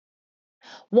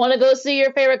Want to go see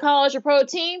your favorite college or pro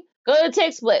team? Go to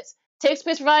TixSplits.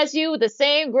 TixSplits provides you with the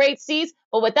same great seats,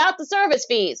 but without the service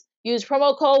fees. Use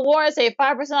promo code WAR and save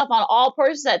 5% off on all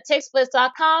purchases at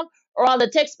TixSplits.com or on the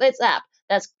TixSplits app.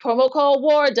 That's promo code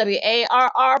WAR,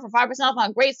 WARR, for 5% off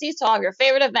on great seats to all of your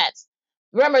favorite events.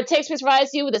 Remember, TixSplits provides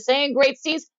you with the same great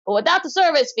seats, but without the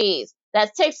service fees.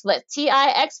 That's TixSplits,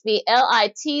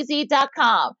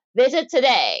 TixSplitz.com. Visit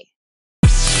today.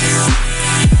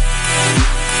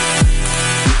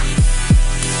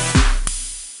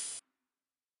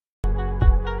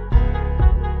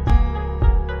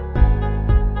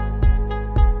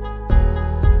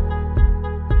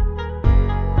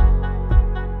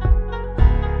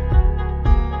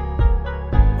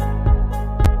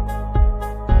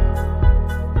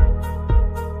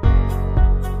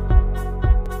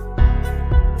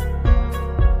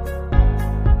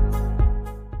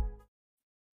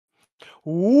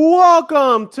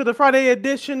 Welcome to the Friday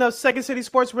edition of Second City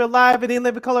Sports. We're live in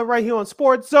living color right here on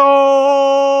Sports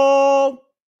Zone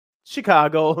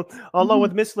Chicago, along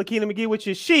with Miss Lakina McGee, which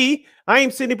is she. I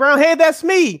am Sydney Brown. Hey, that's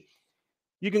me.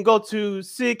 You can go to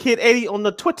SidKid80 on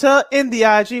the Twitter and the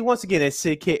IG. Once again, at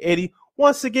SidKid80.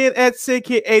 Once again, at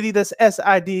SidKid80. That's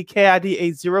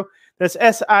SIDKID80. That's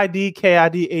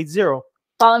SIDKID80.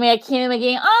 Follow me at Keena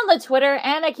McGee on the Twitter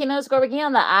and at Keena_McGee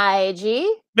on the IG.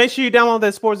 Make sure you download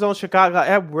that Sports Zone Chicago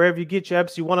app wherever you get your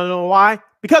apps. You want to know why?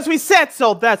 Because we said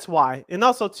so, that's why. And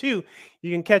also, too,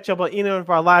 you can catch up on any of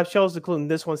our live shows, including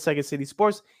this one, Second City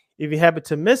Sports. If you happen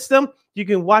to miss them, you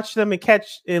can watch them and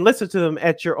catch and listen to them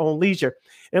at your own leisure.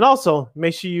 And also,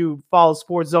 make sure you follow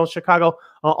Sports Zone Chicago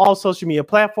on all social media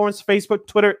platforms, Facebook,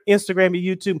 Twitter, Instagram, and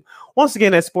YouTube. Once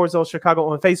again, that's Sports Zone Chicago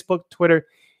on Facebook, Twitter,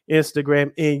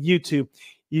 Instagram, and YouTube.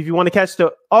 If you want to catch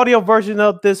the audio version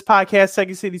of this podcast,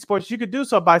 Second City Sports, you can do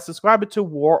so by subscribing to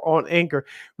War on Anchor.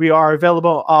 We are available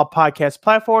on all podcast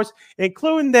platforms,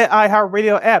 including the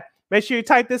iHeartRadio app. Make sure you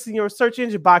type this in your search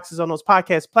engine boxes on those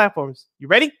podcast platforms. You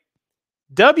ready?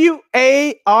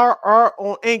 WARR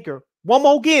on Anchor. One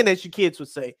more again, as your kids would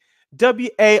say.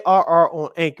 WARR on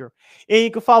Anchor. And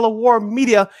you can follow War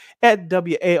Media at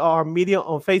WARR Media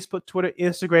on Facebook, Twitter,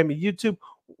 Instagram, and YouTube.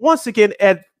 Once again,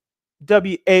 at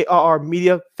WARR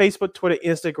Media, Facebook, Twitter,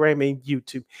 Instagram, and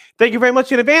YouTube. Thank you very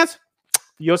much in advance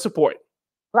for your support.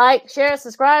 Like, share,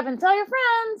 subscribe, and tell your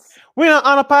friends. We're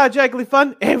unapologetically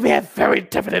fun, and we have very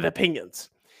definite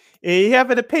opinions. If you have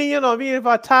an opinion on any of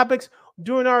our topics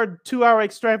during our 2-hour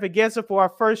extravaganza for our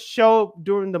first show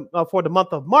during the for the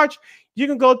month of March, you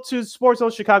can go to Sports Zone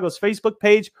Chicago's Facebook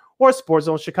page or Sports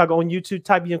Zone Chicago on YouTube.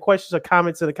 Type in questions or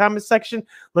comments in the comment section.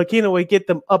 Lakina will get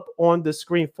them up on the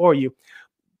screen for you.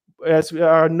 As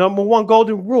our number one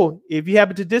golden rule, if you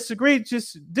happen to disagree,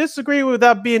 just disagree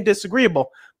without being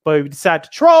disagreeable. But if you decide to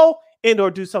troll and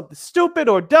or do something stupid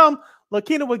or dumb,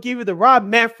 Lakina will give you the Rob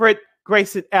Manfred,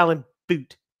 Grayson Allen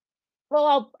boot.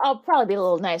 Well, I'll probably be a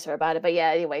little nicer about it, but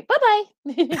yeah, anyway, bye-bye.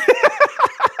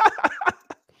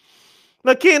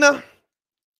 Lakina,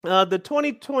 the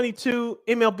 2022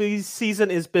 MLB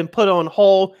season has been put on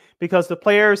hold because the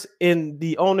players and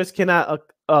the owners cannot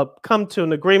come to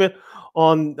an agreement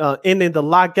on ending the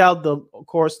lockout. Of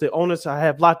course, the owners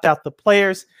have locked out the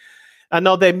players. I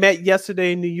know they met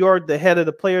yesterday in New York, the head of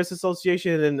the Players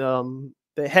Association and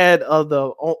the head of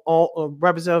the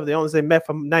representative of the owners. They met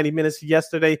for 90 minutes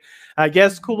yesterday. I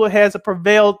guess cooler heads have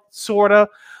prevailed, sort of.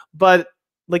 But,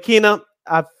 Lakina,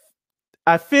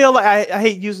 I feel like, I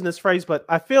hate using this phrase, but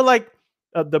I feel like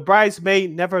the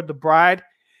bridesmaid, never the bride.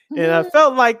 And I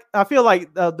feel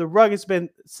like the rug has been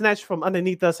snatched from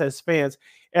underneath us as fans.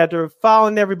 After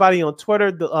following everybody on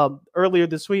Twitter earlier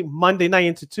this week, Monday night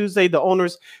into Tuesday, the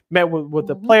owners met with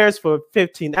the players for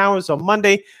 15 hours on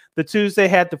Monday. The Tuesday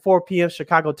had the 4 p.m.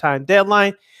 Chicago time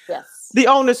deadline. Yes. The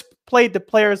owners played the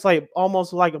players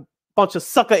almost like a bunch of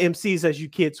sucker MCs, as you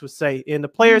kids would say. And the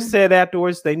players said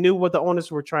afterwards they knew what the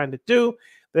owners were trying to do.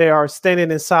 They are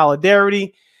standing in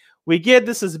solidarity. We get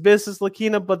this as business,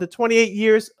 Lakina, but the 28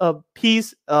 years of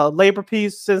peace, labor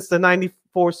peace since the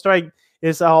 94 strike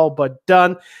is all but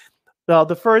done.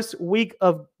 The first week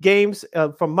of games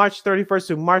from March 31st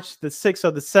to March the 6th or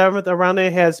the 7th around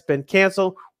there has been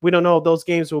canceled. We don't know if those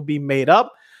games will be made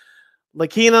up.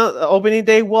 Lakina, opening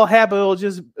day will happen. It will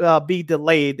just be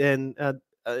delayed. And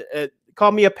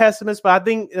call me a pessimist, but I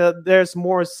think there's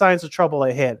more signs of trouble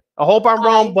ahead. I hope I'm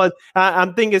wrong, but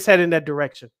I'm thinking it's heading in that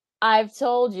direction. I've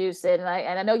told you, Sid, and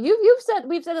I know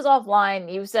we've said this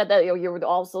offline. You said that you're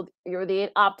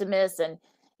the optimist, and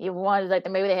you wanted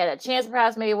maybe they had a chance,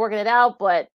 perhaps maybe working it out.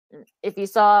 But if you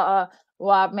saw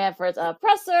Rob Manfred's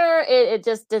presser, it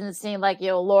just didn't seem like,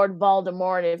 Lord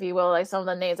Voldemort, if you will, like some of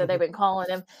the names that they've been calling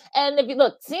him. And if you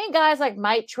look, seeing guys like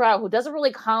Mike Trout, who doesn't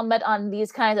really comment on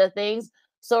these kinds of things,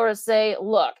 sort of say,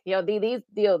 look,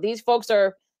 these folks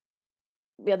are,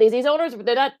 these owners,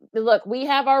 they're not, look, we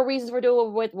have our reasons for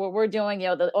doing what we're doing.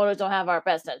 The owners don't have our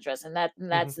best interest, and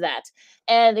that's that.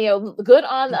 And, good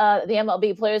on the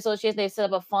MLB Players Association. They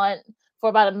set up a fund for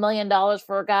about $1 million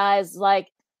for guys like,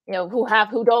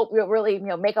 who don't really,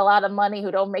 make a lot of money,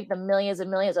 who don't make the millions and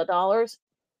millions of dollars.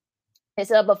 They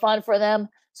set up a fund for them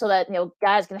so that,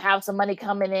 guys can have some money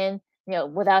coming in,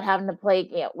 without having to play,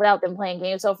 without them playing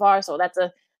games so far. So that's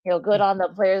good on the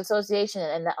Players Association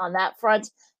and on that front.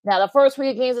 Now, the first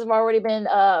week of games have already been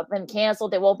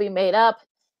canceled. They won't be made up.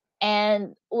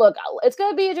 And look, it's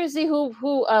going to be interesting to see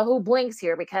who blinks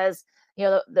here, because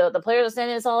the players are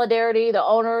standing in solidarity. The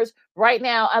owners right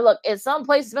now, I look in some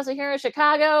places, especially here in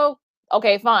Chicago.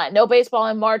 Okay, fine, no baseball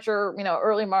in March or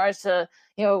early March to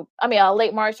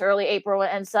late March to early April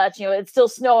and such. It's still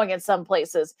snowing in some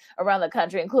places around the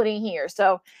country, including here.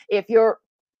 So if you're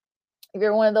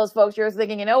one of those folks, you're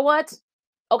thinking, you know what?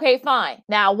 Okay, fine.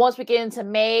 Now, once we get into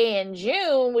May and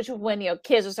June, which is when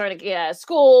kids are starting to get out of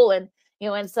school and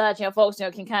and such, folks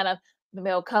can kind of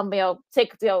come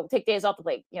take days off to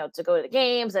play, to go to the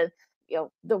games, and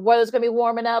the weather's gonna be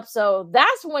warming up. So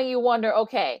that's when you wonder,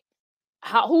 okay,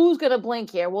 who's gonna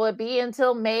blink here? Will it be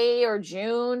until May or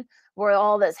June where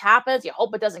all this happens? You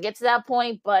hope it doesn't get to that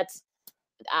point, but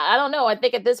I don't know. I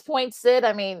think at this point, Sid,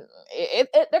 I mean,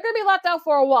 they're gonna be locked out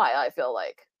for a while, I feel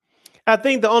like. I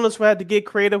think the owners will have to get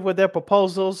creative with their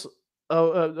proposals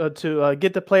to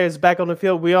get the players back on the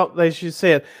field. We all, as you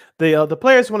said, the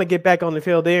players want to get back on the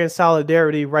field. They're in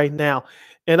solidarity right now.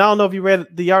 And I don't know if you read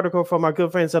the article from our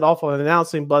good friends at Awful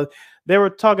Announcing, but they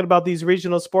were talking about these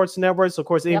regional sports networks. Of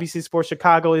course, NBC Sports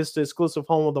Chicago is the exclusive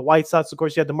home of the White Sox. Of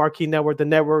course, you have the Marquee Network, the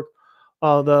network,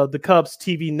 the Cubs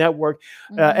TV network.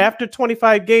 After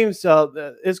 25 games,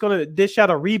 it's going to dish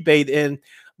out a rebate, and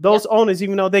those owners,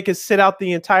 even though they could sit out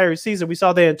the entire season, we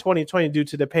saw that in 2020 due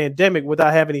to the pandemic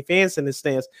without having any fans in the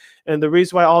stands. And the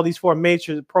reason why all these 4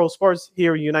 major pro sports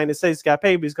here in the United States got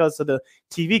paid because of the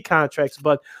TV contracts.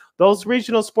 But those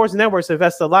regional sports networks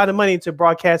invest a lot of money into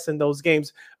broadcasting those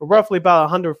games, roughly about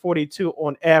 142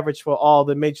 on average for all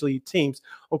the major league teams.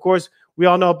 Of course, we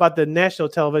all know about the national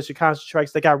television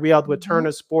contracts that got re-upped with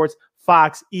Turner Sports,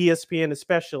 Fox, ESPN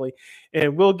especially.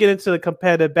 And we'll get into the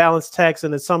competitive balance tax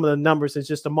and some of the numbers in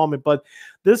just a moment. But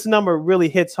this number really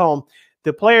hits home.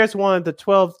 The players wanted the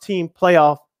 12-team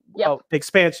playoff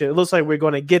expansion. It looks like we're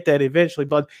going to get that eventually.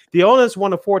 But the owners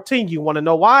want a 14. You want to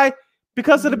know why?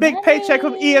 Because of the big paycheck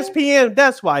from ESPN.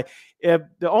 That's why. If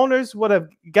the owners would have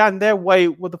gotten their way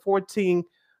with the 14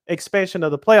 expansion of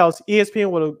the playoffs,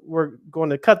 ESPN were going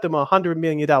to cut them a $100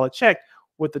 million check.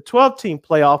 With the 12-team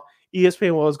playoff,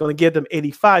 ESPN was going to give them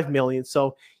 $85 million.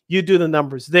 So you do the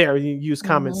numbers there. You use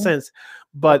common sense.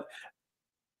 But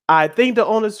I think the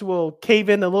owners will cave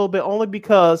in a little bit only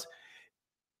because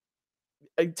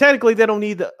technically they don't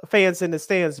need the fans in the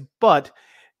stands, but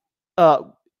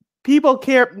people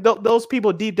care. Those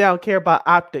people deep down care about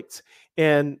optics.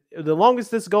 And the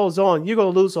longest this goes on, you're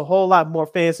going to lose a whole lot more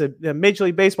fans. Major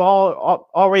League Baseball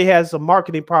already has a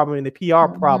marketing problem and a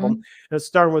PR problem, and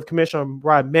starting with Commissioner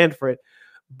Rob Manfred.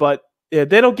 But if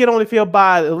they don't get on the field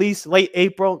by at least late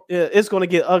April, it's going to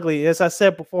get ugly. As I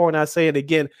said before, and I say it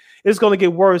again, it's going to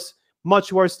get worse,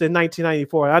 much worse than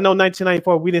 1994. I know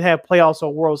 1994, we didn't have playoffs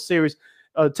or World Series.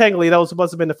 Technically, that was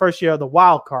supposed to have been the first year of the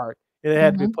wild card, and it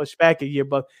had to be pushed back a year.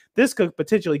 But this could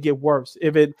potentially get worse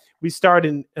if we start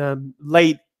in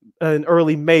late and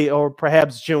early May or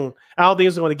perhaps June. I don't think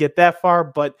it's going to get that far,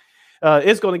 but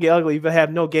it's going to get ugly if we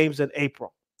have no games in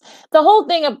April. The whole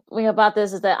thing about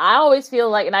this is that I always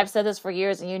feel like, and I've said this for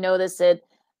years, and you know this, Sid,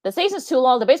 the season's too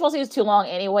long. The baseball season's too long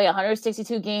anyway.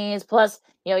 162 games plus,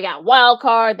 you got wild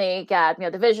card, they got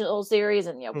divisional series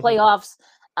and playoffs,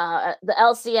 the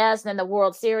LCS, and then the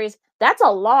World Series. That's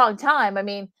a long time. I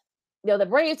mean, the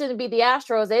Braves didn't beat the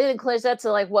Astros. They didn't clinch that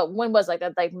to when was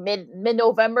that? Like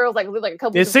mid-November, like a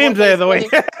couple. It seems that the way.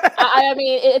 I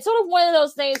mean, it's sort of one of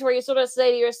those things where you sort of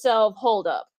say to yourself, "Hold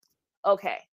up,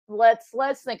 okay,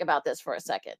 let's think about this for a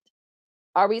second.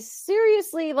 Are we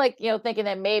seriously thinking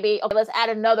that maybe let's add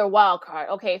another wild card?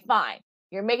 Okay, fine.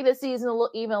 You're making the season a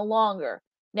little even longer.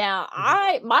 Now,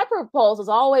 my proposal has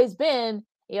always been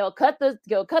cut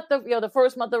the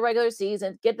first month of regular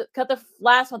season, cut the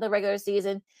last month of regular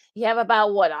season. You have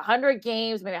about 100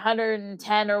 games, maybe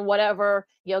 110 or whatever,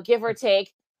 give or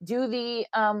take. Do the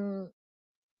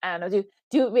I don't know,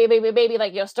 do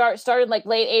maybe start in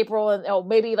late April and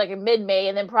maybe in mid-May,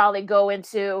 and then probably go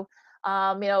into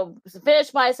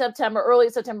finish by September, early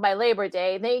September by Labor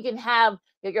Day. And then you can have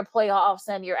your playoffs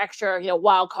and your extra,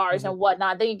 wild cards and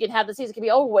whatnot. Then you can have the season can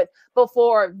be over with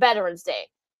before Veterans Day.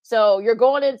 So you're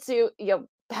going into,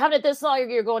 having it this long,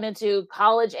 you're going into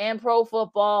college and pro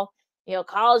football,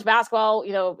 college basketball,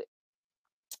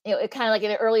 it kind of like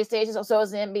in the early stages, so is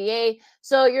the NBA.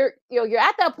 So you're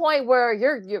at that point where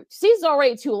your season's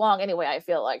already too long anyway, I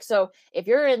feel like. So if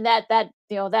you're in that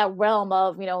realm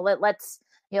of,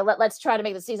 let's try to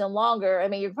make the season longer. I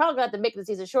mean, you're probably going to have to make the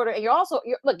season shorter. And you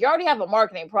already have a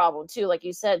marketing problem too, like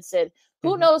you said, Sid.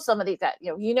 Who knows some of these guys?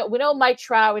 We know Mike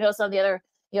Trout, we know some of the other,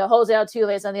 Jose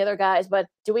Altuve, some of the other guys, but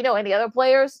do we know any other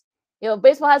players?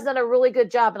 Baseball has done a really good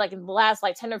job in the last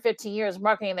 10 or 15 years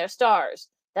marketing their stars.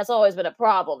 That's always been a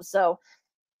problem. So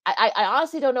I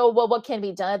honestly don't know what can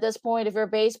be done at this point. If you're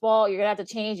baseball, you're gonna have to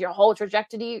change your whole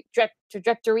trajectory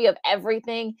of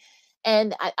everything.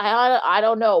 And I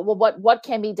don't know what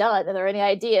can be done. Are there any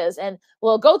ideas? And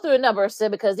we'll go through the numbers,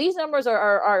 Sid, because these numbers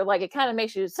are like, it kind of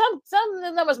makes you some of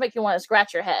the numbers make you want to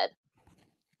scratch your head.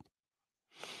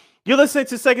 You're listening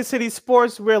to Second City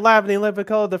Sports. We're live in the Olympic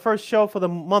Color, the first show for the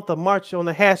month of March on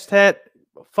the hashtag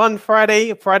Fun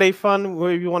Friday Fun,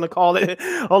 whatever you want to call it,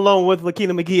 along with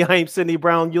Lakina McGee. I am Sydney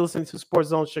Brown. You're listening to Sports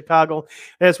Zone Chicago.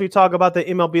 As we talk about the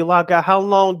MLB lockout, how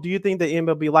long do you think the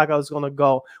MLB lockout is going to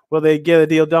go? Will they get a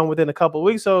deal done within a couple of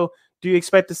weeks? So do you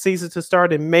expect the season to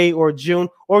start in May or June?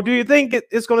 Or do you think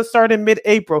it's going to start in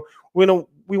mid-April?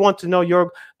 We want to know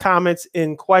your comments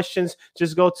and questions.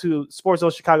 Just go to Sports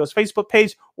Zone Chicago's Facebook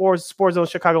page or Sports Zone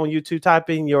Chicago on YouTube. Type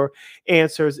in your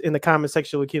answers in the comment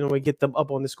section, Lakina. We'll get them up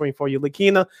on the screen for you.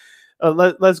 Lakina,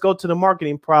 let's go to the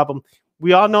marketing problem.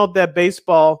 We all know that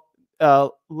baseball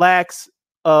lacks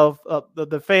of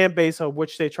the fan base of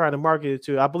which they try to market it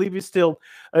to. I believe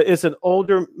it's an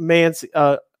older man's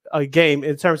a game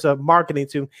in terms of marketing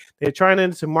to. They're trying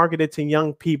to market it to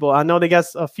young people. I know they got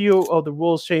a few of the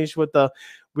rules changed with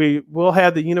we will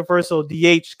have the universal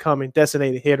DH coming,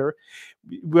 designated hitter.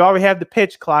 We already have the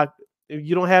pitch clock.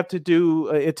 You don't have to do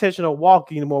intentional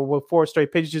walking anymore with 4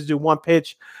 straight pitches. Just do one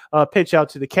pitch out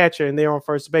to the catcher, and they're on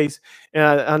first base. And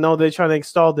I know they're trying to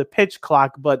install the pitch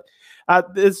clock, but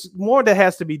there's more that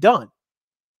has to be done.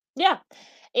 Yeah.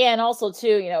 And also,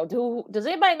 too, does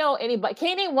anybody know anybody? Can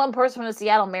you name one person from the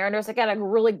Seattle Mariners that got a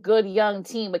really good young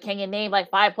team, but can you name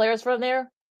 5 players from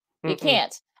there? You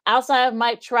can't. Outside of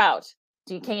Mike Trout,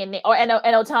 can you name, and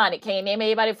Ohtani, can you name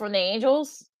anybody from the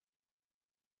Angels?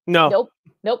 No.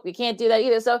 Nope. You can't do that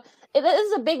either. So this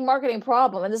is a big marketing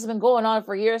problem, and this has been going on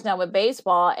for years now with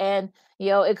baseball. And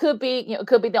it could be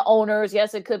the owners.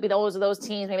 Yes, it could be the owners of those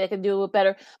teams. Maybe they can do it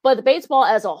better. But the baseball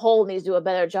as a whole needs to do a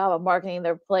better job of marketing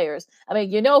their players. I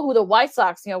mean, who the White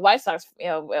Sox,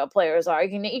 players are.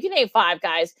 You can name 5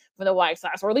 guys from the White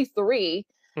Sox, or at least 3.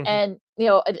 And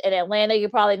in Atlanta, you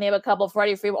probably name a couple.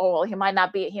 Freddie Freeman. Oh, well, he might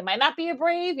not be a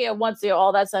Brave. Once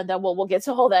all that's done, we'll get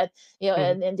to all that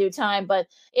in due time. But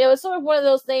it's sort of one of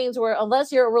those things where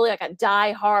unless you're really like a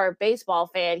die-hard baseball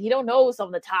fan, you don't know some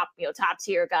of the top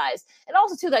tier guys. And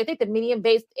also too, I think the median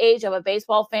age of a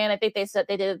baseball fan, I think they said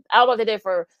they did. I don't know if they did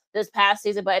for this past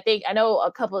season, but I know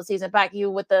a couple of seasons back,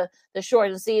 with the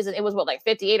shortened season, it was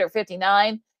 58 or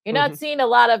 59. You're not seeing a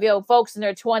lot of folks in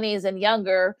their 20s and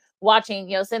younger watching,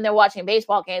 sitting there watching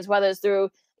baseball games, whether it's through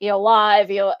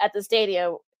live, at the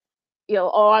stadium,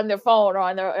 or on their phone or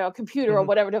on their computer or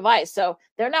whatever device. So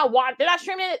they're not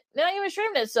streaming it. They're not even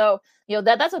streaming it. So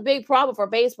that's a big problem for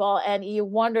baseball. And you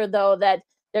wonder though that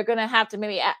they're going to have to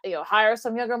maybe hire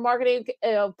some younger marketing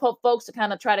folks to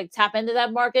kind of try to tap into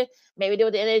that market. Maybe do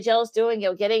what the NHL is doing,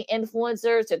 getting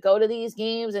influencers to go to these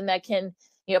games, and that can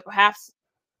perhaps.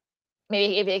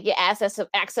 Maybe if you get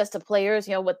access to players,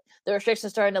 with the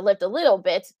restrictions starting to lift a little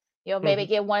bit, maybe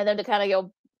get one of them to kind of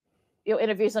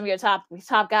interview some of your top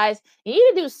guys. You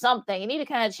need to do something. You need to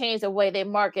kind of change the way they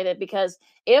market it, because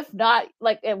if not,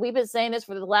 and we've been saying this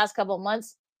for the last couple of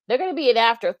months, they're going to be an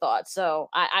afterthought. So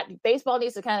baseball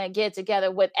needs to kind of get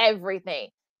together with everything,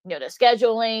 the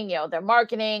scheduling, their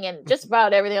marketing, and just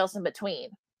about everything else in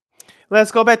between. Let's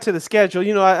go back to the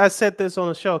schedule. I said this on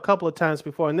the show a couple of times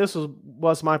before, and this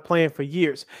was my plan for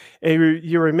years. And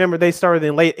you remember they started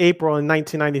in late April in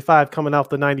 1995, coming off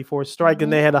the 94 strike,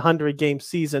 and they had a 100-game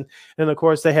season. And, of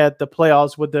course, they had the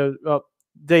playoffs with the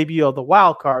debut of the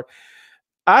wild card.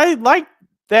 I like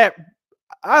that.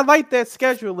 I like that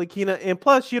schedule, Lakina. And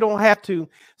plus, you don't have to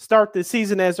start the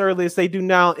season as early as they do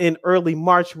now in early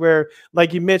March, where,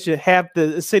 like you mentioned, half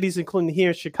the cities, including here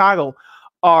in Chicago,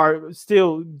 are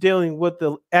still dealing with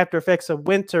the after effects of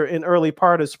winter and early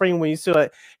part of spring, when you still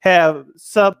have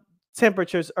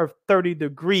temperatures of 30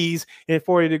 degrees and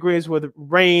 40 degrees with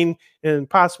rain and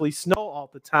possibly snow all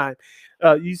the time.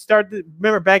 You start to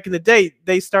remember back in the day,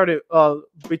 they started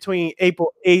between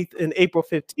April 8th and April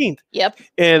 15th. Yep.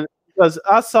 And because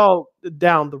I saw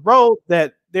down the road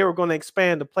that they were going to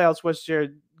expand the playoffs, which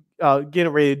they're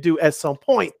getting ready to do at some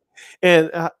point. And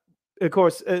of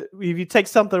course, if you take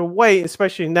something away,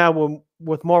 especially now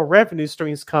with more revenue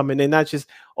streams coming and not just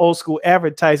old school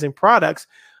advertising products,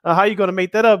 how are you going to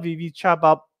make that up if you chop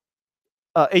out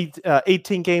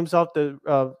 18 games off the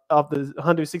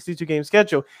 162 game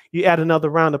schedule? You add another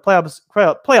round of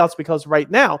playoffs because right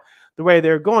now, the way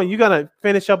they're going, you're going to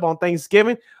finish up on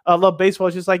Thanksgiving. I love baseball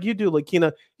just like you do,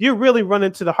 Lakina. You really run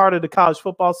into the heart of the college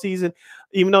football season,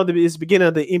 even though it's the beginning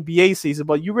of the NBA season,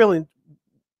 but you really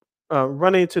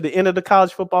running into the end of the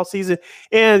college football season.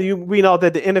 And we know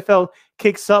that the NFL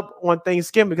kicks up on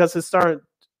Thanksgiving because it's starting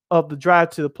of the drive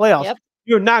to the playoffs. Yep.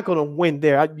 You're not going to win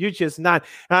there. You're just not.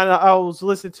 And I was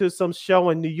listening to some show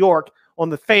in New York on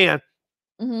the Fan.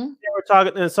 Mm-hmm. They were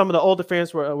talking, and some of the older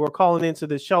fans were calling into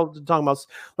the show talking about,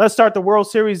 let's start the World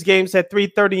Series games at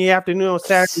 3:30 in the afternoon on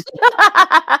Saturday.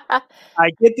 I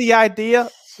get the idea,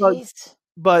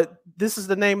 but this is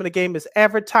the name of the game: is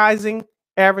advertising.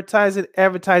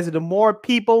 The more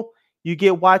people you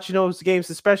get watching those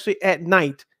games, especially at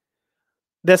night,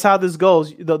 that's how this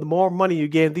goes. The more money you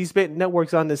get. These big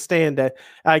networks understand that.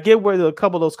 I get where a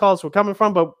couple of those calls were coming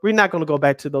from, but we're not going to go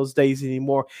back to those days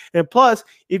anymore. And plus,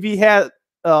 if you had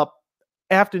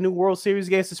afternoon World Series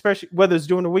games, especially whether it's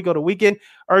during the week or the weekend,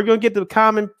 are you going to get the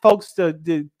common folks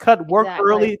to cut work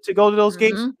early to go to those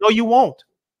games? No, you won't.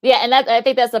 Yeah, and I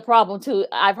think that's the problem too.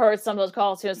 I've heard some of those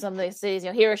calls too in some of these cities.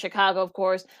 Here in Chicago, of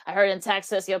course. I heard in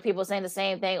Texas, people saying the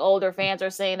same thing. Older fans are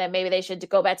saying that maybe they should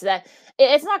go back to that.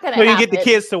 It's not going to happen. You get the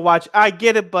kids to watch. I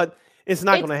get it, but it's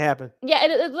not going to happen. Yeah,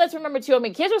 and let's remember too.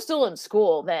 Kids are still in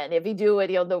school then. If you do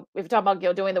it, if you talk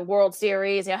about doing the World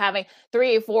Series, having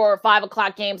 3, 4, or 5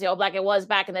 o'clock games, like it was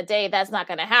back in the day, that's not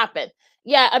going to happen.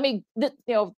 Yeah,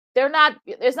 they're not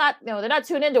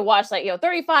tuning in to watch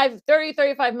 35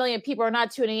 million people are not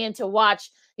tuning in to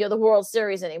watch the World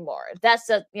Series anymore.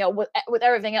 That's with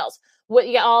everything else.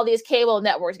 You got all these cable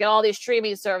networks, got all these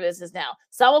streaming services now,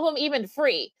 some of them even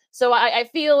free. So I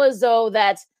feel as though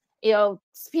that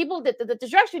people, the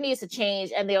direction needs to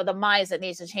change, and the mindset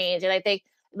needs to change. And I think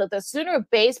the sooner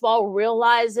baseball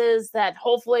realizes that,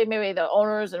 hopefully maybe the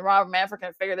owners and Robert Manfred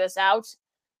can figure this out.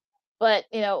 But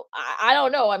I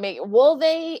don't know. Will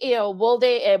they?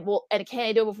 And can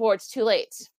they do it before it's too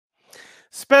late?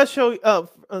 Special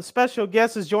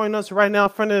guest is joining us right now.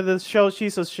 Friend of the show.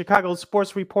 She's a Chicago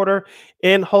sports reporter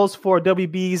and host for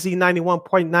WBEZ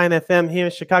 91.9 FM here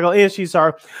in Chicago, and she's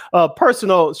our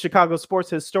personal Chicago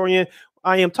sports historian.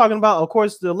 I am talking about, of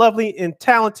course, the lovely and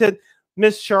talented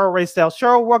Miss Cheryl Raisdell.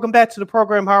 Cheryl, welcome back to the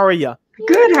program. How are you?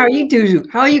 Good. How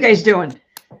are you guys doing?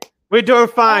 We're doing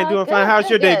fine. Fine. How's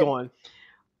your day going?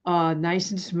 Nice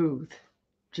and smooth.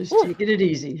 Just taking it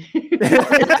easy.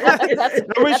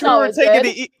 I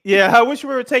wish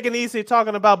we were taking it easy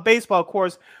talking about baseball. Of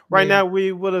course, right now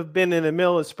we would have been in the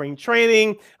middle of spring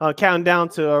training, counting down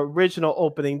to original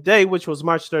opening day, which was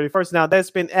March 31st. Now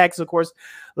that's been axed, of course,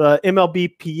 the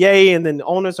MLBPA and then the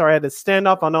owners are at a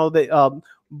standoff. I know that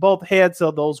both heads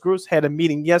of those groups had a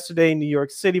meeting yesterday in New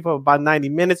York City for about 90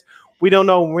 minutes. We don't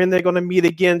know when they're going to meet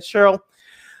again. Cheryl,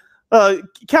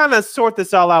 kind of sort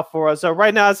this all out for us.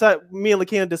 Right now, as me and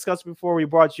Lakina discussed before we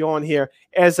brought you on here,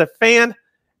 as a fan,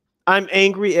 I'm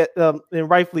angry and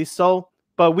rightfully so.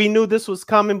 But we knew this was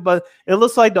coming. But it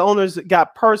looks like the owners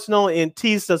got personal and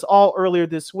teased us all earlier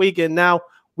this week, and now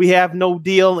we have no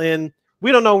deal, and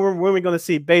we don't know when we're going to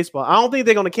see baseball. I don't think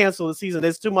they're going to cancel the season.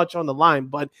 There's too much on the line,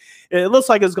 but it looks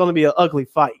like it's going to be an ugly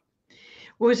fight.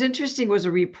 What was interesting was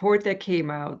a report that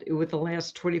came out with the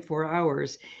last 24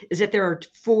 hours is that there are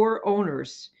 4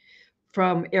 owners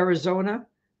from Arizona,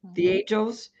 the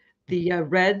Angels, the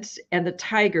Reds, and the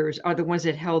Tigers are the ones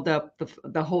that held up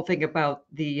the whole thing about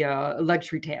the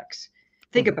luxury tax.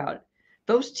 Think about it.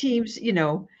 Those teams,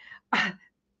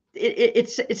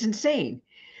 it's insane.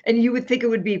 And you would think it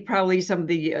would be probably some of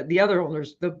the other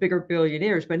owners, the bigger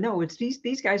billionaires, but no, it's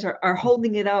these guys are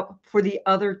holding it up for the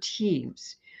other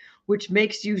teams, which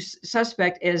makes you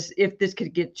suspect as if this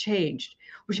could get changed,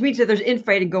 which means that there's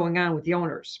infighting going on with the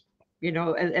owners,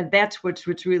 and that's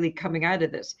what's really coming out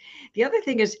of this. The other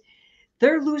thing is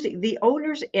they're losing, the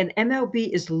owners, and MLB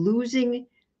is losing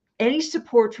any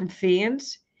support from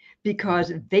fans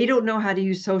because they don't know how to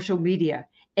use social media,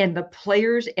 and the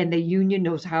players and the union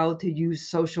knows how to use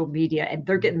social media, and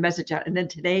they're getting message out. And then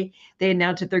today they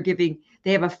announced that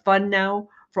they have a fund now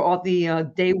for all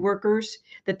the day workers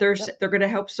that they're going to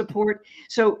help support.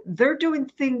 So they're doing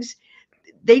things.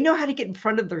 They know how to get in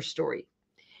front of their story.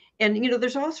 And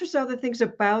there's all sorts of other things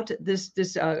about this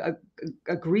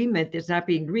agreement that's not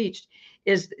being reached.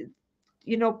 Is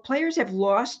players have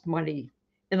lost money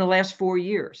in the last 4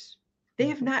 years. They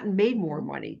have not made more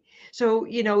money. So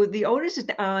the onus is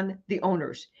on the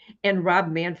owners and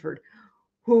Rob Manfred,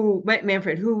 who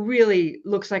really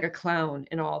looks like a clown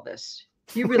in all this.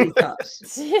 He really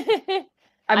does.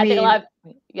 I think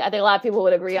a lot of people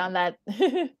would agree on that.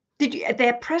 Did you at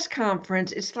that press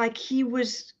conference? It's like he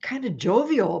was kind of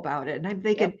jovial about it, and I'm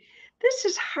thinking, this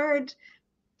is hard,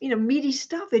 meaty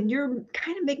stuff, and you're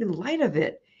kind of making light of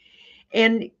it,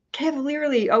 and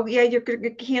cavalierly, oh yeah, you're going to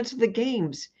cancel the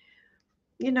games.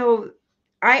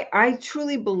 I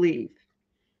truly believe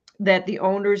that the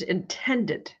owners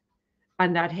intended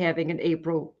on not having an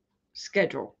April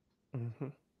schedule,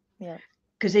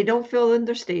 because they don't fill in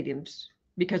their stadiums.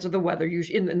 Because of the weather,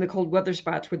 usually in the cold weather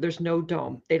spots where there's no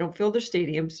dome, they don't fill their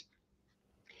stadiums.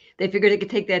 They figured they could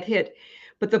take that hit,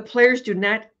 but the players do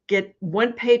not get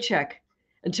one paycheck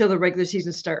until the regular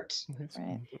season starts.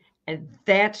 Right. And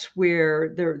that's where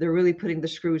they're really putting the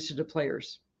screws to the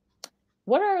players.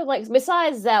 What are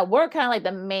besides that, what are kind of like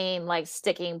the main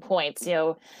sticking points?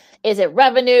 Is it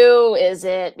revenue? Is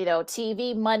it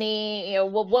TV money?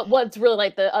 What's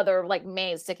really the other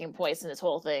main sticking points in this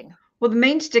whole thing? Well, the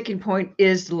main sticking point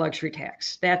is the luxury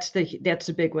tax. That's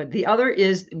the big one. The other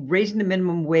is raising the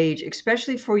minimum wage,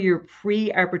 especially for your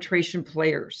pre-arbitration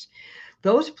players.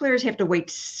 Those players have to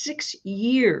wait 6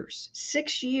 years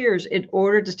in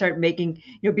order to start making,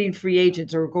 being free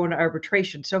agents or going to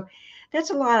arbitration. So that's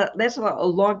a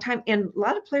long time. And a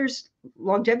lot of players'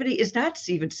 longevity is not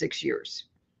even 6 years,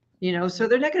 so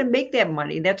they're not going to make that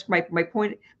money. That's my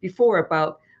point before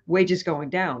about wages going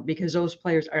down, because those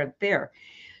players aren't there.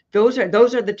 Those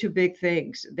are the two big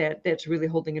things that's really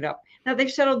holding it up. Now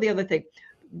they've settled the other thing.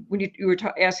 When you were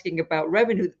asking about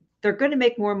revenue, they're going to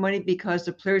make more money because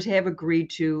the players have agreed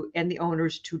to, and the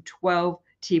owners, to 12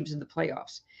 teams in the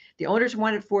playoffs. The owners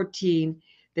wanted 14.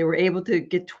 They were able to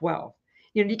get 12.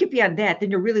 You get beyond that,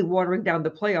 then you're really watering down the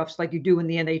playoffs like you do in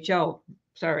the NHL.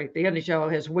 Sorry, the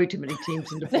NHL has way too many teams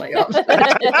in the playoffs.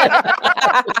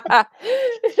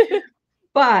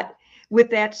 But with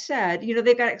that said,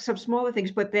 they've got some smaller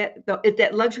things, but that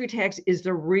luxury tax is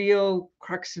the real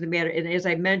crux of the matter. And as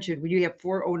I mentioned, when you have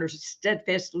 4 owners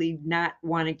steadfastly not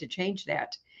wanting to change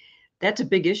that, that's a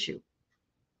big issue.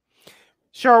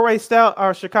 Cheryl Ray Stout,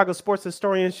 our Chicago sports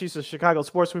historian. She's a Chicago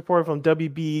sports reporter from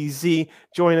WBEZ.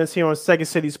 Joining us here on Second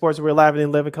City Sports. We're live and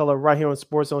in living color right here on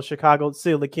Sports on Chicago.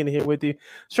 Celia Lakina here with you.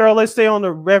 Cheryl, let's stay on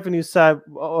the revenue side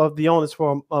of the owners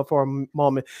for a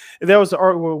moment. There was an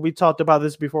article, we talked about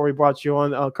this before we brought you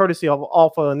on, courtesy of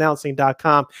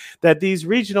alphaannouncing.com, that these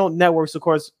regional networks, of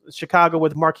course, Chicago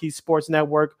with Marquee Sports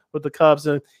Network with the Cubs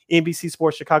and NBC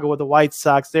Sports Chicago with the White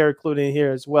Sox, they're included in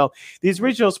here as well. These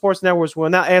regional sports networks will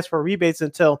not ask for rebates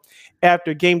until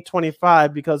after game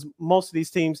 25, because most of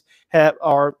these teams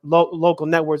are local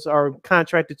networks are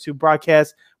contracted to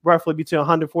broadcast roughly between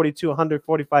 142 and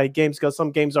 145 games, because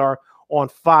some games are on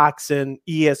Fox and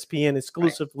ESPN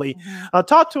exclusively. Right.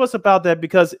 Talk to us about that,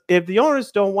 because if the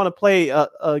owners don't want to play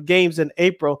games in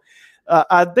April,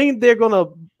 I think they're going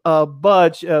to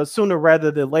budge sooner rather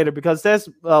than later, because there's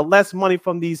less money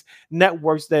from these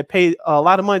networks that pay a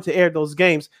lot of money to air those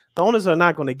games. The owners are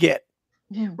not going to get.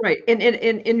 Yeah. Right. And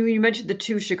when you mentioned the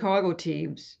 2 Chicago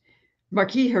teams,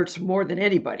 Marquee hurts more than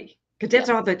anybody, because that's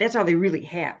all they really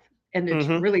have. And it's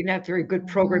really not very good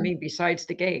programming besides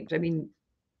the games. I mean,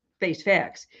 face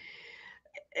facts.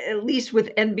 At least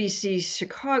with NBC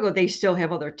Chicago, they still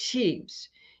have other teams.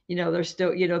 They're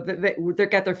still, they've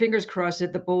got their fingers crossed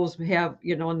that the Bulls have,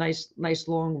 a nice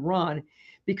long run,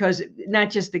 because not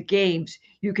just the games,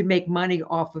 you can make money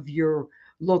off of your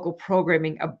local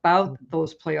programming about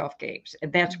those playoff games.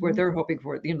 And that's where they're hoping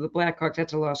for it. The Blackhawks,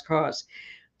 that's a lost cause.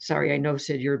 Sorry, I know,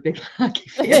 Sid, you're a big hockey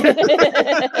fan. but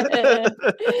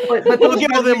we'll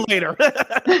get to them later.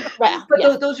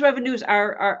 Those revenues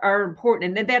are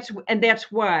important, and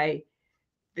that's why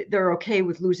they're okay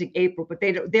with losing April, but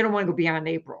they don't want to go beyond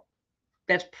April.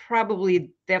 That's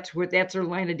their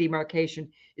line of demarcation,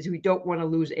 is we don't want to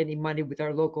lose any money with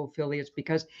our local affiliates,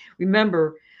 because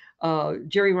remember,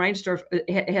 Jerry Reinsdorf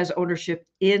has ownership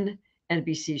in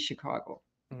NBC Chicago.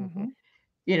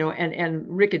 And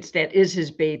Ricketts, is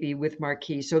his baby with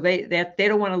Marquee, so they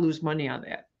don't want to lose money on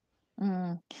that.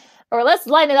 All right, let's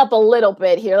line it up a little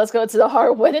bit here. Let's go to the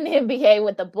hardwood in the NBA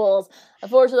with the Bulls.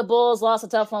 Unfortunately, the Bulls lost a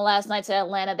tough one last night to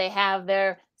Atlanta. They have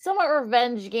their somewhat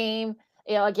revenge game,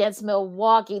 against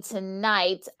Milwaukee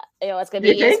tonight. It's going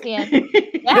to be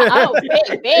ESPN. Yeah. Oh,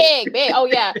 big. Oh,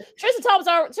 yeah. Tristan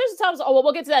Thompson. Oh, well,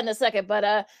 we'll get to that in a second.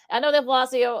 But I know they've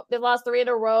lost 3 in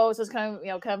a row, so it's coming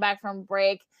back from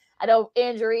break. I know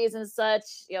injuries and such.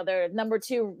 They're number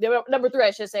 3,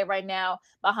 I should say, right now,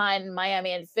 behind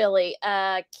Miami and Philly.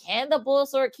 Can the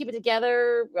Bulls sort of keep it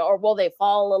together, or will they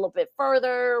fall a little bit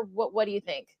further? What do you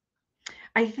think?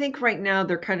 I think right now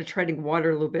they're kind of treading water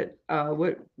a little bit.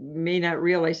 What may not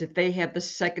realize that they have the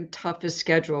second toughest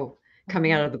schedule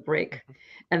coming out of the break,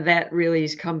 and that really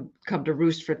has come to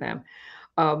roost for them.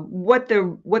 What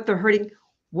they're hurting,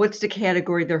 what's the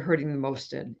category they're hurting the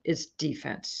most in? Is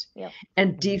defense. Yep.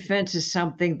 And defense is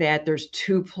something that there's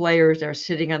 2 players that are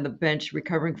sitting on the bench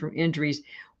recovering from injuries.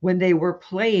 When they were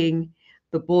playing,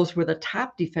 the Bulls were the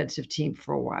top defensive team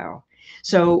for a while.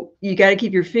 So you got to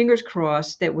keep your fingers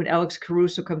crossed that when Alex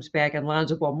Caruso comes back and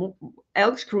Lonzo Ball,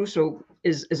 Alex Caruso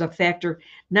is a factor,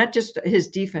 not just his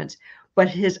defense, but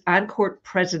his on-court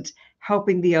presence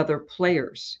helping the other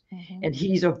players. And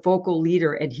he's a vocal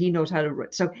leader and he knows how to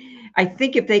run. So I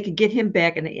think if they could get him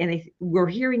back, and we're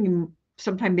hearing him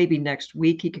sometime maybe next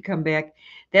week, he could come back,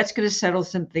 that's going to settle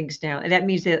some things down. And that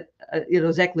means that,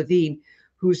 Zach LaVine,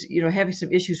 who's, having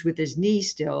some issues with his knee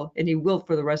still, and he will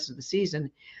for the rest of the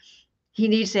season, he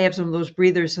needs to have some of those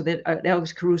breathers so that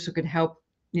Alex Caruso can help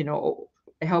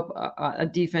a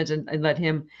defense and let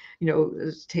him,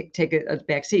 take a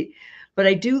back seat. But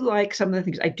I do like some of the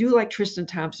things. I do like Tristan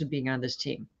Thompson being on this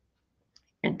team.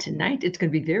 And tonight it's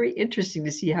going to be very interesting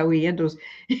to see how he handles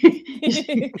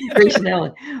Grayson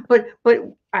Allen. But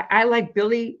I like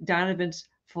Billy Donovan's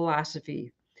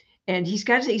philosophy. And he's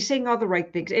saying all the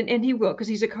right things. And he will, because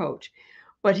he's a coach.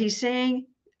 But he's saying,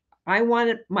 I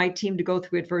wanted my team to go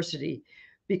through adversity,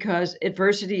 because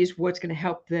adversity is what's going to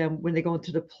help them when they go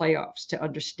into the playoffs to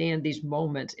understand these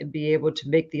moments and be able to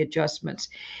make the adjustments.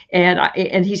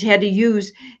 And he's had to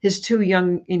use his 2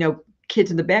 young,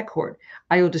 kids in the backcourt.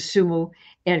 Ayo Dosunmu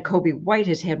and Kobe White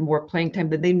has had more playing time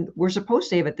than they were supposed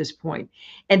to have at this point.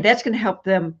 And that's going to help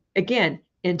them, again,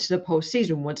 into the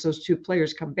postseason once those 2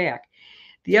 players come back.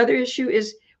 The other issue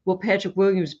is, will Patrick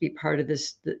Williams be part of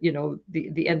this,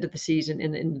 the end of the season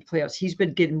and in the playoffs? He's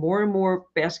been getting more and more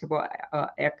basketball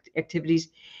activities.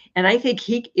 And I think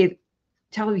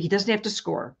tell him he doesn't have to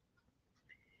score.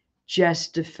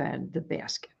 Just defend the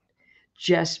basket.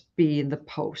 Just be in the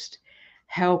post.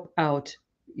 Help out,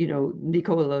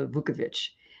 Nikola Vukovic.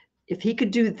 If he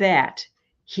could do that,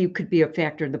 he could be a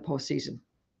factor in the postseason.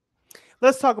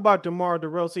 Let's talk about DeMar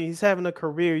DeRozan. He's having a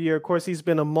career year. Of course, he's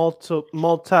been a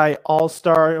multi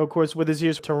all-star, of course, with his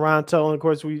years with Toronto. And, of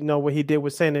course, we know what he did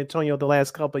with San Antonio the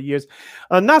last couple of years.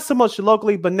 Not so much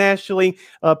locally, but nationally,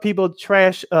 people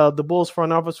trash the Bulls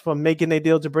front office for making a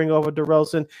deal to bring over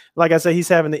DeRozan. Like I said, he's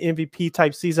having an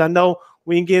MVP-type season. I know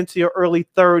when you get into your early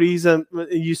 30s and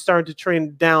you start to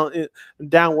trend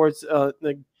downwards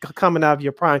coming out of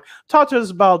your prime. Talk to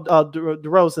us about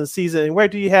DeRozan's season, and where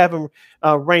do you have him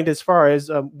ranked as far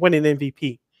as winning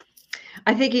MVP?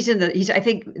 I think I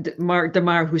think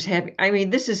DeMar, who's having,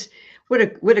 this is what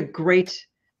a great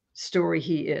story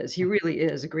he is. He really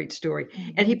is a great story.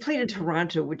 And he played in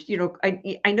Toronto, which,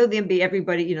 I know the NBA,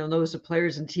 everybody, knows the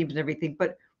players and teams and everything,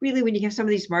 but really when you have some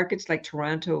of these markets like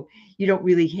Toronto, you don't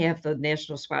really have the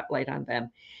national spotlight on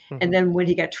them. And then when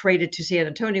he got traded to San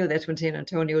Antonio, that's when San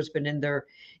Antonio's been in their,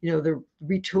 their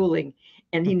retooling,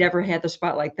 and he never had the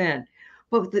spotlight then.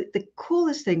 But the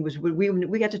coolest thing was when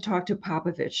we got to talk to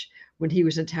Popovich when he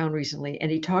was in town recently, and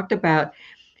he talked about,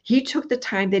 he took the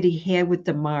time that he had with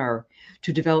DeMar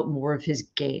to develop more of his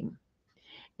game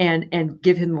and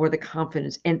give him more of the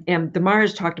confidence. And DeMar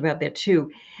has talked about that too.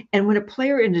 And when a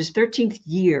player in his 13th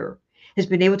year has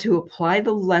been able to apply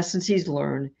the lessons he's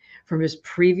learned from his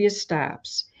previous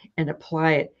stops and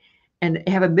apply it and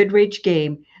have a mid-range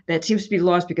game that seems to be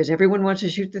lost because everyone wants to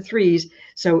shoot the threes.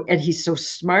 And he's so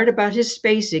smart about his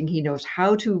spacing. He knows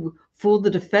how to fool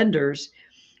the defenders.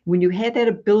 When you have that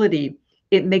ability,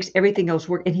 it makes everything else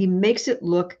work, and he makes it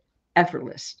look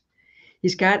effortless.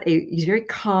 He's very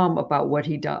calm about what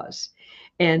he does.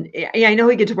 And I know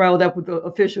he gets riled up with the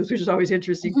officials, which is always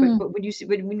interesting. But when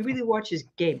you really watch his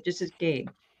game, just his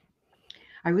game,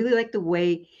 I really like the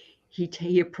way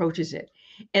he approaches it.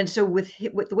 And so with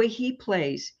the way he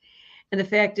plays, and the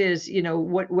fact is,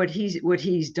 what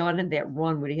he's done in that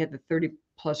run when he had the 30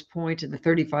 plus points and the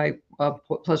 35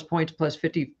 plus points plus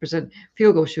 50%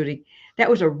 field goal shooting, that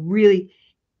was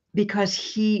because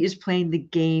he is playing the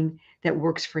game that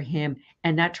works for him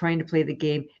and not trying to play the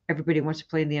game everybody wants to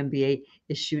play in the NBA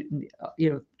is shooting,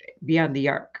 beyond the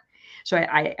arc. So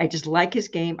I just like his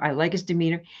game. I like his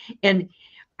demeanor, and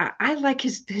I like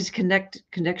his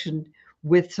connection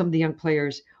with some of the young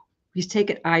players. He's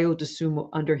taken Ayo Dosunmu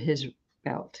under his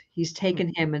belt. He's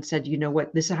taken him and said, you know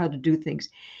what, this is how to do things.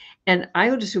 And I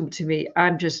would assume, to me,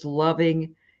 I'm just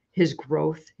loving his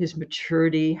growth, his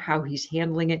maturity, how he's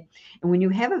handling it. And when you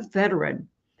have a veteran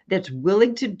that's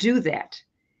willing to do that,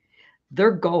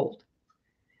 they're gold.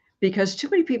 Because too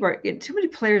many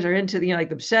players are into, like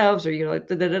themselves, or, like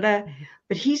da, da, da, da.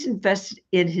 But he's invested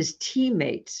in his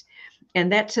teammates.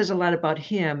 And that says a lot about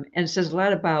him, and says a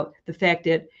lot about the fact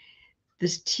that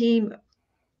this team,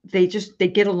 they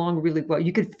get along really well.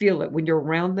 You can feel it when you're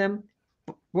around them.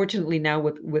 Fortunately, now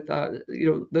with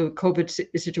the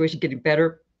COVID situation getting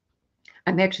better,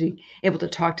 I'm actually able to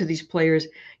talk to these players,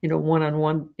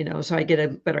 one-on-one, so I get a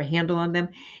better handle on them.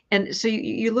 And so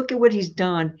you look at what he's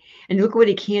done, and you look at what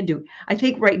he can do. I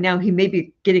think right now he may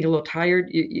be getting a little tired.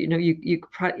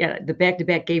 The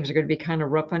back-to-back games are going to be kind of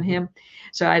rough on him.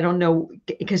 So I don't know,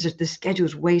 because the schedule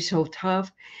is way so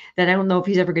tough, that I don't know if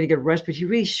he's ever going to get a rest, but he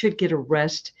really should get a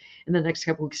rest in the next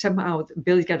couple of weeks. Somehow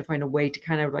Billy's got to find a way to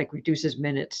kind of like reduce his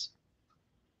minutes.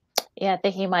 Yeah, I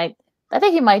think he might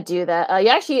do that. You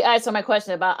actually answered my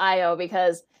question about Ayo,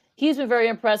 because he's been very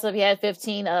impressive. He had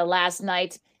 15 last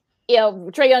night.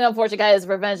 Trae Young, unfortunately, got his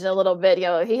revenge in a little bit.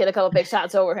 He hit a couple big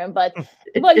shots over him, but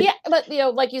yeah, but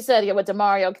like you said, with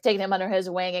DeMario taking him under his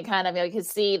wing, and kind of you can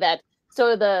see that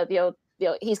sort of the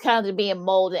he's kind of being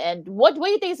molded. And what do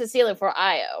you think is the ceiling for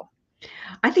Ayo?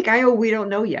 I think Ayo, we don't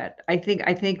know yet. I think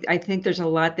there's a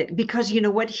lot that, because you know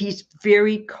what, he's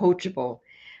very coachable.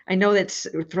 I know that's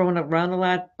thrown around a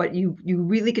lot, but you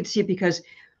really could see it, because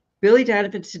Billy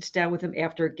Donovan sits down with him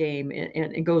after a game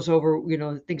and goes over,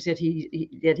 things that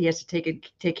he has to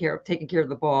take care of, taking care of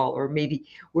the ball, or maybe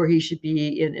where he should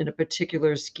be in a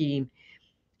particular scheme.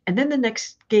 And then the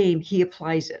next game he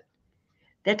applies it.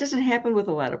 That doesn't happen with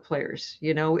a lot of players,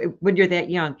 when you're that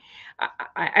young.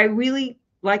 I really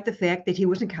like the fact that he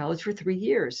was in college for 3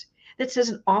 years. That says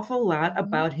an awful lot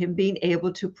about him being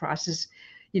able to process,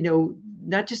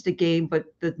 not just the game, but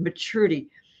the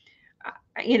maturity.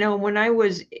 When I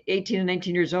was 18 and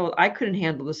 19 years old, I couldn't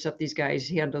handle the stuff these guys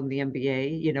handle in the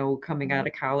NBA, coming out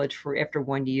of college after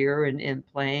 1 year and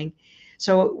playing.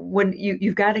 So when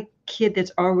you've got a kid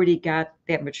that's already got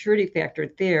that maturity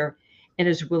factor there and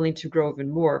is willing to grow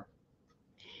even more.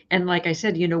 And like I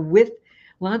said, with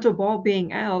Lonzo Ball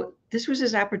being out, this was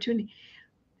his opportunity.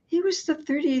 He was the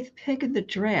 30th pick in the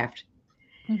draft.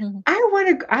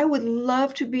 I would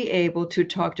love to be able to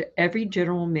talk to every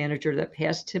general manager that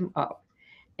passed him up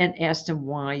and asked him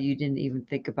why you didn't even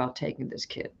think about taking this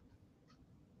kid,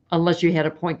 unless you had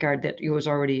a point guard that was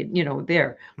already,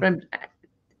 there. But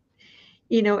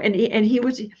and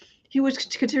he was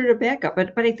considered a backup.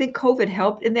 But I think COVID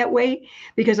helped in that way,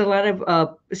 because a lot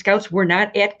of scouts were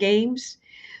not at games.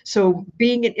 So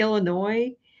being in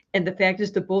Illinois, and the fact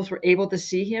is the Bulls were able to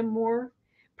see him more,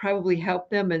 probably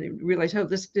helped them and realize, oh,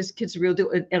 this kid's a real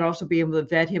deal, and also be able to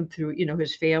vet him through,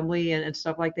 his family and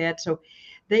stuff like that. So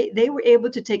they were able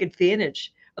to take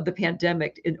advantage of the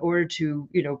pandemic in order to,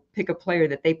 pick a player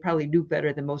that they probably knew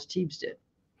better than most teams did.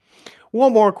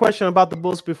 One more question about the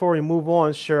Bulls before we move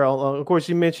on, Cheryl. Of course,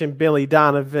 you mentioned Billy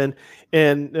Donovan,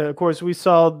 and of course, we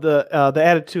saw the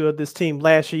attitude of this team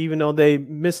last year. Even though they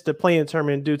missed the play-in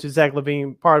tournament due to Zach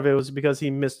LaVine, part of it was because he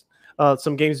missed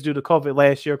some games due to COVID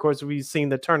last year. Of course, we've seen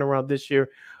the turnaround this year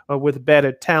with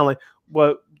better talent.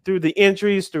 But through the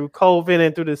injuries, through COVID,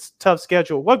 and through this tough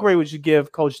schedule, what grade would you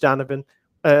give Coach Donovan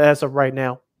as of right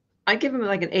now? I give him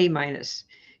like an A-,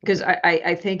 because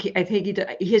I think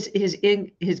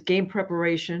his game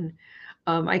preparation.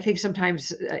 I think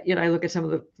sometimes I look at some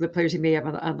of the players he may have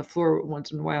on the floor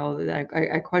once in a while that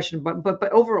I question,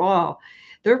 but overall,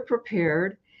 they're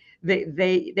prepared.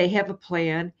 They have a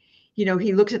plan.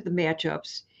 He looks at the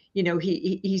matchups.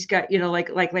 He's got,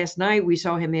 like last night we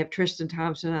saw him have Tristan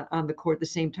Thompson on the court at the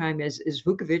same time as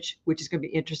Vukovic, which is going to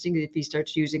be interesting if he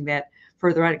starts using that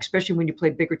further on, especially when you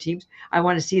play bigger teams. I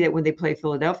want to see that when they play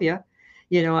Philadelphia,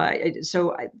 and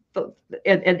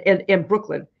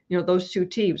Brooklyn, those two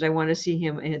teams, I want to see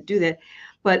him do that.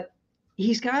 But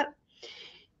he's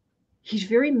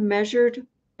very measured,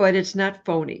 but it's not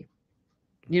phony.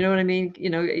 You know what I mean?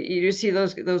 You see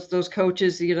those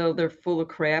coaches, they're full of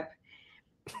crap.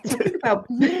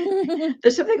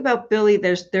 There's something about Billy.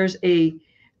 There's an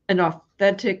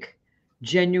authentic,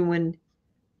 genuine,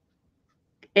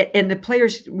 and the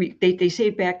players, they say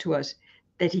it back to us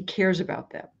that he cares about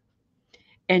them,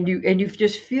 and you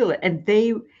just feel it, and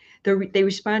they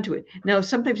respond to it. Now,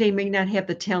 sometimes they may not have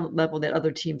the talent level that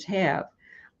other teams have,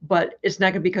 but it's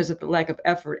not going to be because of the lack of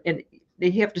effort. And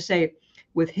they have to say,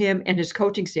 with him and his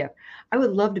coaching staff, I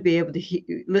would love to be able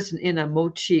to listen in on Mo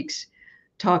Cheeks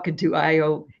talking to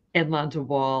Ayo and Lonzo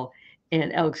Ball,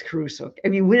 and Alex Caruso. I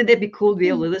mean, wouldn't that be cool to be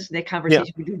able to listen to that Yeah.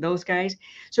 conversation between those guys?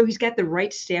 So he's got the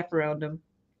right staff around him.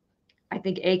 I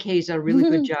think AK's done a really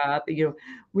good job.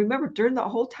 Remember during the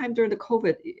whole time during the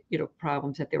COVID,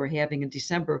 problems that they were having in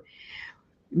December.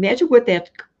 Imagine what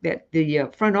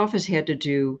the front office had to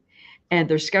do, and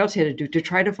their scouts had to do to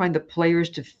try to find the players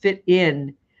to fit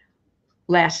in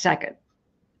last second.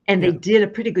 And they did a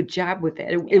pretty good job with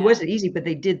that. It wasn't easy, but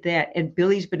they did that. And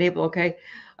Billy's been able. Okay,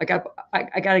 I got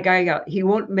a guy out. He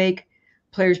won't make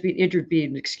players being injured be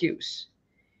an excuse.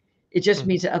 It just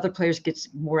means that other players gets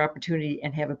more opportunity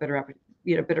and have a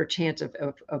better chance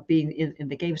of being in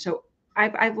the game. So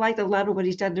I've liked a lot of what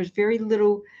he's done. There's very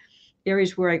little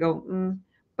areas where I go,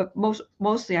 but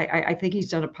mostly I think he's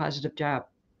done a positive job.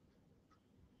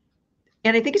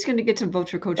 And I think he's going to get some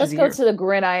votes for coach of the year. Let's go to the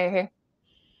gridiron here.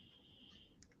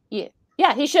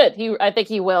 Yeah, he should. I think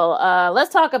he will.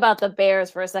 Let's talk about the Bears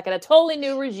for a second. A totally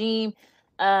new regime.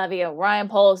 Ryan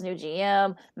Poles, new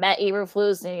GM, Matt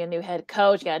Eberflus, new head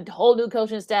coach. Got a whole new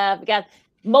coaching staff. We got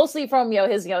mostly from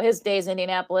his days in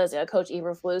Indianapolis. Coach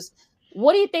Eberflus.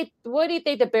 What do you think? What do you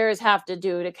think the Bears have to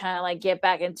do to kind of like get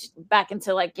back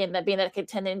into like being that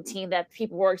contending team that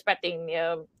people were expecting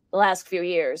the last few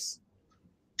years?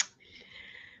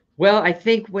 Well, I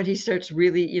think when he starts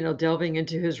really, delving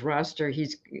into his roster,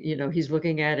 he's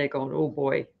looking at it going, oh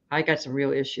boy, I got some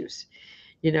real issues.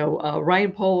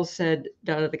 Ryan Poles said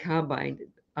down at the combine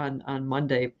on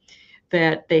Monday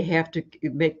that they have to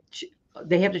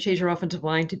change their offensive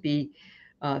line to be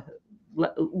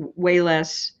way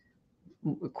less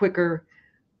quicker.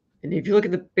 And if you look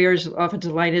at the Bears'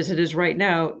 offensive line as it is right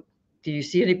now, do you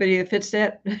see anybody that fits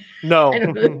that? No.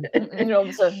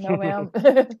 No, ma'am.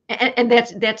 and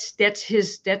that's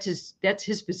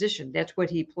his position. That's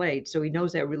what he played. So he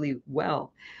knows that really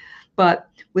well. But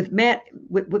with Matt,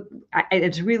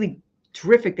 it's really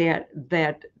terrific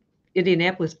that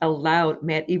Indianapolis allowed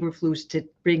Matt Eberflus to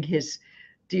bring his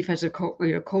defensive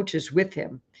coaches with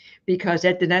him, because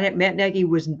Matt Nagy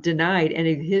was denied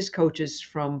any of his coaches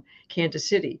from Kansas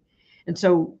City. And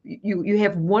so you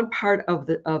have one part of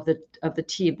the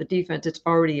team, the defense, that's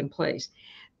already in place.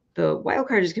 The wild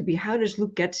card is going to be, how does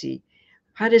Luke Getsy,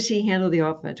 how does he handle the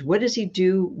offense? What does he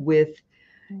do with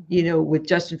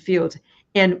Justin Fields?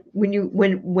 And when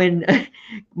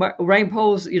Ryan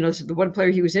Poles, the one player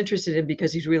he was interested in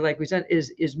because he's really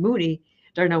is Mooney,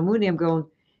 Darnell Mooney. I'm going,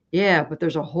 yeah, but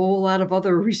there's a whole lot of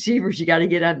other receivers you got to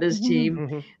get on this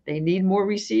team. They need more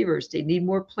receivers. They need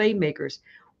more playmakers.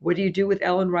 What do you do with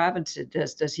Allen Robinson?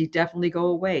 Does he definitely go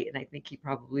away? And I think he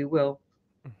probably will.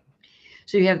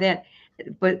 So you have that,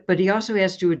 but he also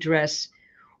has to address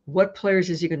what players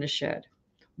is he going to shed?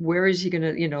 Where is he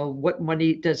going to, what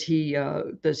money does he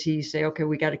say, okay,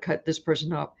 we got to cut this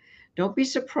person off? Don't be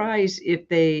surprised if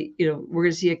they, we're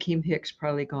going to see Akeem Hicks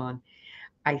probably gone.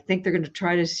 I think they're going to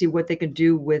try to see what they can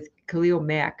do with Khalil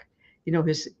Mack.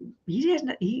 Remember, he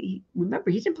didn't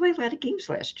play a lot of games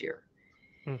last year.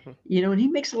 And he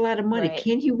makes a lot of money. Right.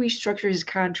 Can he restructure his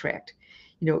contract?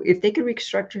 If they can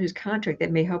restructure his contract,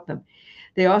 that may help them.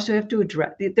 They also have to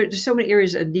address, there's so many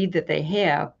areas of need that they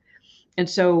have. And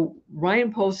so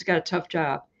Ryan Poles has got a tough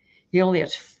job. He only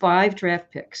has 5 draft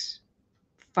picks,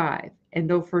 5, and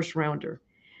no first rounder.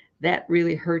 That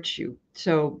really hurts you.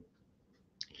 So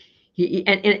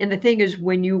and the thing is,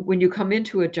 when you come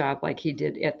into a job like he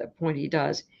did at the point he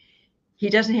does, he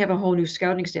doesn't have a whole new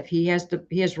scouting staff. He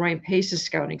has Ryan Pace's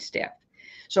scouting staff.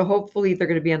 So hopefully they're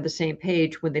going to be on the same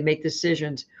page when they make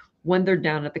decisions, when they're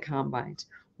down at the combines,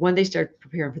 when they start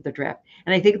preparing for the draft.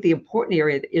 And I think the important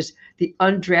area is the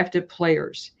undrafted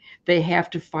players. They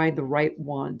have to find the right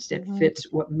ones that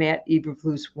fits what Matt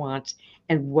Eberflus wants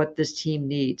and what this team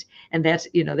needs. And that's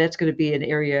going to be an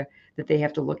area that they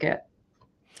have to look at.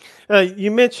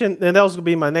 You mentioned, and that was going to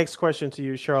be my next question to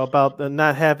you, Cheryl, about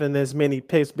not having as many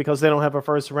picks because they don't have a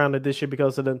first rounder this year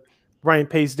because of the Ryan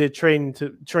Pace did train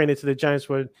into the Giants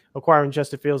for acquiring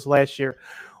Justin Fields last year.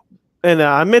 And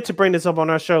I meant to bring this up on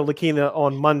our show, Lakina,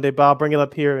 on Monday, but I'll bring it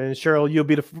up here. And Cheryl, you'll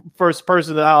be the first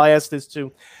person that I'll ask this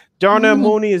to. Darnell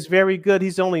Mooney is very good.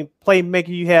 He's the only playmaker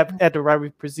you have at the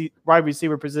wide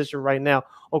receiver position right now.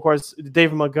 Of course,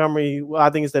 David Montgomery, I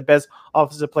think, is the best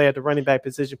offensive player at the running back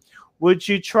position. Would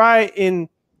you try and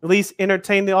at least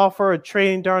entertain the offer of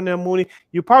trading Darnell Mooney?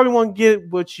 You probably won't get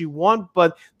what you want,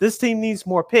 but this team needs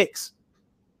more picks.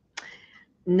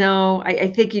 No, I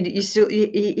think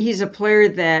he's a player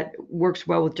that works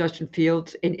well with Justin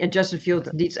Fields, and Justin Fields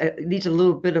needs a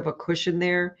little bit of a cushion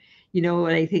there, and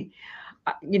I think,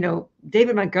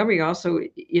 David Montgomery also,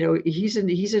 he's in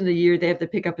the year they have to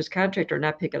pick up his contract or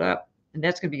not pick it up, and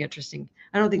that's going to be interesting.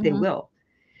 I don't think they will,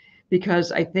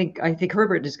 because I think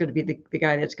Herbert is going to be the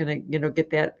guy that's going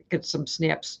to get some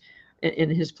snaps in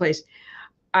his place.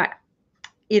 I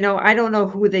don't know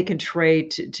who they can trade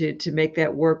to make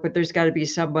that work, but there's got to be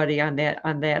somebody on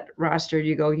that roster.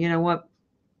 You go, you know what?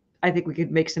 I think we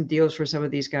could make some deals for some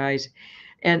of these guys,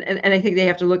 and I think they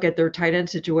have to look at their tight end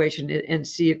situation and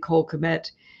see if Cole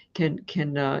Kmet can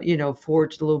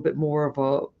forge a little bit more of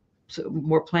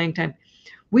more playing time.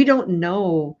 We don't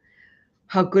know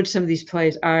how good some of these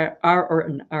plays are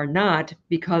or are not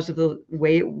because of the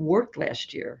way it worked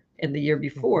last year and the year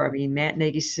before. I mean, Matt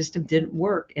Nagy's system didn't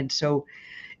work, and so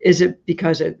is it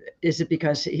because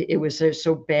it was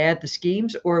so bad, the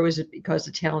schemes, or was it because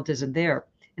the talent isn't there?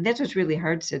 And that's what's really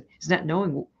hard, Sid, is not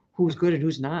knowing who's good and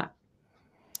who's not.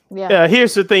 Yeah.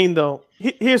 Here's the thing, though.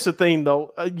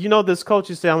 This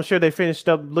coaching staff, I'm sure they finished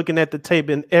up looking at the tape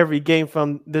in every game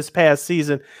from this past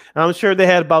season. And I'm sure they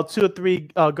had about 2 or 3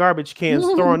 garbage cans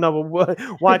thrown up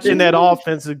watching that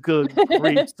offense. A good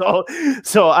grief. So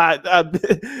I'm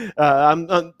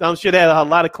sure they had a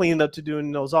lot of cleaning up to do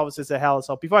in those offices at Halas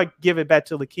Hall. Before I give it back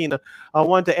to Lakina, I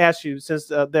wanted to ask you, since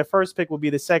their first pick will be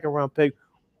the second round pick,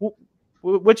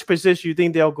 which position you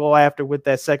think they'll go after with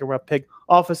that second round pick?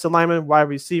 Offensive lineman, wide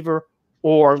receiver,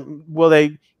 or will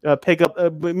they pick up?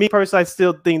 Me personally, I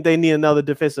still think they need another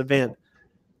defensive end,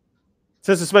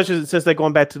 especially since they're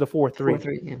going back to the 4-3.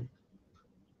 4-3,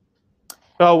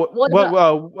 yeah.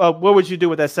 What would you do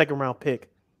with that second round pick?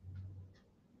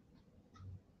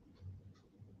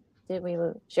 Did we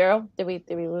lose Cheryl? Did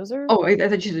we lose her? Oh, I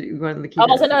thought you wanted to keep. I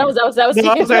was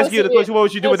asking you the question. What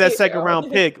would you do with that second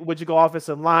round pick? Would you go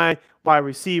offensive line, wide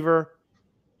receiver?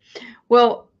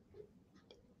 Well,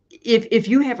 if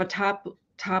you have a top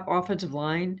offensive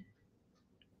line,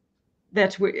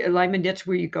 that's where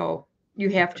you go. You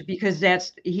have to, because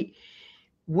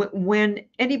when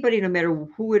anybody, no matter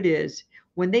who it is,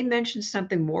 when they mention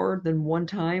something more than one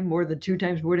time, more than 2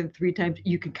 times, more than 3 times,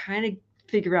 you can kind of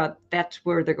figure out that's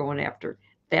where they're going after.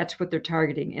 That's what they're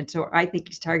targeting. And so I think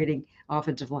he's targeting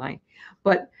offensive line,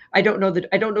 but I don't know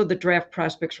the draft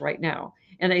prospects right now.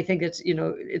 And I think it's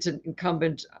an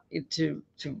incumbent to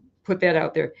put that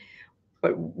out there.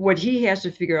 But what he has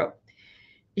to figure out,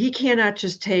 he cannot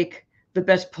just take the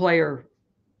best player.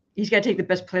 He's got to take the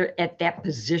best player at that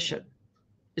position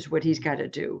is what he's got to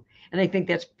do. And I think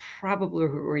that's probably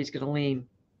where he's going to lean.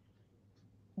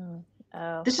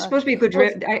 This is supposed to be a good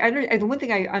draft. The one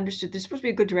thing I understood, this is supposed to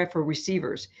be a good draft for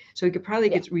receivers. So he could probably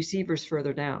get receivers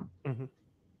further down. Mm-hmm.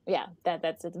 Yeah,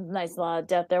 that's a nice lot of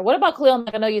depth there. What about Khalil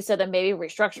Mack? I know you said that maybe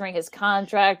restructuring his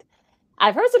contract.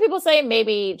 I've heard some people say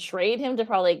maybe trade him to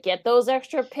probably get those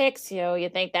extra picks. You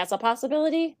think that's a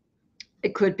possibility?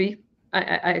 It could be.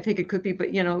 I think it could be.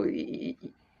 But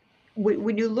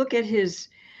when you look at his,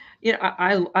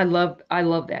 I love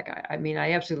that guy. I mean,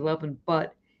 I absolutely love him.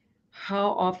 But how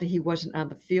often he wasn't on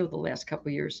the field the last couple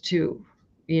of years too,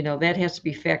 that has to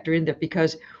be factored in there,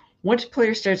 because once a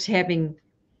player starts having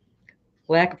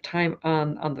lack of time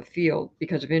on the field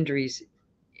because of injuries,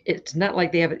 it's not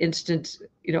like they have an instant,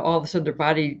 all of a sudden their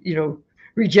body,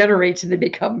 regenerates and they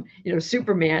become,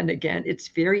 Superman again. It's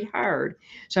very hard.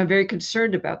 So I'm very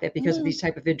concerned about that because of these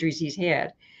type of injuries he's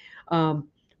had. But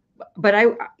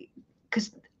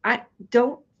because I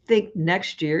don't think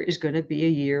next year is going to be a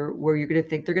year where you're going to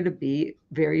think they're going to be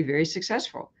very, very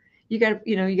successful. You got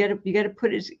to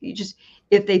put it,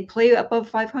 if they play above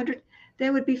 500,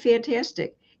 that would be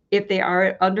fantastic. If they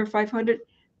are under 500,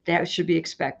 that should be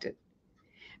expected,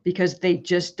 because they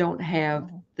just don't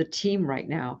have the team right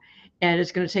now. And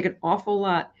it's going to take an awful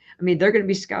lot. I mean, they're going to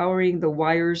be scouring the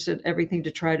wires and everything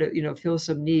to try to, fill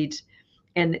some needs.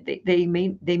 And they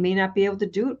may not be able to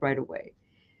do it right away.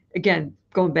 Again,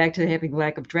 going back to having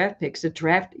lack of draft picks, and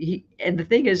the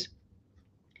thing is,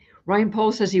 Ryan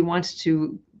Poles says he wants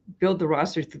to build the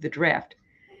roster through the draft.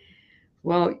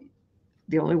 Well,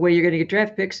 the only way you're going to get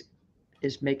draft picks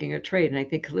is making a trade. And I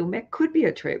think Khalil Mack could be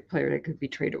a trade player that could be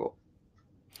tradable.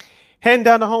 Heading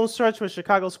down the home stretch with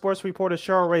Chicago sports reporter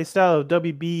Cheryl Ray Style of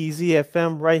WBEZ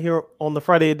FM right here on the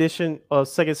Friday edition of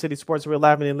Second City Sports. We're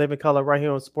live and in living color right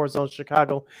here on Sports Zone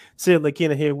Chicago. Sid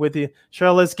Lakina here with you.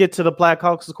 Cheryl, let's get to the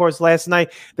Blackhawks. Of course, last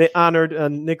night they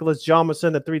honored Nicholas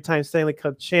Hjalmarsson, the 3-time Stanley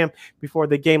Cup champ, before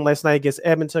the game last night against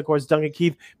Edmonton. Of course, Duncan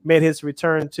Keith made his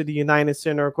return to the United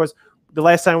Center. Of course, the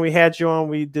last time we had you on,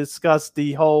 we discussed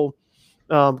the whole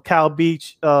Kyle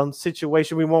Beach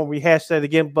situation. We won't rehash that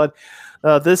again, but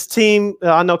this team,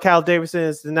 I know Kyle Davidson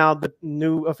is now the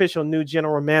official new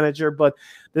general manager, but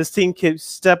this team keeps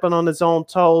stepping on its own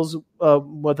toes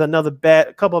with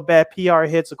a couple of bad PR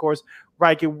hits. Of course,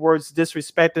 Riker Words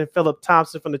disrespecting Philip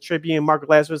Thompson from the Tribune, Mark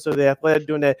Lazarus of the Athletic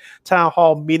during that town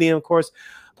hall meeting. Of course,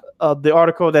 the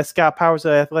article that Scott Powers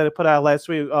of Athletic put out last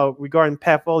week regarding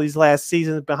Pat Foley's last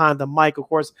season behind the mic. Of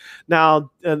course, now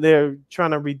they're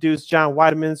trying to reduce John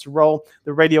Weideman's role,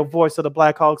 the radio voice of the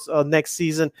Blackhawks, next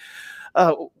season.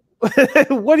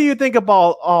 What do you think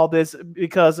about all this?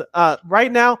 Because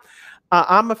right now,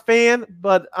 I'm a fan,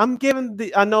 but I'm giving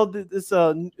I know that it's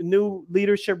a new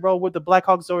leadership role with the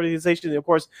Blackhawks organization. Of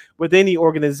course, with any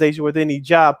organization, with any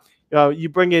job, you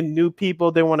bring in new people.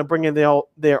 They want to bring in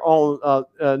their own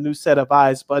new set of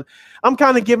eyes. But I'm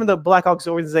kind of giving the Blackhawks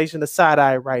organization a side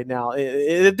eye right now.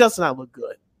 It does not look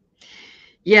good.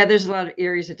 Yeah, there's a lot of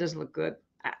areas that doesn't look good.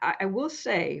 I will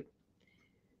say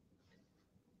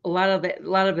a lot of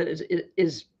it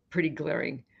is pretty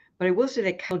glaring. But I will say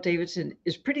that Kyle Davidson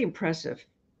is pretty impressive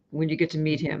when you get to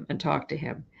meet him and talk to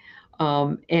him.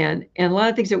 And a lot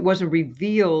of things that wasn't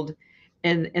revealed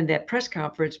in that press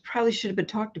conference probably should have been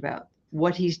talked about.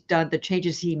 What he's done, the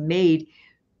changes he made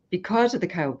because of the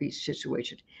Kyle Beach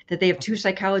situation, that they have 2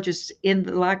 psychologists in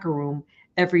the locker room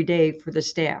every day for the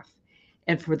staff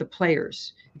and for the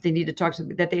players. If they need to talk to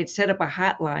them, that they had set up a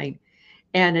hotline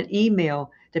and an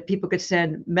email that people could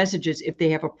send messages if they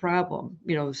have a problem,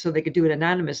 so they could do it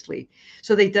anonymously.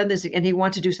 So they've done this, and he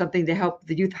wants to do something to help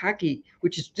the youth hockey,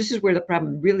 this is where the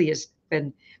problem really has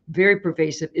been very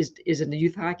pervasive, is in the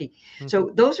youth hockey. Mm-hmm.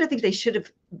 So those are things they should have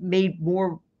made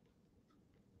more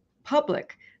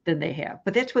public than they have,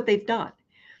 but that's what they've done.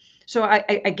 So I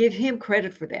give him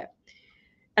credit for that.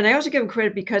 And I also give him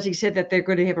credit because he said that they're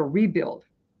going to have a rebuild,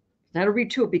 not a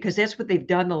retool, because that's what they've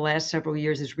done the last several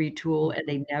years is retool, and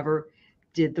they never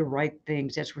did the right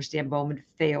things. That's where Stan Bowman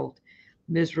failed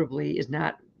miserably, is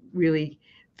not really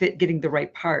getting the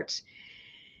right parts.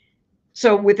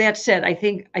 So with that said, I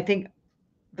think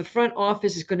the front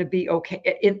office is going to be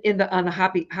okay on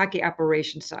the hockey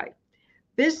operation side.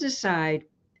 Business side,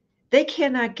 they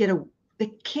can't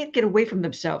get away from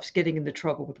themselves getting into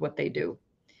trouble with what they do.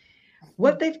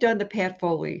 What they've done to Pat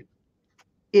Foley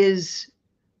is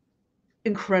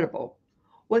incredible.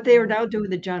 What they are now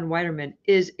doing to John Weideman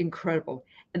is incredible.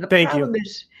 And the problem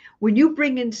is when you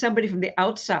bring in somebody from the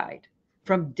outside,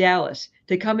 from Dallas,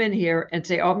 to come in here and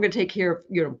say, oh, I'm going to take care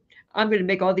of, I'm going to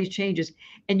make all these changes.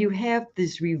 And you have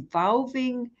this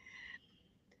revolving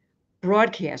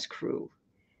broadcast crew.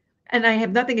 And I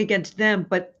have nothing against them,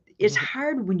 but it's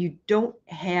hard when you don't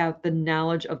have the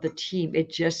knowledge of the team.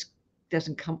 It just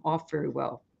doesn't come off very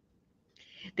well.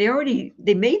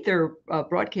 They made their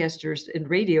broadcasters in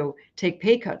radio take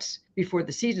pay cuts before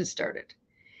the season started.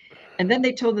 And then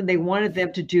they told them they wanted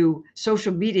them to do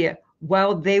social media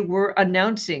while they were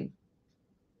announcing.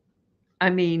 I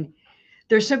mean,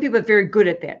 there's some people that are very good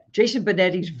at that. Jason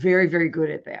Benetti's very, very good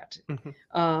at that.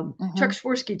 Chuck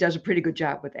Swirsky does a pretty good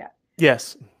job with that.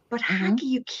 Yes. But hockey,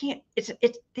 you can't,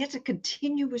 that's a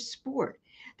continuous sport.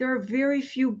 There are very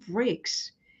few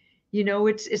breaks.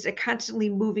 It's a constantly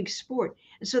moving sport.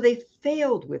 And so they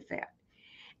failed with that.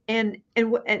 And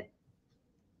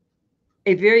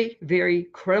a very, very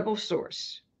credible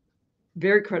source,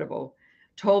 very credible,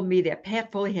 told me that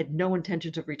Pat Foley had no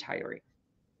intentions of retiring.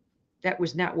 That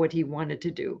was not what he wanted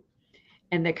to do.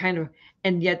 And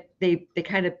yet they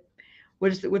kind of,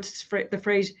 what's the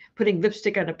phrase, putting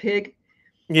lipstick on a pig?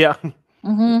 Yeah.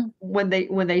 Mm-hmm. When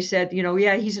they said,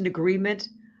 yeah, he's in agreement.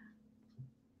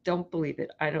 Don't believe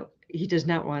it. He does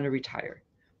not want to retire.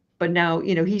 But now,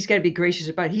 he's got to be gracious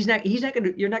about it.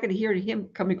 You're not going to hear him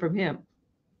coming from him.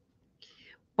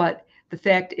 But the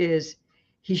fact is,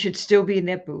 he should still be in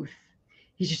that booth.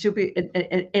 He should still be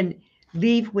and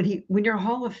leave when you're a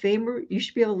Hall of Famer. You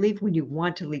should be able to leave when you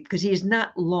want to leave, because he has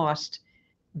not lost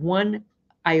one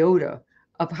iota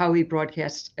of how he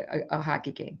broadcasts a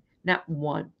hockey game. Not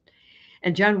one.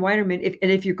 And John Weideman,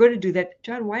 if you're going to do that,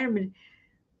 John Weideman,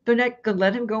 they're not going to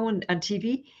let him go on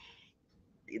TV.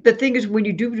 The thing is, when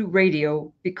you do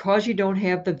radio, because you don't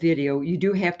have the video, you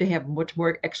do have to have much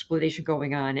more explanation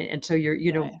going on. And so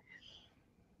right.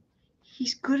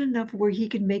 He's good enough where he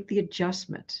can make the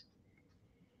adjustment.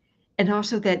 And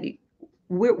also that,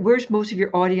 where's most of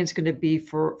your audience going to be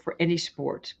for any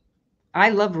sport? I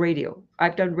love radio.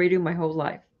 I've done radio my whole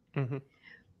life. Mm-hmm.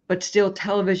 But still,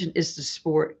 television is the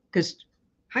sport, because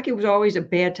hockey was always a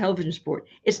bad television sport.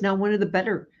 It's now one of the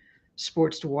better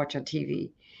sports to watch on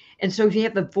TV. And so if you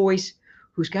have the voice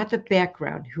who's got the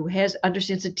background, who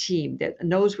understands the team, that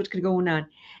knows what's going on,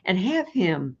 and have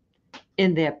him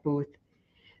in that booth,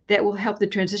 that will help the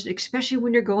transition, especially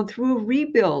when you're going through a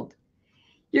rebuild.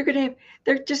 You're going to have,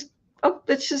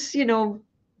 let's just,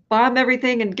 bomb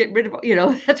everything and get rid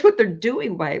of, that's what they're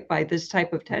doing by this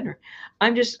type of tenor.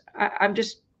 I'm just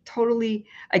totally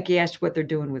aghast what they're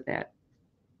doing with that.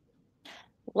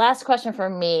 Last question for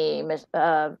me,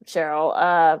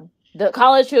 Cheryl. The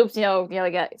college hoops, we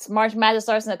got March Madness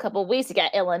starts in a couple of weeks. You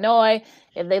got Illinois.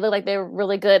 If they look like they're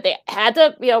really good, they had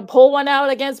to, pull one out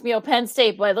against, Penn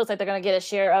State, but it looks like they're going to get a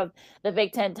share of the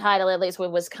Big Ten title, at least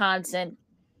with Wisconsin.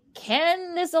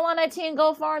 Can this Illini team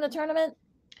go far in the tournament?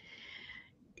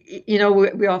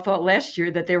 We all thought last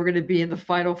year that they were going to be in the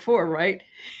Final Four, right?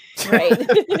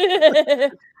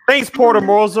 Right. Thanks, Porter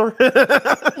Moser.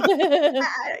 I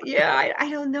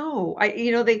don't know.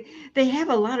 They have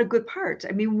a lot of good parts.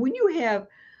 I mean, when you have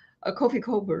a Kofi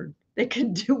Cockburn that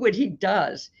can do what he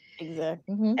does,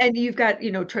 exactly, mm-hmm. and you've got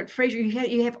Trent Frazier,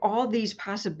 you have all these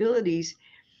possibilities.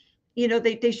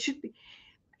 They should be,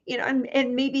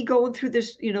 and maybe going through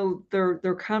this,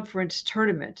 their conference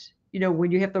tournament.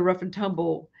 When you have the rough and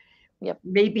tumble, yep.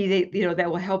 Maybe they, that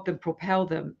will help them propel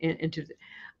them into.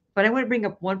 But I want to bring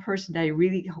up one person that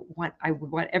I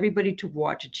would want everybody to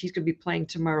watch, and she's going to be playing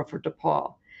tomorrow for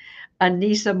DePaul.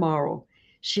 Aneesah Morrow.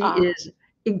 She is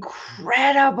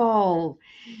incredible.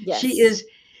 Yes.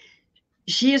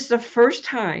 She is the first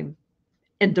time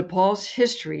in DePaul's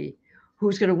history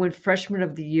who's going to win Freshman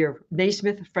of the Year,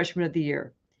 Naismith Freshman of the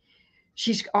Year.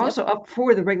 She's also up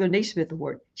for the regular Naismith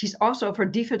Award. She's also up for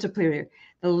Defensive Player of the Year.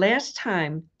 The last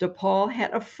time DePaul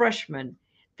had a freshman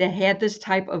that had this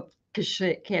type of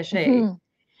cachet mm-hmm.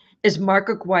 is Mark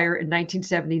Aguirre in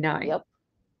 1979. Yep.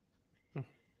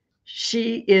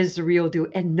 She is the real deal,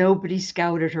 and nobody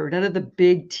scouted her. None of the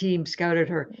big teams scouted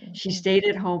her. Mm-hmm. She stayed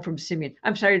at home from Simeon.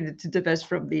 I'm sorry to divest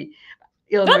from the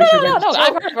Illinois. No.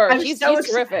 I've heard of her. She's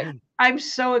terrific. I'm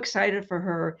so excited for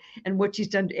her and what she's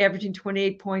done, averaging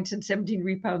 28 points and 17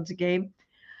 rebounds a game.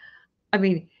 I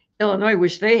mean, Illinois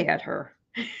wish they had her.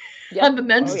 Yep. On the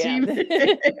men's team.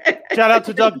 Shout out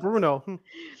to Doug Bruno.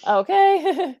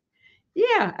 Okay.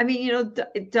 Yeah, I mean,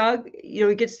 Doug,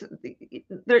 he gets.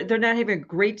 They're not having a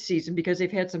great season because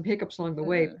they've had some hiccups along the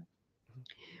way.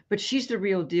 But she's the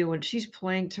real deal, and she's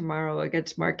playing tomorrow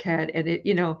against Marquette.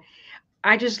 And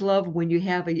I just love when you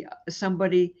have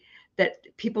somebody that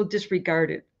people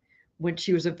disregarded when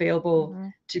she was available mm-hmm.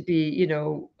 to be,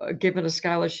 given a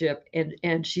scholarship,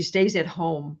 and she stays at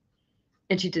home.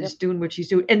 And she's just doing what she's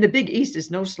doing. And the Big East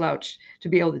is no slouch to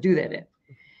be able to do that in.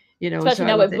 Especially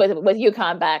now with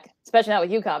UConn back. Especially now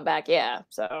with UConn back, yeah.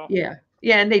 So yeah,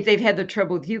 and they've had the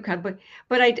trouble with UConn,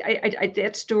 but I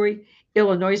that story,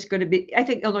 Illinois is going to be. I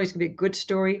think Illinois is going to be a good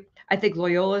story. I think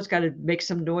Loyola's got to make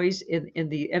some noise in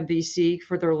the MVC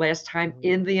for their last time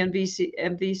in the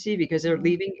MVC because they're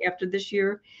leaving after this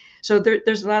year. So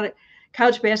there's a lot of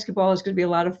college basketball is going to be a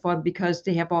lot of fun because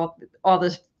they have all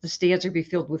the stands are going to be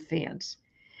filled with fans.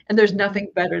 And there's nothing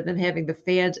better than having the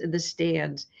fans in the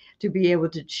stands to be able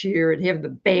to cheer and having the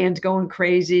band going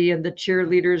crazy and the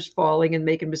cheerleaders falling and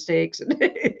making mistakes.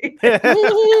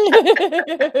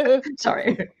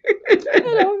 Sorry.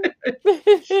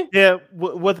 Yeah,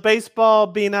 with baseball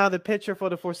being out of the picture for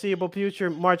the foreseeable future,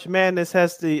 March Madness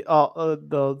has the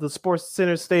Sports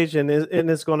Center stage, and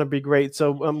it's going to be great.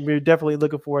 So we're definitely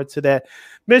looking forward to that.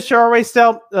 Ms. Cheryl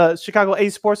Rae-Stout, Chicago 8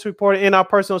 sports reporter and our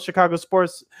personal Chicago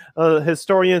sports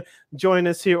historian, join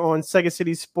us here on Second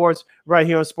City Sports right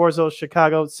here on Sports Zone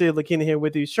Chicago. Sid Lakina here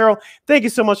with you. Cheryl, thank you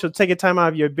so much for taking time out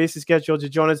of your busy schedule to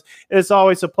join us. It's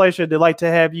always a pleasure. Delight to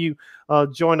have you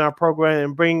join our program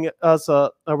and bring us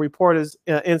a reporter's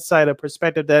insight, a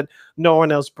perspective that no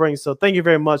one else brings. So thank you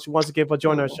very much once again for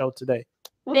joining our show today.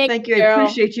 Well, thank you. I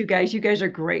appreciate you guys. You guys are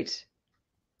great.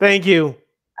 Thank you.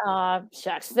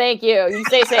 Shucks. Thank you. You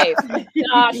stay safe.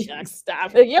 Shucks.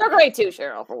 Stop. You're great too,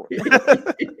 Cheryl.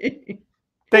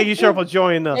 Thank you, Cheryl, for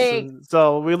joining us.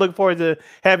 So we look forward to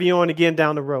having you on again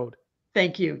down the road.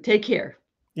 Thank you. Take care.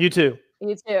 You too.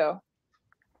 You too.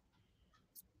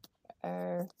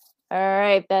 All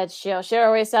right, that's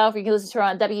Cheryl Rae-Stout. You can listen to her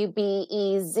on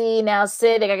WBEZ. Now,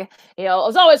 Sid,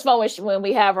 it's always fun when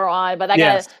we have her on, but I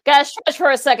gotta stretch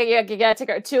for a second. You gotta take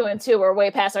our 2 and 2. We're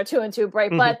way past our 2 and 2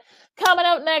 break. Mm-hmm. But coming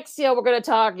up next, we're gonna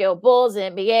talk, Bulls,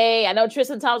 NBA. I know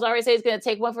Tristan Thompson already said he's gonna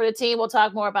take one for the team. We'll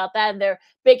talk more about that in their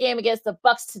big game against the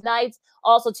Bucks tonight.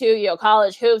 Also, too,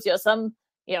 college hoops.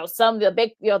 Some of the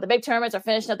big tournaments are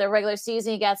finishing up their regular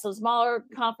season. You got some smaller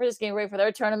conferences getting ready for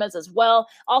their tournaments as well.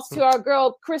 Also, to our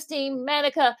girl, Christine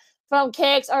Manica from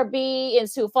KXRB in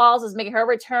Sioux Falls is making her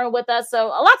return with us. So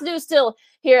a lot to do still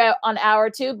here on Hour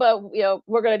 2, but,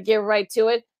 we're going to get right to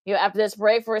it. After this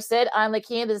break, for Sid, I'm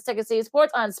Lakina. This is Second City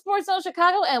Sports on Sports Zone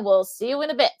Chicago, and we'll see you in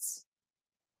a bit.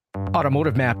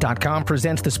 AutomotiveMap.com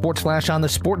presents the Sports Flash on the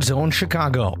Sports Zone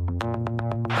Chicago.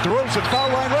 DeRozan,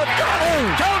 foul line left. Got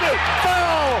it! Count it!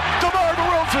 Foul! DeMar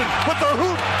DeRozan with the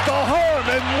hoop, the harm,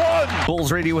 and one.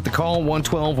 Bulls radio with the call.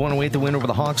 112-108 the win over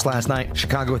the Hawks last night.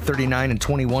 Chicago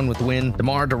 39-21 with the win.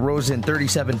 DeMar DeRozan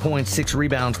 37 points, 6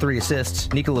 rebounds, 3 assists.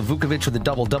 Nikola Vukovic with a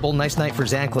double-double. Nice night for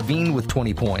Zach LaVine with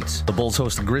 20 points. The Bulls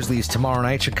host the Grizzlies tomorrow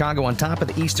night. Chicago on top of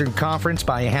the Eastern Conference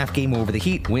by a half game over the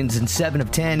Heat. Wins in 7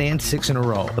 of 10 and 6 in a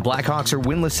row. The Blackhawks are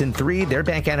winless in 3. They're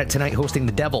back at it tonight hosting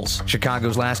the Devils.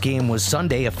 Chicago's last game was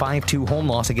Sunday, a 5-2 home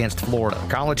loss against Florida.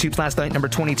 College hoops last night, number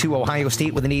 22 Ohio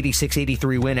State with an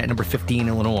 86-83 win at number 15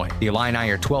 Illinois. The Illini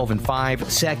are 12-5,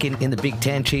 second in the Big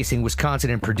Ten, chasing Wisconsin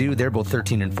and Purdue. They're both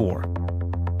 13-4.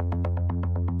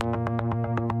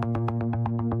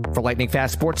 For lightning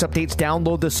fast sports updates,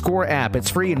 download the Score app. It's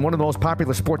free and one of the most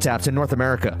popular sports apps in North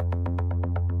America.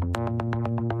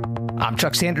 I'm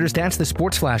Chuck Sanders. That's the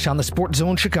Sports Flash on the Sports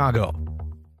Zone Chicago.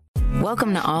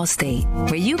 Welcome to Allstate,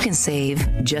 where you can save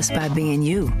just by being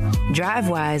you.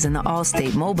 DriveWise in the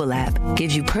Allstate mobile app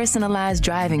gives you personalized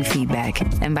driving feedback,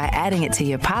 and by adding it to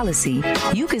your policy,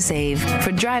 you can save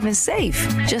for driving safe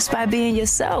just by being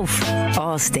yourself.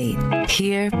 Allstate.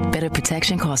 Here, better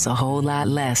protection costs a whole lot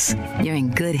less. You're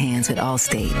in good hands with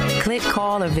Allstate. Click,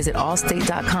 call, or visit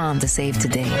allstate.com to save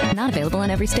today. Not available in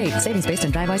every state. Savings based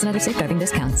on DriveWise and other safe driving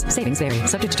discounts. Savings vary.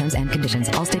 Subject to terms and conditions.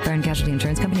 Allstate Fire and Casualty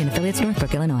Insurance Company and affiliates,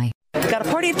 Northbrook, Illinois. Got a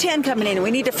party of 10 coming in, and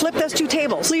we need to flip those 2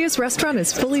 tables. Leah's restaurant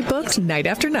is fully booked night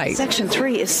after night. Section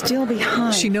 3 is still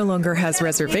behind. She no longer has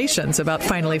reservations about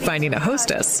finally finding a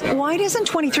hostess. Why doesn't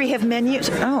 23 have menus?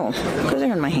 Oh, because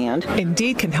they're in my hand.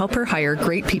 Indeed can help her hire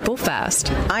great people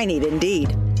fast. I need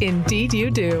Indeed. Indeed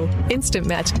you do. Instant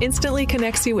Match instantly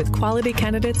connects you with quality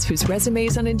candidates whose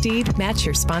resumes on Indeed match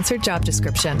your sponsored job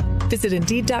description. Visit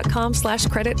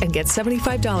Indeed.com/credit and get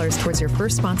 $75 towards your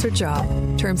first sponsored job.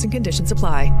 Terms and conditions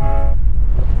apply.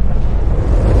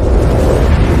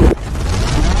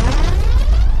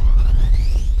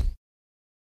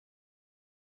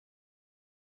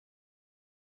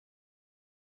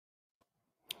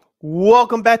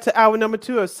 Welcome back to hour number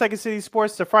 2 of Second City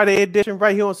Sports, the Friday edition,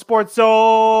 right here on Sports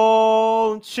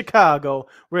Zone Chicago.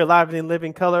 We're live in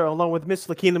living color along with Miss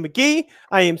Lakina McGee.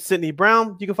 I am Sydney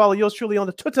Brown. You can follow yours truly on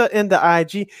the Twitter and the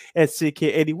IG at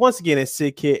SidKid80. Once again, at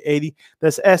SidKid80.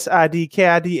 That's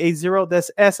SIDKID80.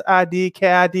 That's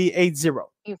SIDKID80.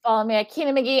 You follow me at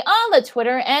Keena McGee on the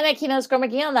Twitter and at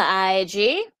Keena_McGee on the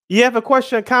IG. You have a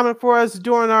question or comment for us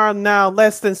during our now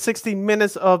less than 60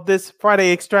 minutes of this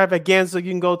Friday extravaganza?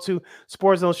 You can go to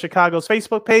Sports Zone Chicago's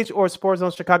Facebook page or Sports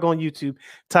Zone Chicago on YouTube.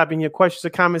 Type in your questions or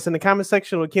comments in the comment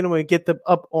section, or Keena will get them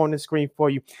up on the screen for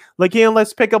you. Again,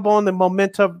 let's pick up on the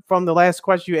momentum from the last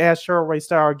question you asked Cheryl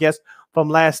Raystar, our guest from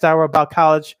last hour, about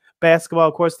college basketball.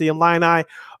 Of course, the Illini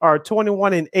are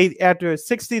 21-8 after a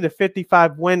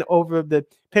 60-55 win over the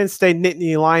Penn State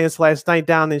Nittany Lions last night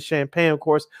down in Champaign. Of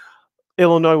course,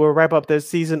 Illinois will wrap up their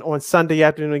season on Sunday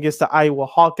afternoon against the Iowa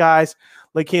Hawkeyes.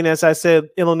 Lakina, as I said,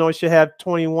 Illinois should have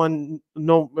 21.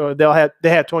 They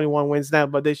have 21 wins now,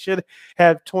 but they should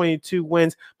have 22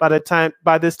 wins by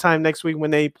this time next week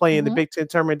when they play in the Big Ten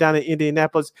tournament down in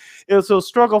Indianapolis. It was a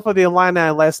struggle for the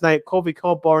Illini last night. Kobe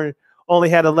Coburn only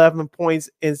had 11 points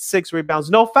and 6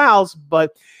 rebounds, no fouls,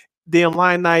 but the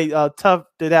Illini toughed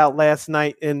it out last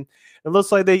night, and it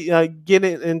looks like they get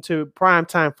it into prime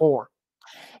time form.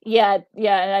 Yeah,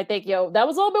 and I think that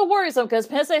was a little bit worrisome because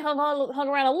Penn State hung around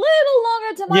a little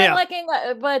longer to my liking.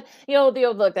 But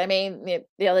look, I mean,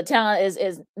 the talent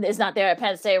is not there at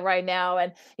Penn State right now,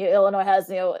 and Illinois has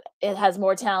it has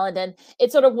more talent, and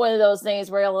it's sort of one of those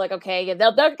things where you're like, okay,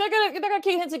 they're gonna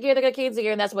keep into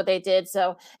gear, and that's what they did.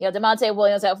 So DeMonte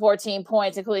Williams had 14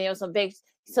 points, including some big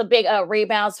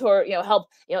rebounds to help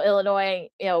Illinois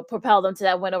propel them to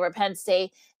that win over Penn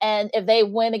State. And if they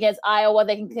win against Iowa,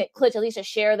 they can clinch at least a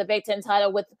share of the Big Ten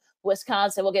title with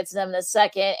Wisconsin. We'll get to them in a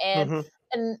second. And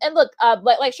and look,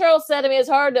 like Cheryl said, I mean, it's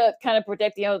hard to kind of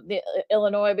predict the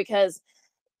Illinois because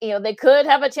they could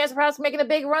have a chance of perhaps making a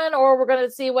big run, or we're going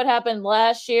to see what happened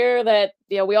last year that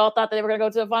we all thought that they were going to go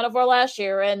to the Final Four last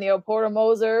year, and Porter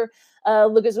Moser,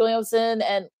 Lucas Williamson,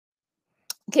 and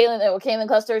Kaelin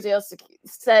Clusters,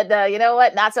 said, you know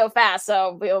what, not so fast.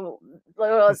 So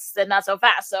said not so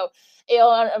fast. So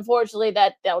unfortunately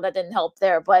that didn't help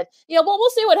there. But we'll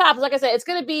see what happens. Like I said, it's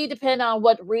going to be depend on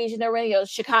what region they're in.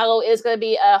 Chicago is going to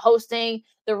be hosting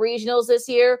the regionals this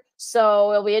year,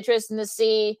 so it'll be interesting to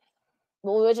see.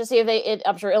 We'll just see if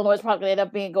I'm sure Illinois is probably going to end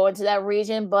up going to that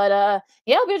region, but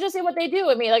we'll just see what they do.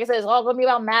 I mean, like I said, it's all going to be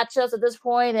about matchups at this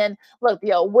point. And look,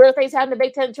 where things have in the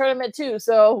Big Ten tournament too,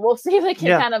 so we'll see if they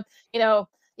can kind of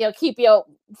keep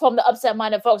from the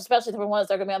upset-minded folks, especially the ones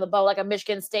that are going to be on the boat, like a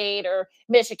Michigan State or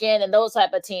Michigan and those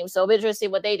type of teams. So we'll just see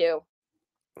what they do.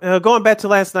 Going back to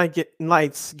last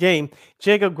night's game,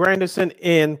 Jacob Granderson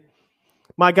and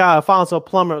my guy Alfonso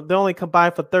Plummer, they only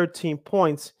combined for 13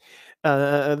 points.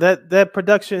 That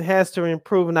production has to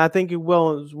improve, and I think it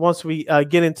will once we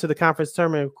get into the conference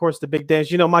tournament. Of course, the big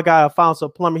dance. You know, my guy Alfonso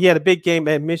Plummer, he had a big game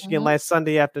at Michigan last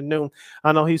Sunday afternoon.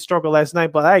 I know he struggled last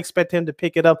night, but I expect him to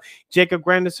pick it up. Jacob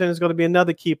Granderson is going to be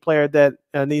another key player that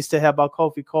needs to help out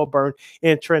Kofi Cockburn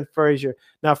and Trent Frazier.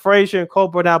 Now, Frazier and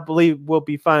Cockburn, I believe, will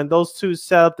be fine. Those two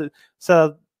set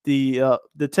up the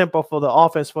tempo for the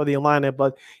offense for the Illini,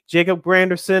 but Jacob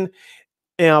Granderson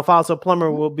and Alfonso Plummer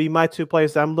will be my two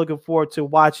players that I'm looking forward to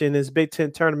watching this Big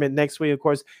Ten tournament next week. Of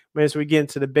course, as we get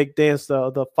into the big dance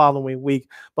the following week,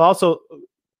 but also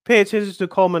pay attention to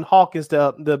Coleman Hawkins,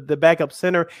 the backup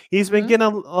center. He's been getting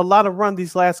a lot of run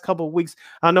these last couple of weeks.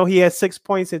 I know he had 6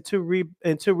 points and two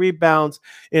rebounds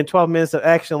in 12 minutes of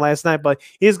action last night, but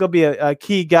he's going to be a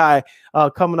key guy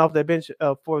coming off the bench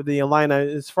for the Illini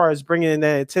as far as bringing in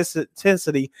that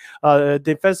intensity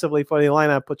defensively for the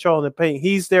Illini, patrolling the paint.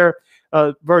 He's their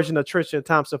version of Tristan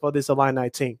Thompson for this Illini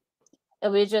team.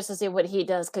 It'll be interesting to see what he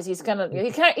does because he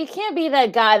can't be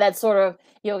that guy that sort of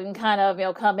can kind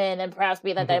of come in and perhaps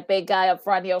be that big guy up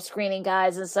front screening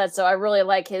guys and such. So I really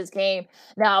like his game.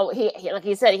 Now he like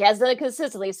he said, he has done it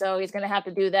consistently, so he's going to have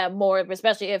to do that more,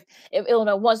 especially if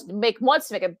Illinois wants to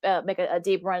make a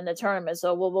deep run in the tournament.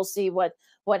 So we'll see what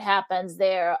happens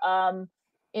there.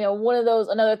 One of those,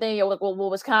 another thing,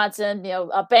 Wisconsin,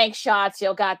 bank shots,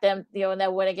 got them, in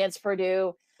that win against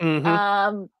Purdue.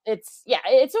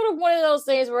 It's sort of one of those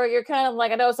things where you're kind of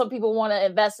like, I know some people want to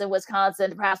invest in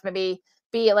Wisconsin, perhaps maybe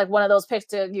be like one of those picks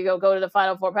to, go to the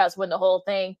Final Four, perhaps win the whole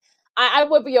thing. I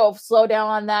would be, slow down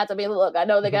on that. I mean, look, I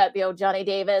know they got, Johnny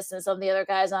Davis and some of the other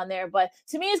guys on there, but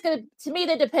to me,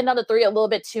 they depend on the three a little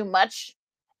bit too much.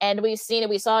 And we've seen it.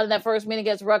 We saw it in that first meeting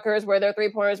against Rutgers where their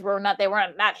 3-pointers weren't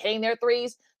not hitting their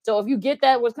threes. So if you get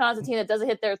that Wisconsin team that doesn't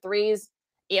hit their threes,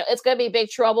 it's going to be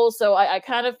big trouble. So I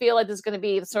kind of feel like this is going to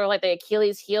be sort of like the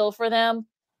Achilles heel for them.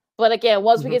 But again,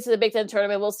 once we get to the Big Ten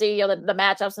tournament, we'll see, the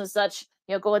matchups and such,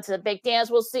 go into the big dance.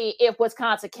 We'll see if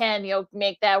Wisconsin can,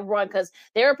 make that run because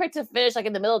they were picked to finish like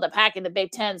in the middle of the pack in the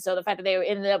Big Ten. So the fact that they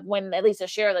ended up winning at least a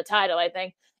share of the title, I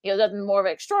think, nothing more of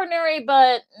extraordinary,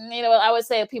 but, I would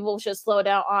say people should slow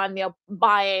down on,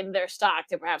 buying their stock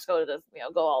to perhaps go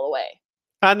all the way.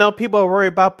 I know people are worried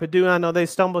about Purdue. I know they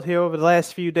stumbled here over the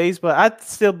last few days, but I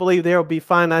still believe they'll be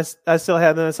fine. I still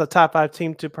have them as a top 5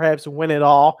 team to perhaps win it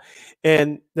all.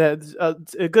 And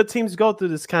that good teams go through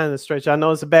this kind of stretch. I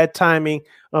know it's a bad timing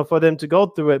for them to go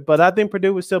through it, but I think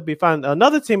Purdue will still be fine.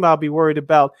 Another team I'll be worried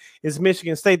about is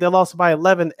Michigan State. They lost by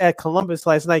 11 at Columbus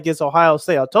last night against Ohio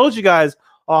State. I told you guys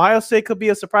Ohio State could be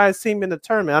a surprise team in the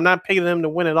tournament. I'm not picking them to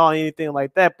win it all, anything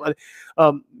like that, but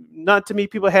not to me.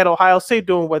 People had Ohio State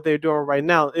doing what they're doing right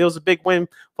now. It was a big win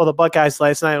for the Buckeyes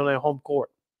last night on their home court.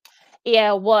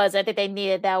 Yeah, it was. I think they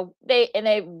needed that.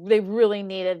 They really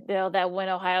needed that win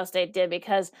Ohio State did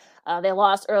because they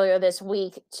lost earlier this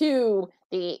week to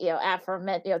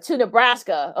the to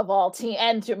Nebraska of all team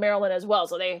and to Maryland as well.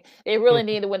 So they really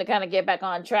needed to win to kind of get back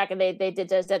on track, and they did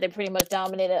just that. They pretty much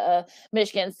dominated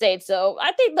Michigan State. So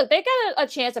I think they got a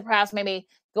chance to perhaps maybe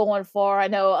going far. I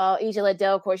know EJ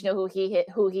Liddell, of course, who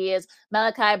he is.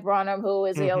 Malachi Branham, who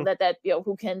is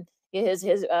who can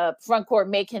his front court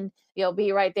mate can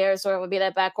be right there, sort of would be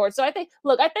that backcourt. So I think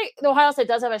Ohio State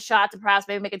does have a shot to perhaps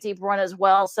maybe make a deep run as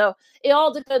well. So it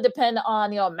all could depend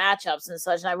on matchups and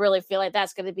such, and I really feel like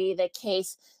that's going to be the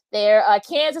case there.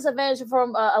 Kansas avenged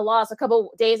from a loss a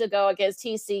couple days ago against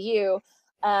TCU.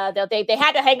 They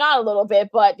had to hang on a little bit,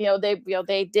 but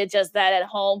they did just that at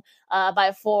home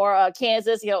by 4.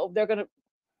 Kansas, they're gonna.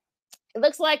 It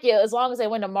looks like as long as they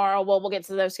win tomorrow, we'll get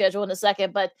to their schedule in a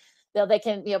second, but they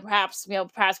can perhaps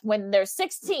win their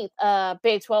 16th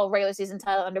Big 12 regular season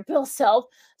title under Bill Self.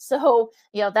 So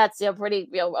that's a pretty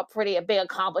big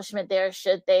accomplishment there.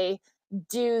 Should they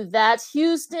do that?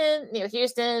 Houston,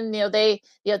 they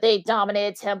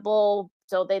dominated Temple.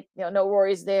 So they, no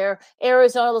worries there.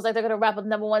 Arizona looks like they're going to wrap up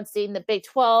number 1 seed in the Big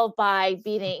 12 by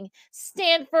beating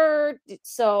Stanford.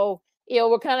 So,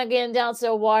 we're kind of getting down to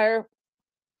the wire.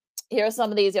 Here are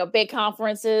some of these, big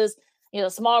conferences.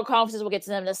 Smaller conferences, we'll get to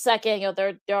them in a second.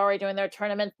 They're already doing their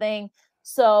tournament thing.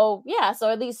 So, yeah, so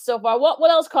at least so far. What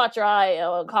else caught your eye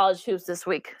on college hoops this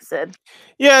week, Sid?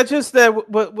 Yeah, just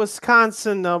that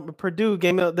Wisconsin Purdue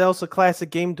game. That was a classic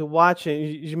game to watch. And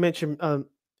you mentioned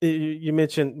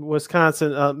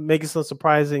Wisconsin making some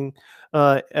surprising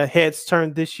heads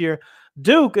turn this year.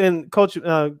 Duke and Coach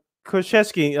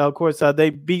Krzyzewski, of course, they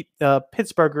beat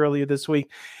Pittsburgh earlier this week.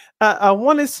 I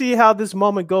want to see how this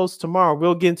moment goes tomorrow.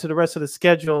 We'll get into the rest of the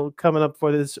schedule coming up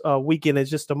for this weekend in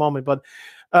just a moment. But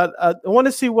I want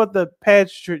to see what the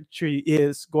pageantry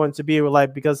is going to be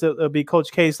like, because it'll be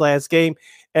Coach K's last game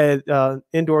at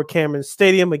Indoor Cameron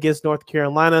Stadium against North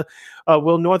Carolina.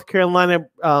 Will North Carolina,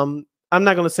 I'm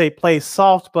not going to say play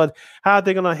soft, but how are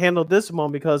they going to handle this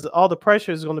moment? Because all the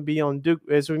pressure is going to be on Duke.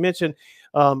 As we mentioned,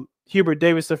 Hubert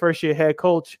Davis, the first-year head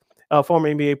coach,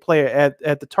 former NBA player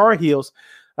at the Tar Heels.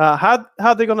 How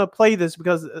are they going to play this?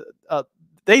 Because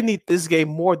they need this game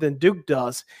more than Duke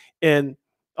does. And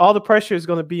all the pressure is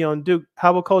going to be on Duke.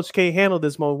 How will Coach K handle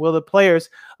this moment? Will the players,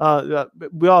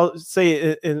 we all say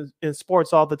it in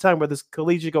sports all the time, whether it's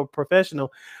collegiate or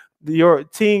professional, your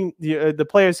team, the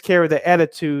players carry the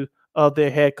attitude of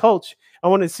their head coach. I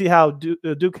want to see how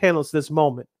Duke handles this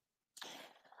moment.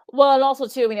 Well, and also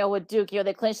too, with Duke,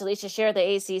 they clinched at least to share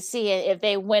the ACC, and if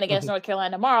they win against North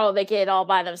Carolina tomorrow, they get it all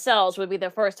by themselves. Would be the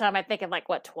first time, I think, in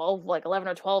 11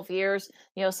 or 12 years,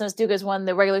 since Duke has won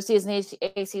the regular season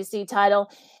ACC title.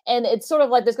 And it's sort of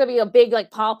like there's going to be a big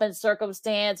pomp and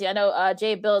circumstance. I know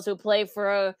Jay Bills, who played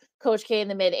for Coach K in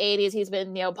the mid '80s, he's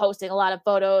been posting a lot of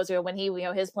photos, or when he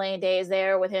his playing days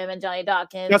there with him and Johnny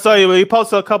Dawkins. I saw you. He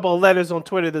posted a couple of letters on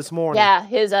Twitter this morning. Yeah,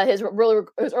 his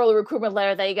early recruitment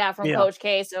letter that he got from Coach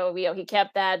K. So he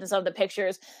kept that, and some of the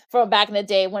pictures from back in the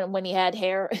day when he had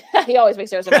hair. He always makes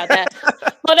jokes about that.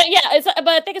 But but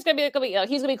I think it's gonna be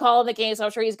he's gonna be calling the game, so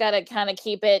I'm sure he's got to kind of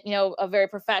keep it a very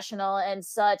professional and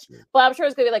such. But I'm sure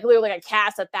it's gonna be literally a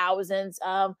cast of thousands.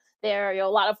 There, a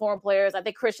lot of foreign players. I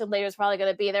think Christian Laettner is probably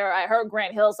going to be there. I heard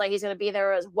Grant Hill's he's going to be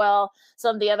there as well.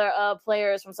 Some of the other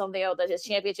players from some of the his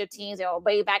championship teams,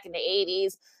 way back in the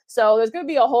 '80s. So there's going to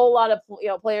be a whole lot of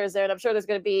players there, and I'm sure there's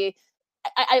going to be.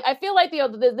 I feel like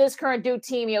this current Duke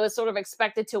team is sort of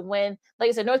expected to win. Like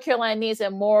I said, North Carolina needs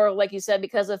it more, like you said,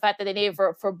 because of the fact that they need it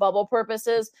for bubble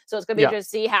purposes. So it's going to be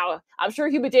interesting to see how. I'm sure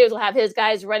Hubert Davis will have his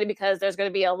guys ready, because there's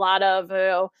going to be a lot of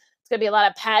going to be a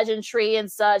lot of pageantry and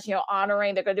such,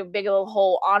 honoring. They're going to do a big little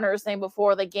whole honors thing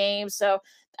before the game. So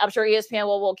I'm sure ESPN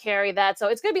will carry that. So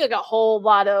it's going to be a whole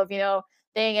lot of,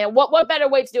 thing. And what better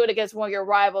way to do it against one of your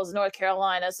rivals, North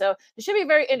Carolina? So it should be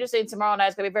very interesting tomorrow night.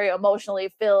 It's going to be very emotionally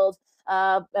filled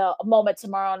moment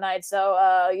tomorrow night. So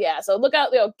so look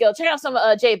out, check out some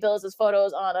Jay Bills'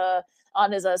 photos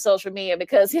on his social media,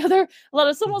 because there are a lot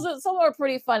of some are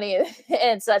pretty funny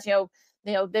and such,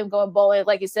 them going bowling,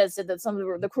 like you said that some of the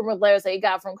recruitment layers that he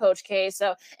got from Coach K.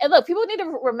 So, and look, people need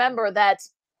to remember that,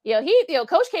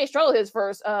 Coach K struggled his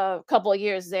first couple of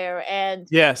years there, and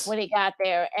when he got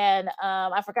there, and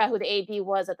I forgot who the AD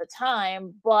was at the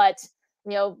time, but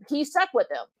he stuck with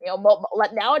him.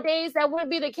 Nowadays that wouldn't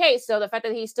be the case. So the fact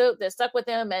that he stuck with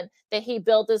him, and that he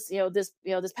built this,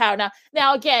 this power.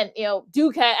 Now again,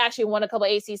 Duke had actually won a couple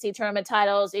of ACC tournament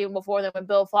titles even before then, when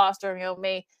Bill Foster,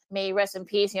 may rest in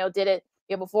peace, did it.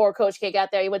 Before Coach K got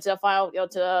there, he went to the final,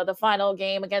 to the final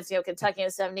game against Kentucky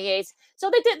in '78. So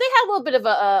they had a little bit of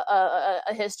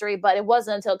a history, but it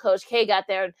wasn't until Coach K got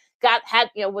there,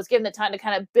 was given the time to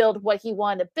kind of build what he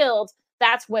wanted to build.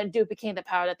 That's when Duke became the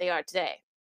power that they are today.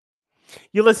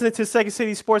 You're listening to Second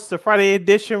City Sports, the Friday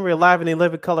edition. We're live and in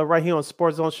living color right here on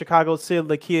Sports Zone Chicago. Sid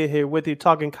Lakia here with you,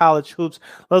 talking college hoops.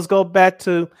 Let's go back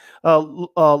to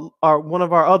one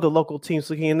of our other local teams,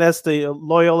 and that's the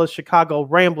Loyola Chicago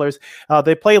Ramblers.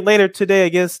 They play later today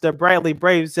against the Bradley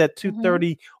Braves at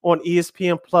 2:30 on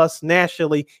ESPN Plus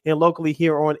nationally, and locally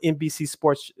here on NBC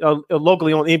Sports,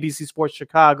 locally on NBC Sports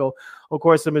Chicago. Of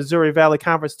course, the Missouri Valley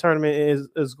Conference tournament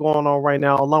is going on right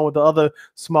now, along with the other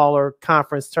smaller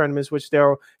conference tournaments, which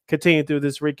they'll continue through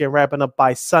this weekend, wrapping up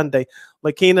by Sunday.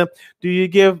 Lakina, do you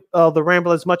give the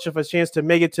Ramblers much of a chance to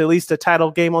make it to at least the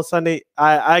title game on Sunday?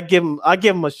 I give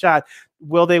them a shot.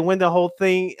 Will they win the whole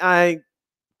thing?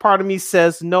 Part of me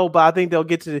says no, but I think they'll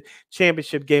get to the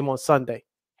championship game on Sunday.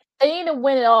 They need to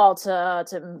win it all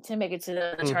to make it to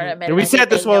the tournament. And we said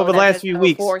this one over the last few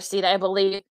weeks. 4 seed, I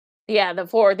believe. Yeah, the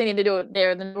 4. They need to do it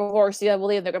there. The 4 seed, I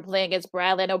believe they're going to play against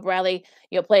Bradley. I know Bradley,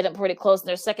 played them pretty close in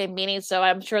their second meeting, so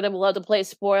I'm sure they will love to play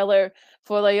spoiler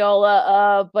for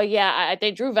Loyola. But yeah, I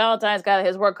think Drew Valentine's got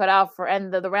his work cut out for,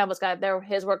 and the Ramblers got their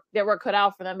work cut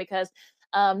out for them, because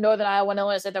Northern Iowa and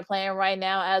Illinois that they're playing right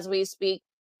now as we speak.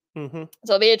 So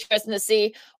it'll be interesting to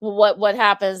see what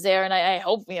happens there, and I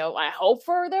hope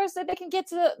for theirs that they can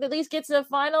at least get to the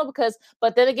final,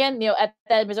 but then again, at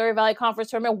that Missouri Valley Conference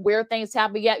tournament, weird things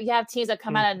happen. You have teams that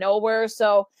come out of nowhere,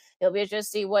 so it'll be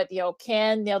interesting to see what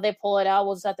can they pull it out.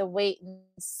 We'll just have to wait and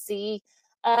see.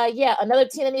 Another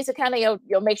team that needs to kind of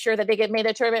make sure that they get made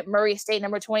the tournament. Murray State,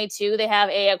 number 22. They have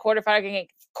a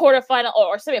quarterfinal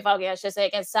or semifinal game, I should say,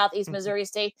 against Southeast Missouri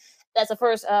State That's the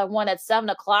first one at 7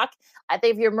 o'clock. I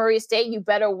think if you're Murray State, you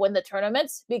better win the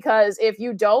tournaments, because if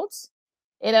you don't,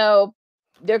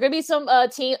 there are going to be some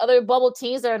other bubble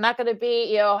teams that are not going to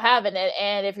be, having it.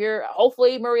 And if you're,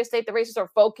 hopefully Murray State, the Racers are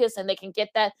focused and they can get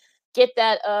that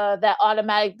that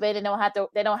automatic bid, and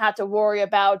they don't have to worry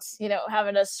about,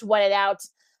 having to sweat it out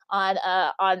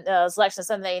on Selection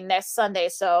Sunday next Sunday.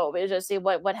 So we'll just see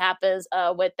what happens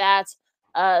with that.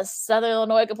 Southern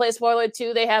Illinois can play spoiler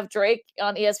too. They have Drake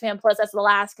on ESPN Plus. That's the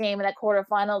last game in that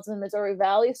quarterfinals in Missouri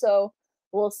Valley. So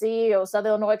we'll see. Southern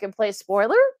Illinois can play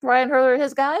spoiler. Brian Hurler and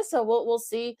his guys. So we'll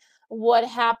see what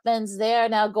happens there.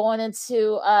 Now going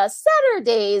into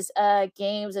Saturday's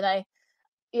games, and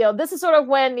this is sort of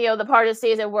when the part of the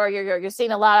season where you're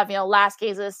seeing a lot of last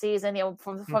games of the season.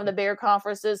 From the bigger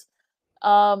conferences.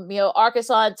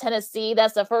 Arkansas and Tennessee.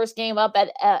 That's the first game up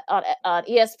on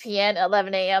ESPN at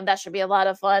 11 a.m. That should be a lot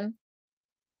of fun.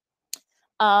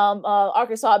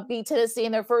 Arkansas beat Tennessee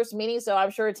in their first meeting, so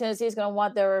I'm sure Tennessee is going to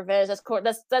want their revenge.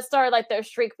 That started like their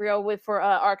streak for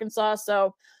Arkansas,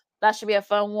 so that should be a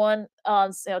fun one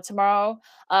tomorrow.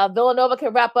 Villanova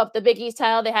can wrap up the Big East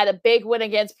title. They had a big win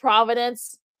against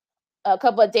Providence a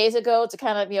couple of days ago to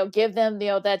kind of give them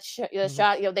that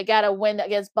shot. They got to win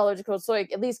against Butler so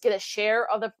at least get a share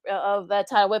of that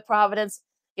title with Providence.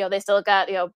 They still got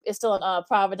it's still in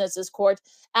Providence's court.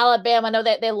 Alabama, I know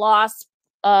that they lost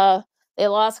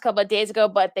a couple of days ago,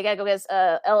 but they got to go against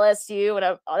LSU,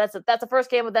 and that's the first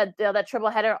game of that triple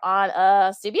header on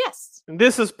CBS.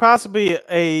 This is possibly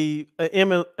a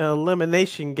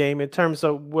elimination game in terms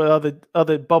of what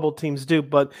other bubble teams do.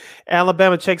 But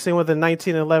Alabama checks in with a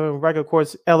 19-11 record. Of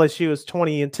course, LSU is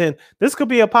 20-10. This could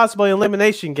be a possible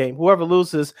elimination game. Whoever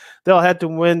loses, they'll have to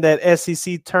win that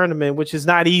SEC tournament, which is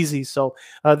not easy. So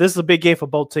this is a big game for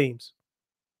both teams.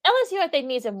 LSU, I think,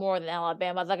 needs it more than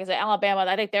Alabama. Like I said, Alabama,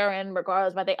 I think they're in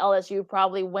regardless, but I think LSU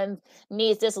probably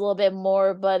needs this a little bit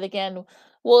more. But again,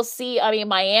 we'll see. I mean,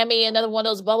 Miami, another one of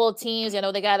those bubble teams. I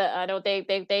know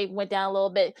they went down a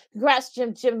little bit. Congrats,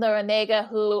 Jim Larrañaga,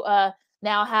 who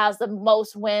now has the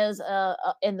most wins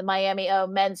in the Miami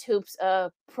men's hoops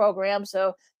program.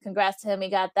 So congrats to him. He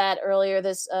got that earlier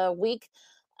this week.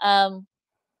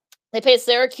 They played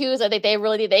Syracuse. I think they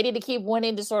need to keep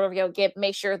winning to sort of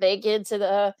make sure they get into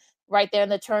the right there in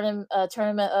the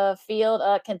tournament field.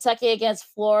 Kentucky against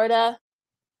Florida.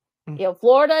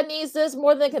 Florida needs this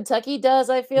more than Kentucky does.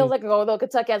 I feel like, although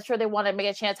Kentucky, I'm sure they want to make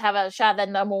a chance to have a shot at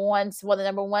one of the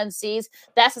number one seeds.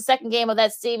 That's the second game of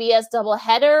that CBS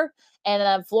doubleheader,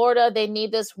 and Florida, they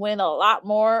need this win a lot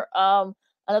more.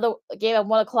 Another game at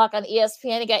 1 o'clock on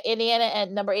ESPN. You got Indiana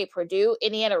and number 8 Purdue.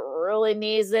 Indiana really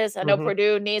needs this. I know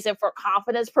Purdue needs it for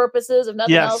confidence purposes, if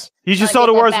nothing else. You just saw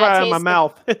the words right out of my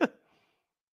mouth.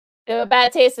 A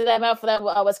bad taste in that mouth for that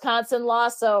Wisconsin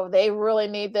loss, so they really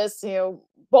need this.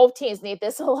 Both teams need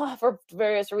this a lot for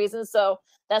various reasons. So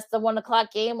that's the 1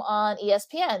 o'clock game on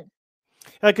ESPN.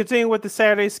 Continuing with the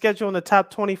Saturday schedule in the top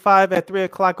 25 at 3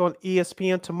 o'clock on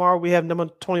ESPN. Tomorrow we have number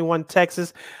 21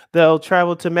 Texas. They'll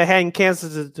travel to Manhattan,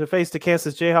 Kansas to face the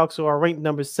Kansas Jayhawks, who are ranked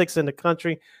number 6 in the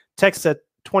country. Texas at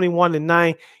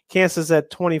 21-9, Kansas at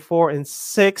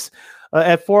 24-6.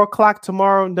 At 4 o'clock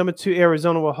tomorrow, number 2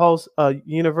 Arizona will host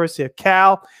University of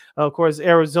Cal. Of course,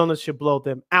 Arizona should blow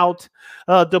them out.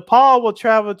 DePaul will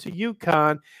travel to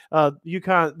UConn.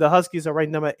 UConn, the Huskies are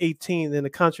ranked number 18 in the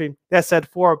country. That's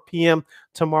at 4 p.m.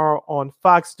 tomorrow on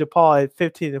Fox. DePaul at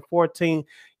 15-14.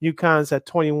 UConn's at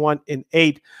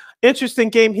 21-8. Interesting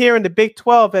game here in the Big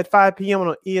 12 at 5 p.m.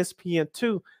 on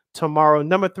ESPN2. Tomorrow,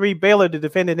 number 3 Baylor, the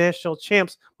defending national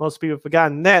champs. Most people have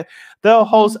forgotten that. They'll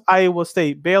host Iowa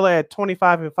State. Baylor at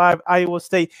 25-5, Iowa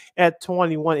State at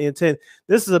 21-10.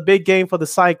 This is a big game for the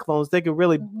Cyclones. They could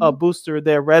really boost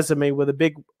their resume with a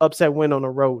big upset win on the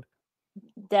road.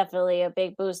 Definitely a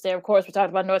big boost there. Of course, we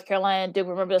talked about North Carolina and Duke.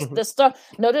 Remember the start.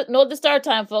 Note the start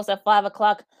time, folks, at 5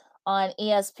 o'clock on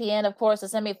ESPN. Of course, the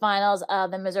semifinals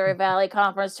of the Missouri Valley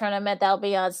Conference Tournament. That'll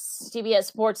be on CBS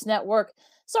Sports Network.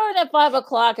 Starting at 5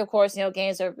 o'clock, of course,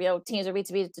 games are, teams are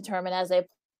to be determined as they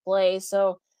play.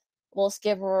 So we'll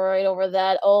skip right over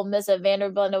that. Ole Miss at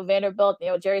Vanderbilt. No, Vanderbilt,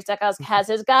 Jerry Stackhouse has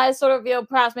his guys sort of,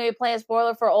 perhaps maybe playing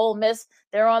spoiler for Ole Miss.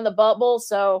 They're on the bubble.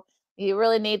 So you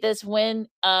really need this win.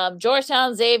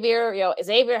 Georgetown, Xavier,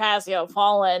 Xavier has,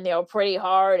 fallen, pretty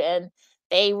hard, and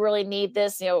they really need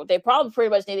this. They probably pretty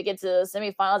much need to get to the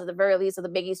semifinals at the very least of the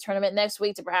Big East tournament next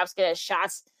week to perhaps get a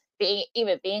shot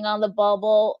being on the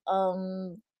bubble.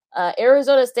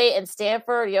 Arizona State and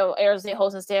Stanford, Arizona State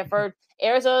hosting Stanford.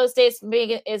 Arizona State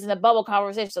is in a bubble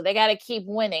conversation, so they got to keep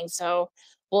winning. So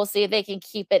We'll see if they can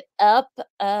keep it up.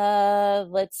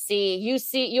 Let's see.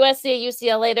 USC and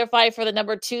UCLA, they're fighting for the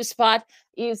number 2 spot.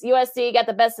 USC got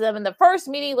the best of them in the first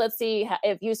meeting. Let's see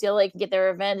if UCLA can get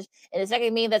their revenge in the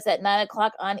second meeting. That's at 9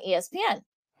 o'clock on ESPN.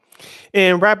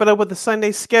 And wrap it up with the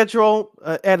Sunday schedule.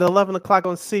 At 11 o'clock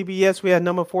on CBS, we had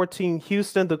number 14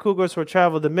 Houston. The Cougars will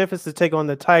travel to Memphis to take on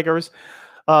the Tigers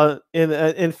in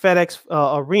FedEx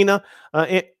Arena.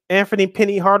 Anthony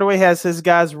Penny Hardaway has his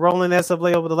guys rolling as of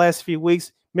late over the last few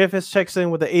weeks. Memphis checks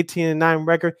in with an 18-9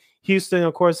 record. Houston,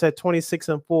 of course, at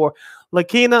 26-4.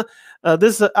 Lakina,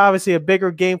 this is obviously a bigger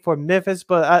game for Memphis,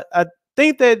 but I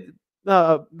think that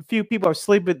a few people are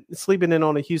sleeping in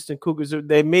on the Houston Cougars.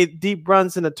 They made deep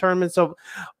runs in the tournaments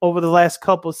over the last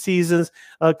couple seasons.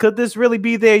 Could this really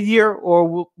be their year,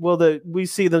 or will we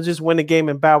see them just win the game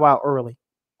and bow out early?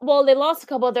 Well, they lost a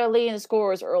couple of their leading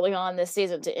scorers early on this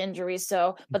season to injuries.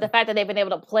 So, but the fact that they've been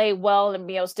able to play well and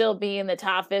still be in the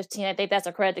top 15, I think that's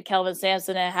a credit to Kelvin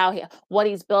Sampson and what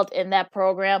he's built in that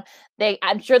program.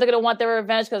 I'm sure they're going to want their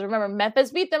revenge because remember Memphis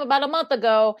beat them about a month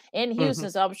ago in Houston,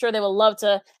 so I'm sure they would love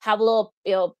to have a little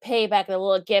payback and a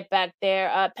little get back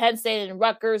there. Penn State and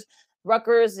Rutgers,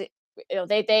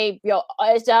 they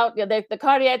edged out the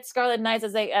Cardiac Scarlet Knights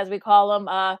as we call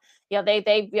them.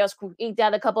 They eked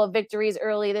out a couple of victories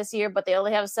early this year, but they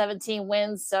only have 17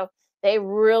 wins, so they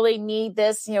really need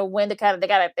this win to kind of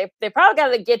they probably got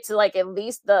to get to like at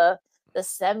least the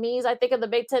semis, I think, of the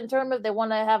Big Ten tournament if they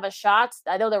want to have a shot.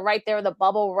 I know they're right there in the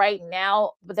bubble right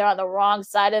now, but they're on the wrong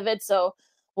side of it, so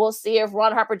we'll see if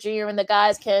Ron Harper Jr. and the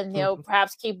guys can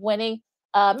perhaps keep winning.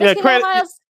 Credit to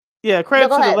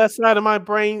the left side of my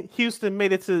brain. Houston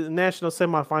made it to the national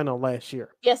semifinal last year.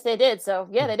 Yes, they did. So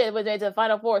they did. They did the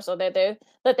Final Four. So they're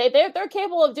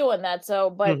capable of doing that.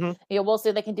 So, but we'll see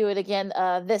if they can do it again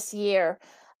this year.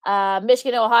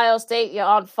 Michigan, Ohio State,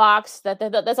 on Fox.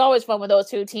 That's always fun when those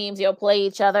two teams play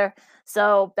each other.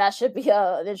 So that should be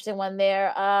an interesting one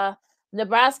there.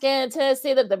 Nebraska and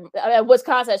Tennessee,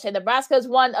 Wisconsin. Actually, Nebraska's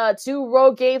won 2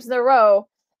 road games in a row,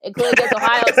 including against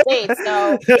Ohio State.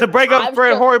 So to break up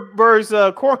Fred Hoiberg's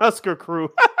Cornhusker crew.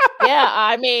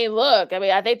 I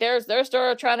think they're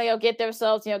still trying to get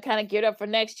themselves kind of geared up for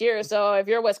next year. So if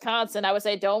you're Wisconsin, I would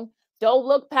say don't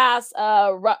look past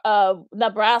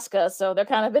Nebraska. So they're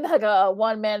kind of been like a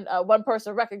one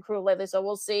person wrecking crew lately. So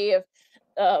we'll see if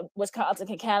Wisconsin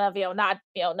can kind of not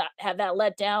have that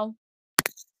let down.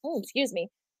 Oh, excuse me.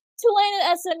 Tulane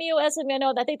and SMU, I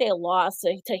think they lost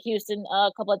to Houston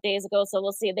a couple of days ago, so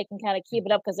we'll see if they can kind of keep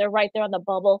it up because they're right there on the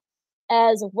bubble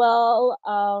as well.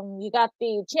 You got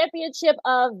the championship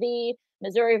of the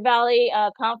Missouri Valley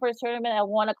Conference Tournament at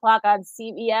 1 o'clock on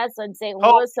CBS in St.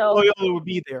 Louis. So Loyola will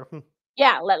be there.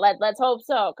 Yeah, let's hope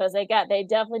so because they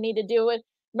definitely need to do it.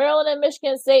 Maryland and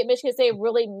Michigan State. Michigan State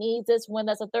really needs this win.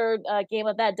 That's the third game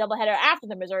of that doubleheader after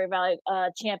the Missouri Valley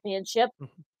Championship.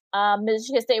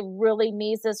 Michigan State really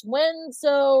needs this win,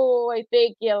 so I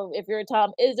think if you're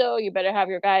Tom Izzo, you better have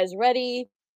your guys ready.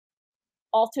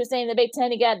 Also saying the Big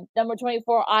Ten, you got number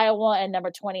 24 Iowa and number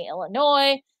 20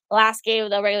 Illinois. Last game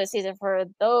of the regular season for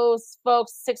those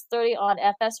folks, 6:30 on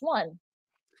FS1.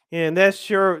 And that's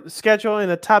your schedule in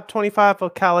the top 25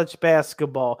 of college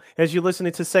basketball. As you're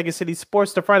listening to Second City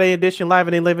Sports, the Friday edition, live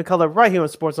and in living color, right here on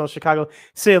Sports Zone Chicago.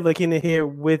 Sid Lakina here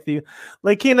with you.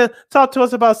 Lakina, talk to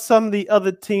us about some of the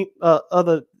other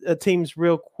teams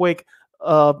real quick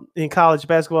in college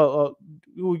basketball.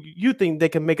 Who you think they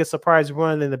can make a surprise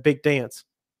run in the big dance?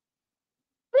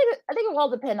 I think it will all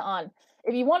depend on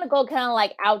if you want to go kind of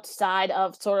like outside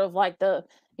of sort of like the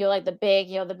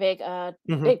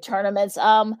big tournaments.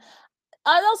 I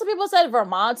know some people said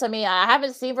Vermont. I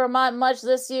haven't seen Vermont much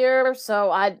this year,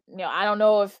 so I don't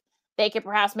know if they could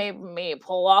perhaps maybe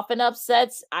pull off an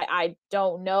upset. I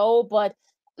don't know, but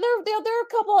there are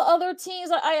a couple of other teams.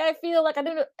 I feel like I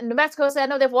know New Mexico State. I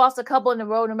know they've lost a couple in a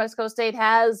row. New Mexico State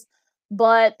has,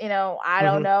 but I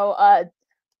don't know.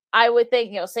 I would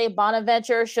think St.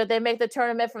 Bonaventure, should they make the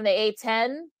tournament from the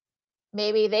A10.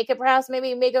 Maybe they could perhaps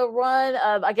make a run.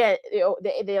 Again,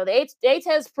 the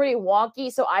A10 is pretty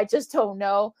wonky, so I just don't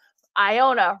know.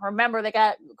 Iona, remember they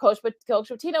got Coach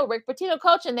Pitino, Rick Pitino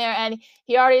coaching there, and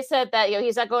he already said that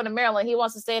he's not going to Maryland. He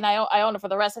wants to stay in Iona for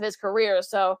the rest of his career.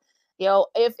 So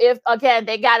if again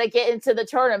they got to get into the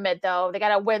tournament though, they got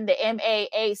to win the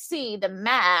MAAC, the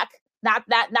MAC, not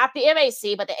the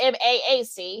MAC, but the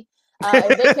MAAC.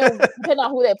 If they can, depending on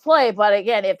who they play, but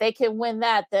again, if they can win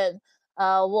that, then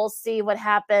we'll see what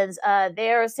happens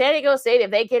there. San Diego State, if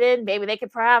they get in, maybe they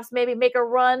could perhaps make a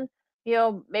run.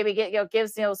 Maybe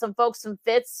gives some folks some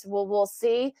fits. We'll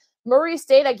see. Murray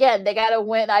State, again, they got to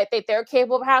win. I think they're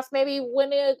capable of perhaps maybe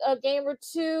winning a game or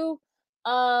two.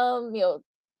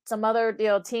 some other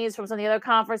teams from some of the other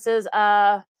conferences.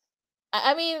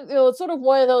 I mean, it's sort of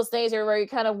one of those things where you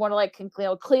kind of want to like,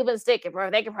 Cleveland State,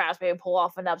 they can perhaps maybe pull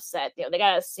off an upset. They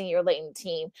got a senior latent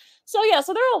team. So yeah,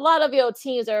 so there are a lot of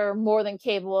teams that are more than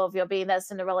capable of being that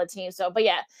Cinderella team. So, but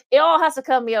yeah, it all has to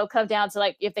come down to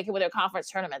like if they can win their conference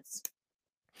tournaments.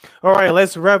 All right,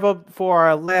 let's wrap up for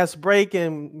our last break,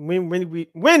 and when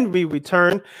we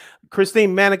return,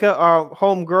 Christine Manica, our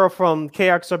home girl from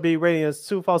KXRB Radio in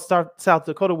Sioux Falls, South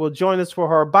Dakota, will join us for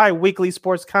her bi-weekly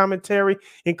sports commentary,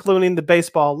 including the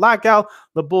baseball lockout,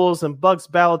 the Bulls and Bucks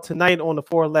battle tonight on the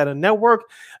Four Letter Network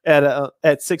at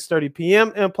 6:30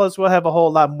 p.m. And plus, we'll have a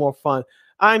whole lot more fun.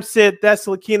 I'm Sid. That's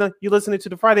Lakina. You're listening to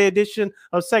the Friday edition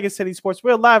of Second City Sports.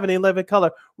 We're live in 11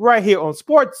 color right here on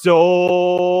Sports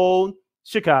Zone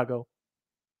Chicago.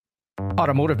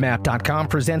 AutomotiveMap.com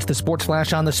presents the Sports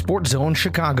Flash on the Sports Zone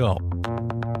Chicago.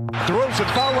 Throws it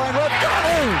foul line left.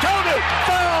 Count it!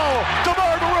 Foul!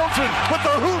 DeMar DeRozan with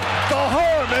the hoop, the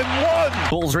harm, and one.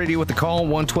 Bulls radio with the call.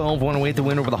 112-108 the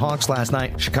win over the Hawks last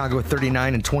night. Chicago at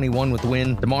 39-21 with the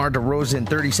win. DeMar DeRozan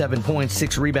 37 points,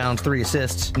 6 rebounds, 3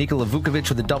 assists. Nikola Vukovic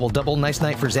with a double-double. Nice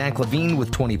night for Zach LaVine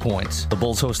with 20 points. The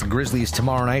Bulls host the Grizzlies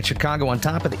tomorrow night. Chicago on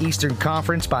top of the Eastern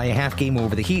Conference by a half game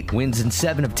over the Heat. Wins in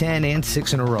 7 of 10 and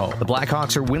 6 in a row. The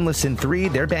Blackhawks are winless in 3.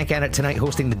 They're back at it tonight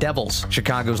hosting the Devils.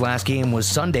 Chicago's last game was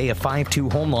Sunday, a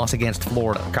 5-2 home loss against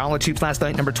Florida. College hoops last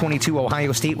night, number 22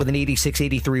 Ohio State with an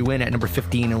 86-83 win at number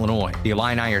 15 Illinois. The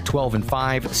Illini are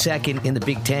 12-5, second in the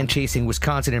Big Ten, chasing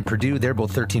Wisconsin and Purdue. They're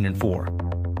both 13-4.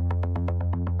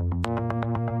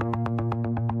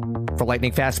 For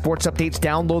lightning fast sports updates,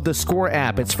 download the Score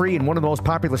app. It's free and one of the most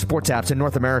popular sports apps in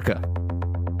North America.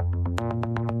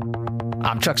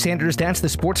 I'm Chuck Sanders. That's the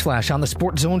Sports Flash on the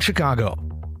Sports Zone Chicago.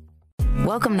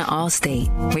 Welcome to Allstate,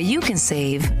 where you can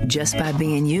save just by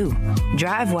being you.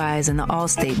 DriveWise and the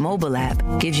Allstate mobile app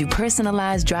gives you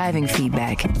personalized driving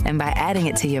feedback. And by adding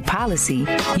it to your policy,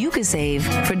 you can save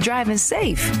for driving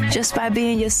safe just by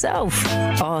being yourself.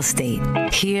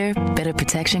 Allstate. Here, better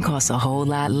protection costs a whole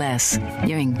lot less.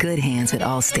 You're in good hands with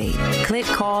Allstate. Click,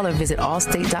 call, or visit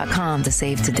allstate.com to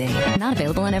save today. Not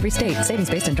available in every state. Savings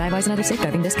based on DriveWise and other safe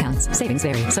driving discounts. Savings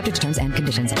vary. Subject to terms and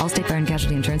conditions. Allstate Fire and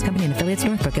Casualty Insurance Company and affiliates,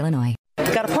 Northbrook, Illinois.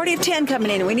 Got a party of 10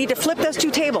 coming in, and we need to flip those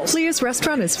 2 tables. Leah's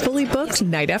restaurant is fully booked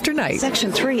night after night.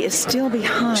 Section 3 is still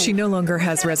behind. She no longer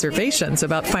has reservations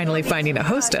about finally finding a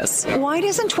hostess. Why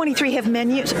doesn't 23 have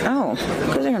menus? Oh,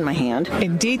 because they're in my hand.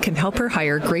 Indeed can help her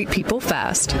hire great people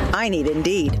fast. I need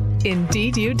Indeed.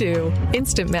 Indeed you do.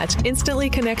 Instant Match instantly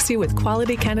connects you with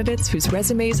quality candidates whose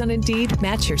resumes on Indeed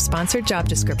match your sponsored job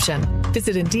description.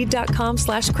 Visit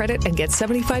Indeed.com/credit and get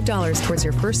 $75 towards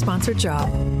your first sponsored job.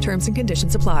 Terms and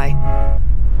conditions apply.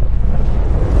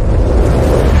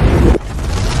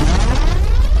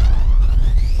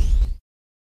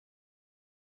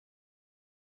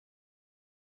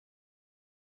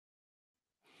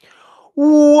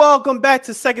 Welcome back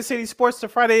to Second City Sports, the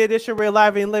Friday edition. We're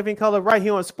live in living color right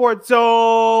here on Sports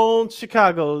Zone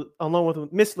Chicago, along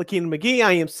with Miss Lakina McGee.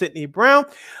 I am Sydney Brown.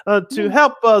 To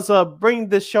help us bring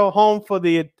this show home for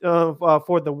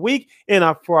the week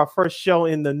and for our first show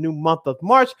in the new month of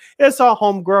March, it's our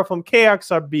homegirl from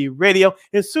KXRB Radio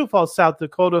in Sioux Falls, South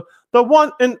Dakota, the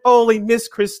one and only Miss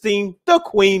Christine, the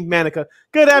Queen Manica.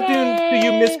 Good afternoon to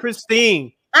you, Miss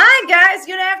Christine. Hi, guys.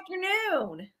 Good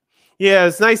afternoon. Yeah,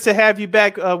 it's nice to have you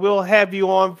back. We'll have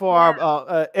you on for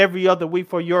our every other week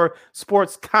for your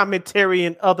sports commentary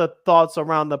and other thoughts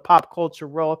around the pop culture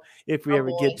world if we ever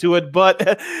get to it.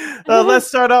 But let's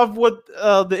start off with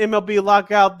the MLB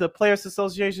lockout. The Players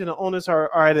Association and owners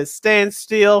are at a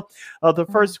standstill. The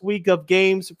first week of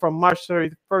games from March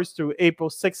 31st through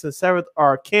April 6th and 7th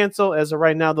are canceled. As of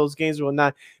right now, those games will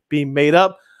not be made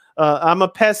up. I'm a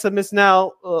pessimist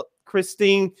now.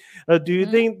 Christine, do you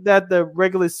think that the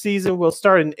regular season will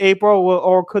start in April,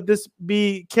 or could this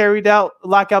be carried out,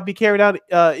 lockout be carried out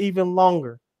even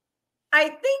longer? I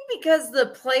think because the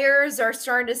players are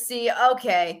starting to see,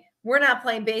 okay, we're not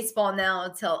playing baseball now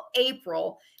until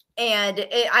April. And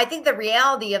I think the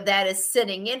reality of that is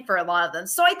sitting in for a lot of them.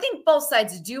 So I think both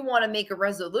sides do want to make a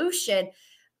resolution.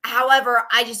 However,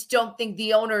 I just don't think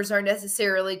the owners are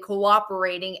necessarily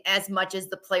cooperating as much as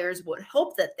the players would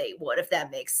hope that they would, if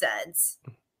that makes sense.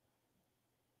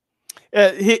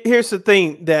 Here's the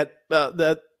thing that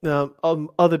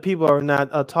other people are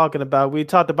not talking about. We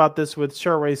talked about this with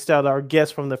Sherry Stout, our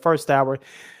guest from the first hour.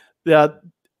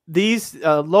 these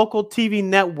local TV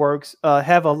networks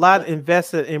have a lot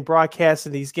invested in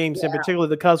broadcasting these games, in particular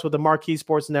the Cubs with the Marquee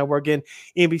Sports Network and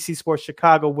NBC Sports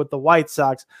Chicago with the White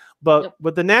Sox. But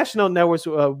with the national networks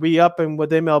re-upping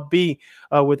with MLB,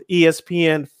 with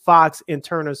ESPN, Fox, and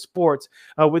Turner Sports,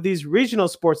 with these regional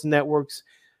sports networks,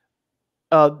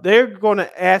 they're going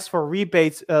to ask for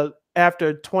rebates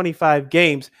after 25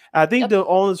 games. I think the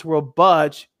owners will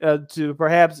budge to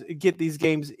perhaps get these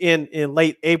games in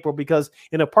late April, because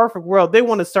in a perfect world, they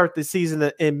want to start the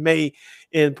season in May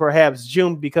and perhaps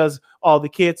June, because all the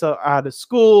kids are out of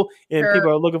school and people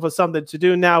are looking for something to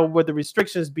do now. With the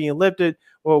restrictions being lifted,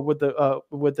 or with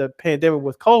the pandemic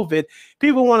with COVID,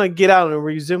 people want to get out and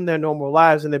resume their normal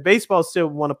lives, and the baseball still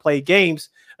want to play games.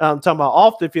 I'm talking about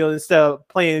off the field instead of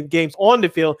playing games on the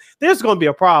field. There's going to be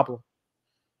a problem.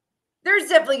 There's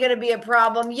definitely going to be a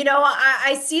problem. You know,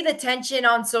 I see the tension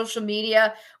on social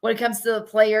media when it comes to the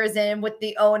players and with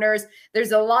the owners.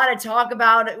 There's a lot of talk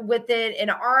about it with it in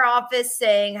our office,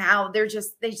 saying how they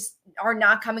just are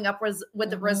not coming up with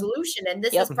the resolution. And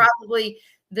this is probably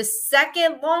the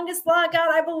second longest lockout,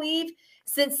 I believe,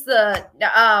 since the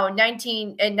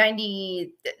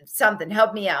 1990 something.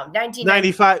 Help me out.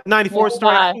 1995, 94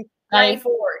 started.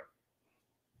 94.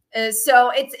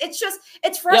 So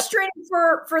it's frustrating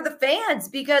for the fans,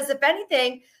 because if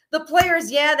anything, the players,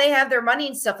 they have their money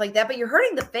and stuff like that, but you're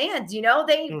hurting the fans. You know,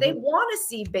 they want to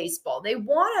see baseball, they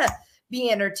want to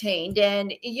be entertained,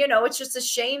 and you know, it's just a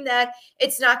shame that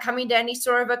it's not coming to any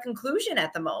sort of a conclusion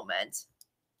at the moment.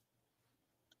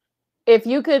 If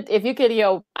you could, you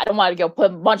know, I don't want to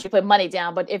put money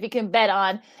down, but if you can bet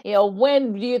on, you know,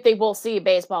 when do you think we'll see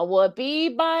baseball? Will it be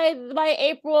by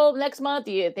April next month?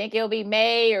 Do you think it'll be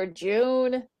May or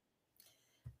June?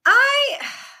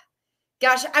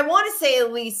 Gosh, I want to say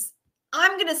at least,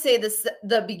 I'm going to say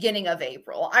the beginning of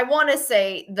April. I want to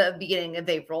say the beginning of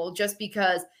April, just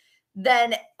because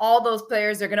then all those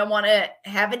players are going to want to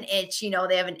have an itch. You know,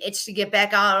 they have an itch to get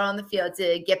back out on the field,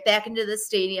 to get back into the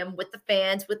stadium with the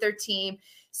fans, with their team.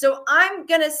 So I'm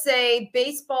going to say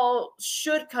baseball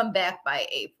should come back by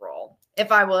April,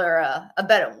 if I were a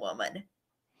betting woman.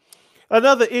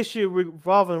 Another issue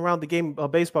revolving around the game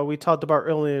of baseball we talked about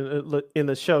earlier in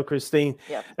the show, Christine,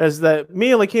 is that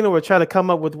me and Lakina were trying to come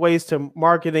up with ways to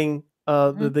marketing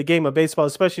the game of baseball,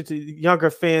 especially to younger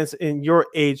fans in your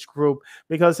age group,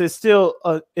 because it's still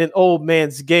an old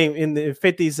man's game in the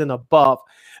 50s and above.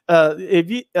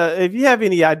 If you have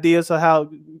any ideas of how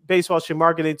baseball should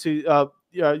market into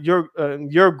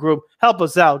your group, help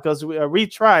us out, because we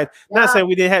tried. Not saying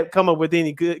we didn't come up with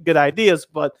any good ideas,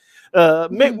 but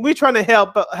we're trying to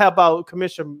help out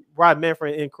Commissioner Rob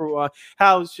Manfred and crew.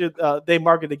 How should they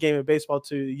market the game of baseball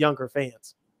to younger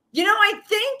fans? You know, I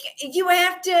think you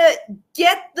have to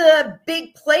get the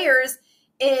big players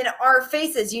in our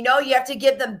faces. You know, you have to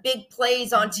give them big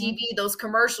plays on TV, those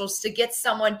commercials, to get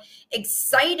someone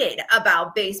excited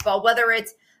about baseball, whether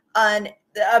it's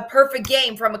a perfect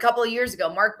game from a couple of years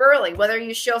ago, Mark Burley, whether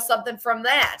you show something from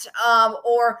that,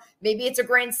 or maybe it's a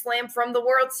grand slam from the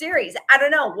World Series. I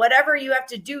don't know, whatever you have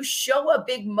to do, show a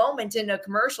big moment in a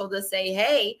commercial to say,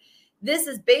 hey, this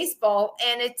is baseball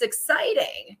and it's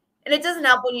exciting. And it doesn't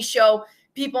help when you show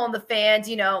people and the fans,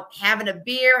 you know, having a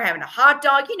beer, having a hot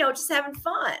dog, you know, just having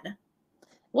fun.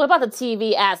 What about the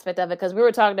TV aspect of it? Because we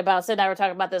were talking about, Sid and I were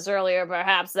talking about this earlier,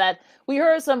 perhaps, that we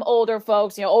heard some older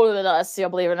folks, you know, older than us, you know,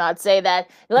 believe it or not, say that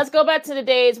let's go back to the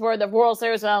days where the World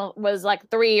Series was like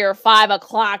 3 or 5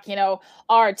 o'clock, you know,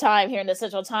 our time here in the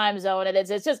Central Time Zone. And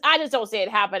it's just, I just don't see it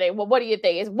happening. Well, what do you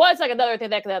think? What's like another thing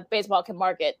that baseball can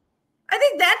market? I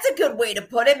think that's a good way to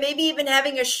put it. Maybe even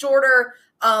having a shorter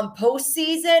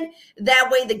postseason.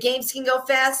 That way the games can go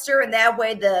faster, and that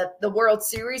way the World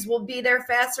Series will be there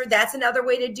faster. That's another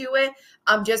way to do it.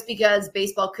 Just because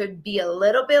baseball could be a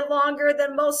little bit longer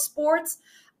than most sports.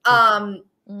 Yeah,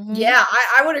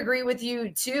 I would agree with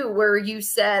you too, where you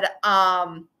said,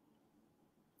 I'm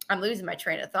losing my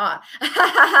train of thought.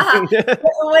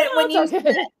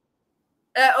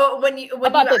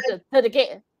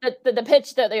 The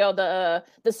pitch, that, you know,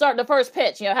 the first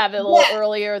pitch, you know, have it a little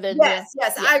earlier than yes,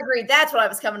 I agree. That's what I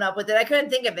was coming up with. I couldn't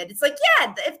think of it. It's like,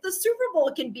 yeah, if the Super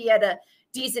Bowl can be at a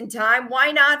decent time,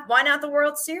 why not the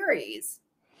World Series?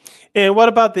 And what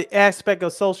about the aspect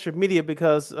of social media?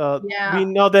 Because we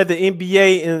know that the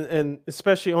NBA and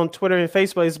especially on Twitter and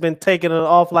Facebook has been taking it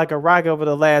off like a rocket over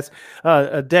the last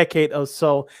a decade or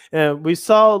so. And we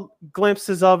saw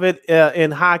glimpses of it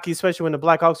in hockey, especially when the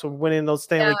Blackhawks were winning those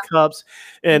Stanley Cups.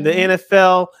 And the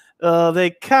NFL,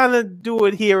 they kind of do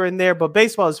it here and there, but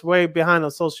baseball is way behind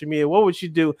on social media. What would you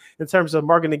do in terms of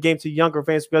marketing the game to younger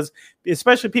fans? Because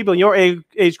especially people in your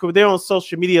age group, they're on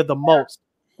social media the most.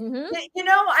 You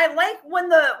know, I like when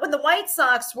the White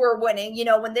Sox were winning, you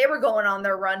know, when they were going on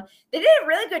their run, they did a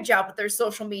really good job with their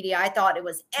social media. I thought it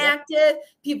was active.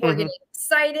 People were getting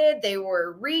excited. They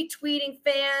were retweeting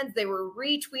fans. They were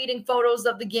retweeting photos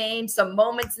of the game, some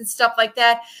moments and stuff like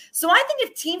that. So I think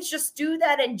if teams just do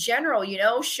that in general, you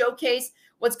know, showcase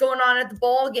what's going on at the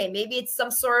ball game. Maybe it's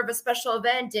some sort of a special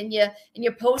event and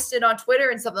you post it on Twitter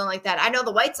and something like that. I know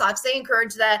the White Sox, they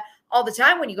encourage that all the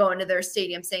time when you go into their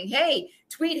stadium, saying, hey,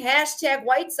 tweet hashtag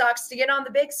White Sox to get on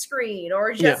the big screen,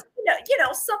 or just, you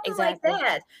know, something like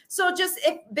that. So just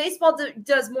if baseball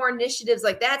does more initiatives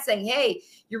like that, saying, hey,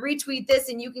 you retweet this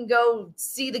and you can go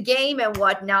see the game and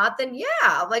whatnot, then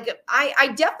yeah, like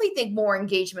I definitely think more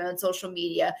engagement on social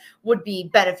media would be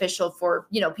beneficial for,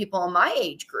 you know, people in my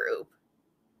age group.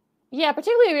 Yeah,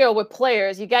 particularly, you know, with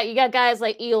players, you got guys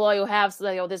like Eloy who have,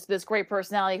 you know, this great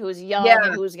personality, who's young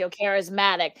and who's, you know,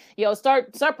 charismatic. You know,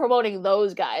 start promoting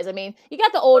those guys. I mean, you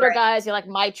got the older guys, you know, like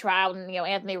Mike Trout and, you know,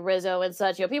 Anthony Rizzo and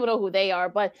such. You know, people know who they are,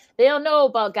 but they don't know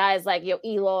about guys like, you know,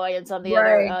 Eloy and some of the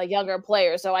other younger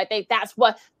players. So I think that's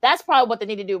probably what they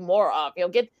need to do more of. You know,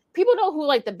 get people know who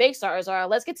like the big stars are.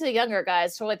 Let's get to the younger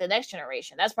guys for like the next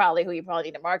generation. That's probably who you probably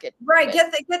need to market. Right.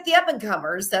 Get the up and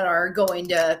comers that are going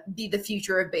to be the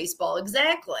future of baseball.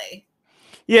 Exactly.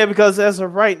 Yeah, because as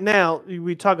of right now,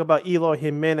 we talk about Eloy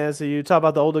Jimenez, and you talk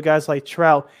about the older guys like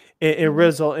Trout and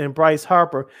Rizzo and Bryce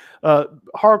Harper.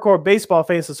 Hardcore baseball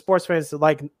fans and sports fans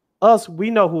like us, we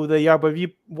know who they are. But if you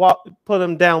put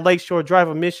them down Lakeshore Drive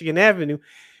or Michigan Avenue,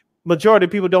 majority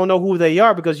of people don't know who they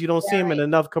are because you don't see them in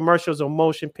enough commercials or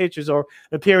motion pictures or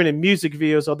appearing in music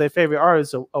videos or their favorite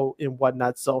artists or and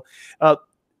whatnot. So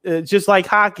just like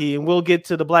hockey, and we'll get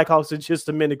to the Blackhawks in just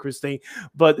a minute, Christine,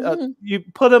 but you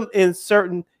put them in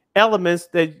certain elements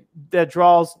that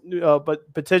draws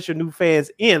but potential new fans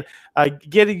in.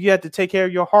 Get it, you have to take care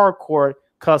of your hardcore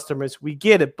customers. We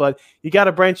get it, but you got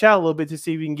to branch out a little bit to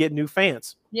see if you can get new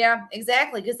fans. Yeah,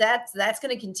 exactly, because that's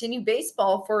going to continue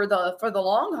baseball for the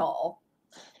long haul.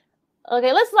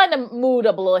 Okay, let's lighten the mood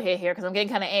up a little here because I'm getting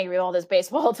kind of angry with all this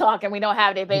baseball talk, and we don't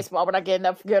have any baseball. We're not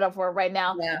getting good enough for it right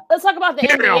now. Yeah. Let's talk about the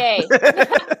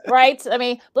NBA, right? I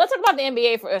mean, let's talk about the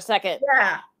NBA for a second.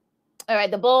 Yeah. All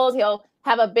right, the Bulls,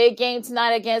 have a big game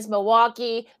tonight against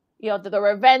Milwaukee. The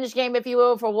revenge game, if you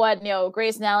will, for what,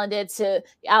 Grayson Allen did to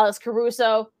Alex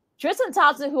Caruso. Tristan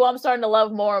Thompson, who I'm starting to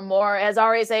love more and more, has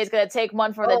already said he's going to take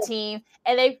one for the team.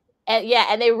 And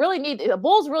they really need, the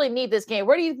Bulls really need this game.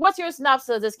 What's your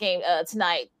synopsis of this game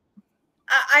tonight?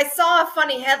 I saw a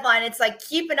funny headline. It's like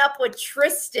keeping up with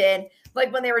Tristan,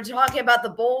 like when they were talking about the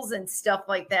Bulls and stuff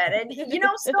like that. And,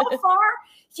 so far,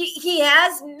 he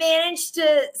has managed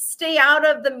to stay out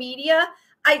of the media,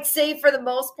 I'd say, for the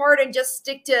most part, and just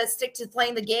stick to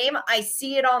playing the game. I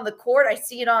see it on the court. I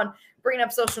see it on bringing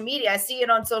up social media. I see it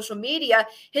on social media,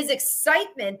 his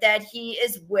excitement that he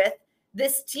is with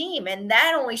this team. And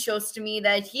that only shows to me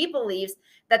that he believes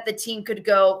that the team could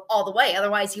go all the way.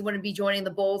 Otherwise, he wouldn't be joining the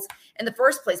Bulls in the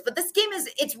first place. But this game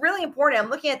it's really important.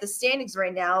 I'm looking at the standings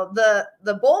right now.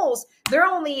 The Bulls, they're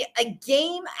only a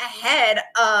game ahead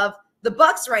of the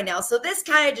Bucks right now. So this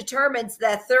kind of determines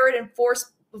that third and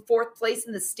fourth place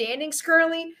in the standings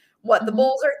currently. The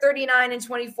Bulls are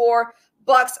 39-24.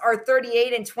 Bucks are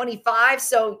 38-25.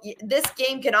 So this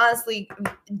game can honestly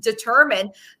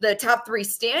determine the top three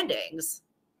standings.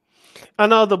 I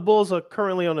know the Bulls are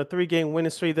currently on a 3-game winning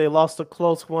streak. They lost a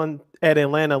close one at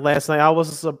Atlanta last night. I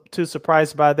wasn't too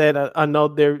surprised by that. I know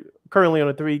they're currently on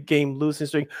a 3-game losing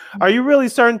streak. Are you really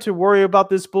starting to worry about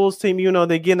this Bulls team?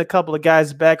 They're getting a couple of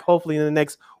guys back, hopefully in the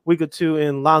next week or two,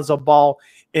 in Lonzo Ball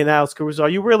and Alex Caruso. Are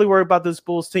you really worried about this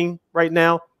Bulls team right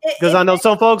now? Because I know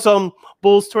some folks on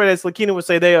Bulls Twitter, as Lakina would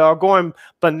say, they are going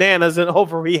bananas and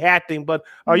overreacting. But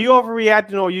are you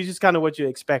overreacting, or are you just kind of what you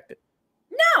expected?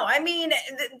 No, I mean,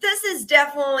 this is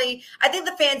definitely – I think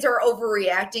the fans are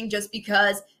overreacting just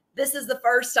because this is the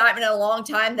first time in a long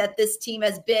time that this team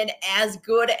has been as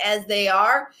good as they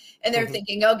are. And they're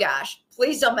thinking, oh, gosh,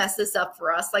 please don't mess this up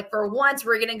for us. Like, for once,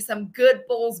 we're getting some good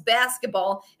Bulls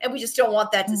basketball, and we just don't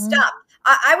want that to stop.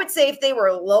 I would say if they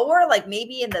were lower, like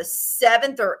maybe in the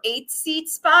 7th or 8th seed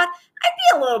spot, I'd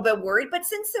be a little bit worried. But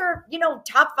since they're,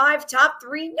 top 5, top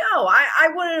 3, no, I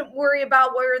wouldn't worry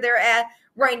about where they're at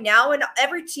right now. And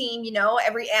every team,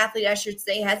 every athlete, I should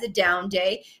say, has a down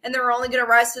day, and they're only going to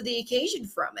rise to the occasion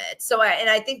from it. So,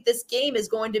 I think this game is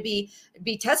going to be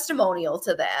testimonial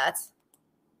to that.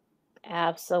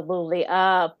 Absolutely.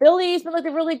 Philly's been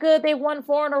looking really good. They won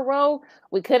 4 in a row.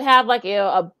 We could have like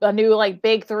a new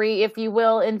big 3, if you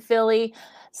will, in Philly.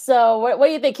 So what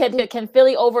do you think? Can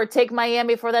Philly overtake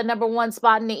Miami for that number 1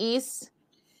 spot in the East?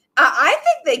 I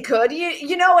think they could.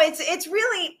 You know, it's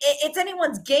really it's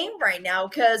anyone's game right now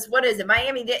because what is it?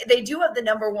 Miami, they do have the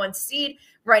 #1 seed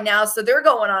right now, so they're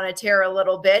going on a tear a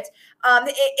little bit.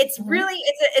 It's really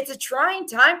it's a trying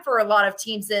time for a lot of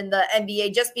teams in the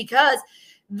NBA just because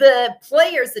the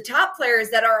top players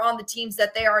that are on the teams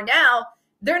that they are now,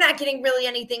 they're not getting really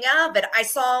anything out of it. I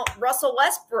saw Russell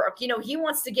Westbrook, you know, he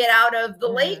wants to get out of the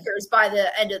Lakers by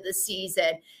the end of the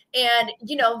season. And,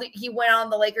 you know, he went on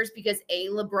the Lakers because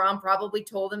LeBron probably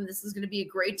told him this is going to be a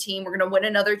great team. We're going to win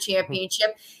another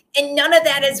championship. And none of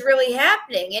that is really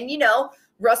happening. And, you know,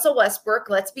 Russell Westbrook,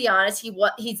 let's be honest,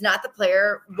 he's not the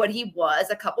player what he was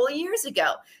a couple of years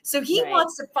ago. So he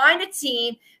wants to find a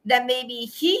team that maybe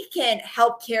he can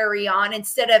help carry on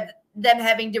instead of them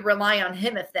having to rely on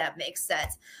him, if that makes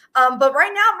sense. But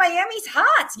right now, Miami's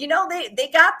hot. You know, they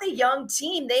got the young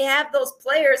team. They have those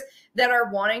players that are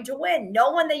wanting to win.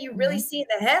 No one that you really see in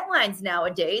the headlines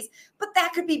nowadays, but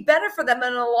that could be better for them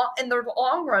in the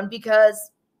long run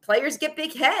because players get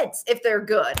big heads if they're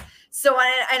good. So,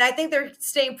 and I think they're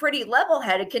staying pretty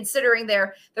level-headed considering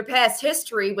their past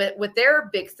history with their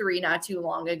big three not too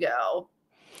long ago.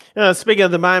 Speaking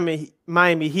of the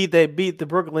Miami Heat, they beat the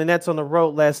Brooklyn Nets on the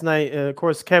road last night. Of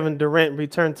course, Kevin Durant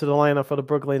returned to the lineup for the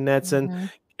Brooklyn Nets, and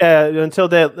until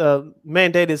that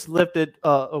mandate is lifted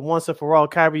once and for all,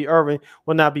 Kyrie Irving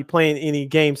will not be playing any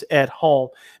games at home.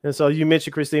 And so you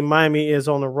mentioned, Christine, Miami is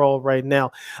on the roll right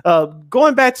now.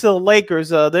 Going back to the Lakers,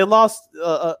 they lost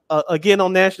again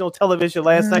on national television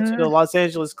last night to the Los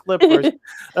Angeles Clippers.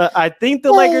 I think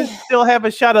the Lakers still have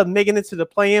a shot of making it to the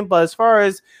play-in, but as far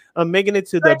as making it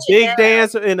to the big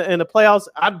dance in the playoffs,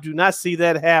 I do not see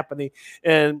that happening.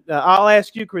 And I'll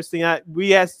ask you, Christine. I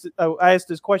asked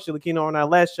this question, Lakina, on our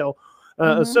last show.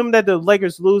 Assuming that the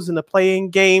Lakers lose in the play-in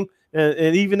game,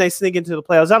 and even they sneak into the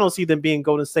playoffs, I don't see them being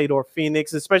Golden State or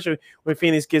Phoenix, especially when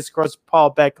Phoenix gets Chris Paul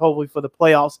back, hopefully for the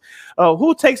playoffs.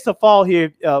 Who takes the fall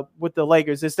here with the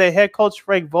Lakers? Is their head coach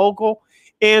Frank Vogel?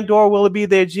 And/or will it be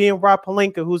their GM Rob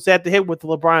Pelinka, who's at the hit with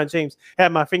LeBron James?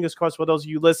 Have my fingers crossed for those of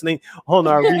you listening on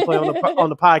our replay on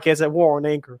the podcast at War on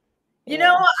Anchor. You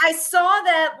know, I saw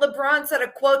that LeBron said a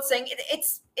quote saying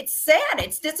it's sad,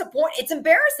 it's disappointing, it's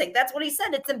embarrassing. That's what he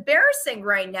said. It's embarrassing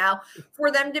right now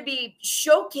for them to be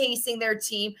showcasing their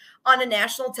team on a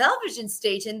national television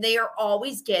stage, and they are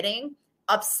always getting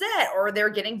upset or they're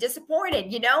getting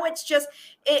disappointed. You know, it's just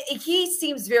he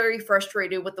seems very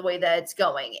frustrated with the way that it's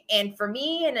going. And for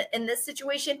me, in this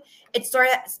situation, it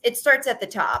starts at the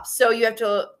top. So you have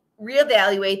to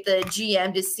reevaluate the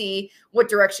GM to see what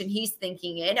direction he's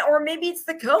thinking in, or maybe it's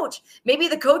the coach. Maybe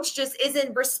the coach just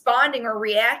isn't responding or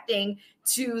reacting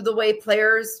to the way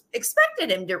players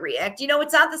expected him to react. You know,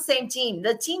 it's not the same team.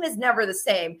 The team is never the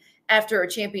same after a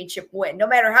championship win. No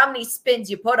matter how many spins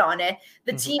you put on it,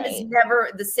 the team is never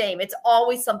the same. It's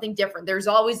always something different. There's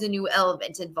always a new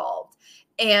element involved.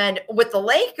 And with the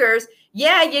Lakers,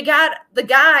 yeah, you got the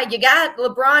guy, you got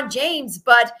LeBron James,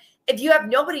 but if you have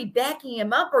nobody backing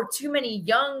him up or too many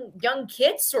young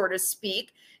kids, so to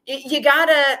speak, you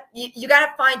gotta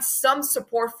find some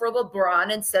support for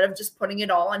LeBron instead of just putting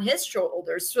it all on his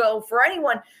shoulders. So for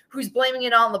anyone who's blaming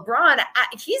it on LeBron,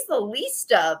 he's the least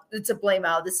to blame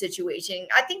out of the situation.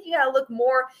 I think you gotta look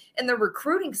more in the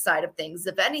recruiting side of things,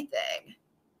 if anything.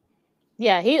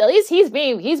 Yeah, at least he's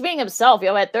being himself,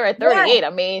 at 38. I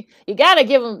mean, you gotta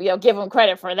give him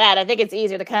credit for that. I think it's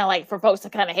easier to kind of like for folks to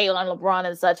kind of hate on LeBron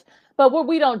and such, but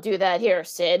we don't do that here,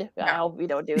 Sid. No. I hope we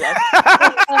don't do that.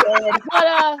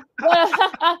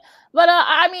 but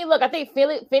I mean, look, I think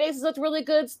Phoenix is really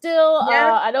good still.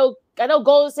 Yeah. I know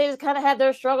Golden State has kind of had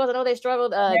their struggles. I know they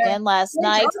struggled again last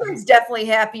night. Jordan's definitely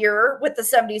happier with the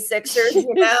 76ers,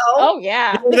 you know. Oh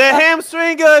yeah, the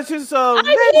hamstring just healed.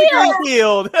 I'm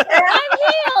healed.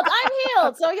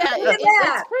 So yeah,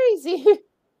 it's crazy.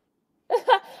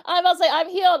 I'm about to say I'm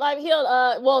healed.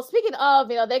 Well, speaking of,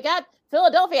 they got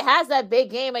Philadelphia has that big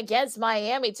game against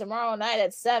Miami tomorrow night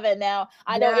at 7. Now,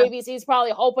 I know ABC's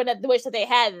probably hoping wish that they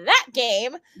had that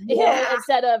game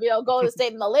instead of, Golden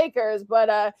State and the Lakers, but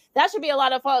that should be a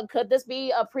lot of fun. Could this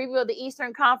be a preview of the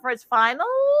Eastern Conference Finals?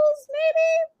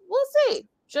 Maybe. We'll see.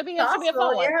 Should be a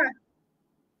fun one.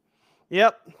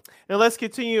 Yep. And let's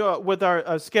continue with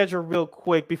our schedule real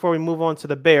quick before we move on to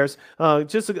the Bears.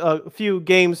 Just a few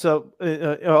games of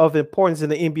importance in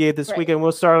the NBA this weekend.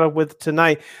 We'll start off with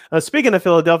tonight. Speaking of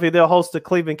Philadelphia, they'll host the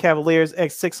Cleveland Cavaliers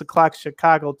at 6 o'clock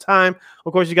Chicago time.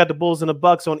 Of course, you got the Bulls and the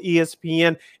Bucks on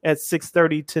ESPN at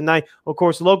 6:30 tonight. Of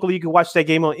course, locally, you can watch that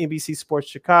game on NBC Sports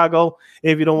Chicago.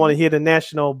 If you don't want to hear the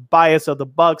national bias of the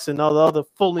Bucks and all the other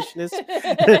foolishness.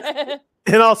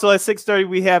 And also at 6:30,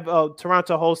 we have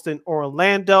Toronto hosting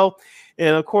Orlando.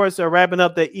 And of course, wrapping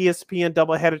up the ESPN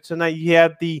doubleheader tonight, you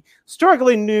have the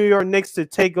struggling New York Knicks to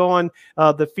take on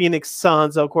the Phoenix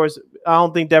Suns. Of course, I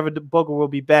don't think Devin Booker will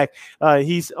be back.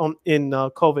 He's in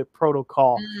COVID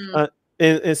protocol.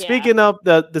 And speaking of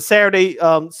the Saturday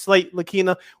slate,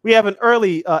 Lakina, we have an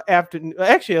early afternoon,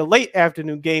 actually a late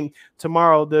afternoon game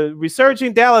tomorrow. The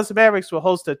resurging Dallas Mavericks will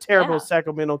host the terrible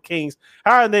Sacramento Kings.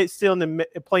 How are they still in the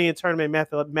play-in tournament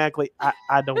mathematically?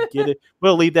 I don't get it.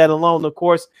 We'll leave that alone, of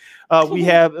course. We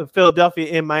have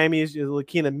Philadelphia and Miami, as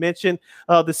Lakina mentioned.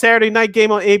 The Saturday night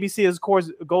game on ABC is, of course,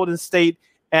 Golden State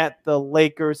at the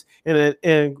Lakers.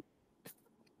 And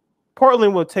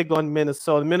Portland will take on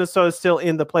Minnesota. Minnesota is still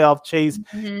in the playoff chase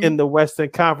in the Western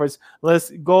Conference. Let's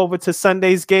go over to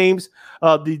Sunday's games.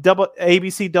 The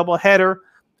ABC doubleheader.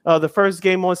 The first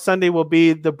game on Sunday will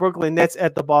be the Brooklyn Nets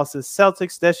at the Boston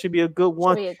Celtics. That should be a good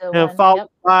one. Followed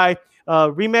by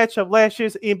rematch of last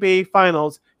year's NBA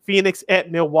Finals, Phoenix at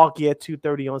Milwaukee at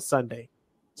 2:30 on Sunday.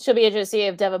 Should be interesting to see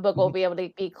if Devin Booker will be able to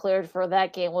be cleared for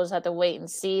that game. We'll just have to wait and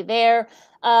see there.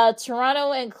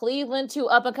 Toronto and Cleveland, two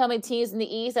up-and-coming teams in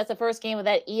the East. That's the first game of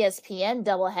that ESPN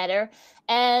doubleheader.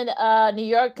 And New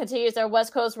York continues their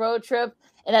West Coast road trip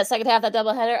in that second half of that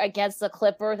doubleheader against the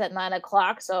Clippers at 9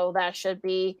 o'clock. So that should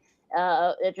be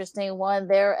interesting one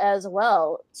there as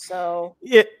well. So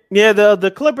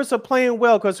the Clippers are playing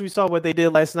well because we saw what they did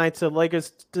last night to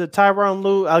Lakers. To Tyronn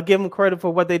Lue, I'll give them credit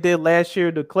for what they did last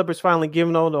year. The Clippers finally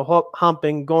giving on the hump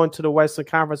and going to the Western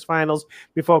Conference Finals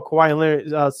before Kawhi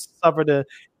Leonard suffered a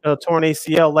torn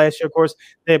ACL last year. Of course,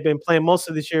 they've been playing most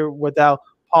of this year without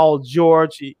Paul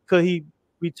George. Could he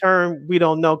return? We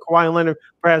don't know. Kawhi Leonard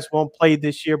perhaps won't play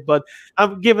this year, but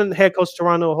I'm giving head coach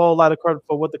Toronto a whole lot of credit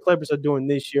for what the Clippers are doing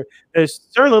this year. They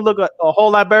certainly look a whole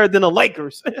lot better than the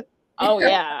Lakers. Oh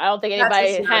yeah, I don't think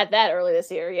anybody had that early this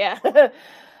year. Yeah.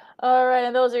 All right,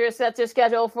 and those are your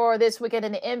schedule for this weekend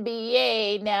in the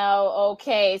NBA. Now,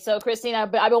 okay, so Christine,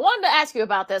 I've been wanting to ask you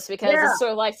about this because it's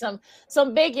sort of like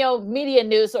some big, media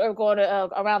news sort of going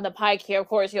around the pike here. Of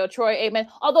course, Troy Aikman,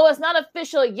 although it's not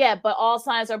official yet, but all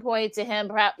signs are pointing to him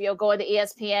perhaps going to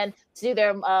ESPN to do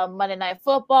their Monday Night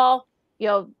Football.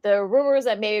 The rumors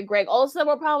that maybe Greg Olsen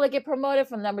will probably get promoted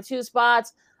from number 2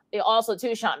 spots. Also,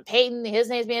 too, Sean Payton, his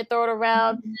name's being thrown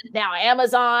around. Now,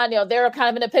 Amazon, they're kind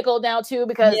of in a pickle now too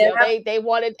because they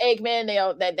wanted Aikman.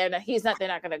 They're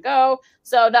not going to go.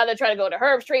 So now they're trying to go to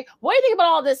Herbstreit. What do you think about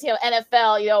all this,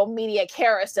 NFL, media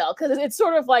carousel? Because it's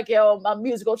sort of like a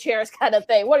musical chairs kind of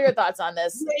thing. What are your thoughts on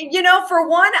this? For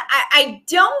one, I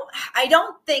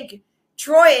don't think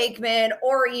Troy Aikman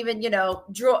or even,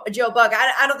 Joe Buck,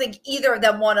 I don't think either of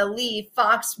them want to leave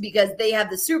Fox because they have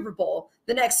the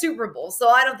next Super Bowl. So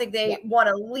I don't think they want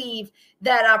to leave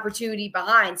that opportunity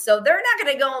behind. So they're not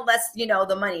going to go unless,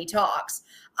 the money talks.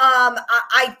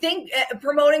 I think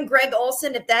promoting Greg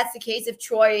Olsen, if that's the case, if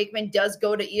Troy Aikman does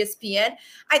go to ESPN,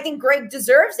 I think Greg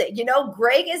deserves it.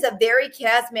 Greg is a very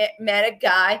charismatic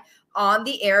guy on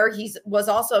the air. He was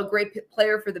also a great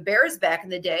player for the Bears back in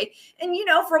the day. And,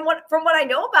 from what I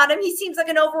know about him, he seems like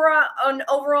an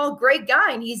overall great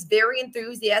guy. And he's very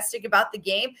enthusiastic about the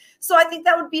game. So I think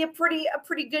that would be a pretty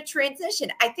good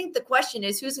transition. I think the question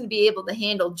is who's going to be able to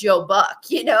handle Joe Buck,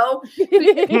 to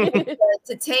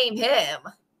tame him.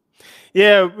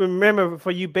 Yeah, remember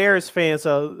for you Bears fans,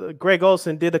 Greg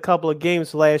Olsen did a couple of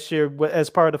games last year as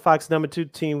part of the Fox number 2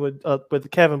 team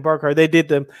with Kevin Burkhardt. They did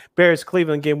the Bears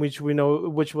Cleveland game, which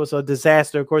was a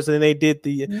disaster, of course. And they did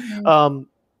the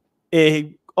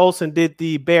Olsen did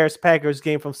the Bears Packers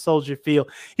game from Soldier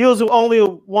Field. He was only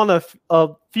one of a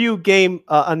few game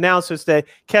announcers that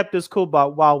kept his cool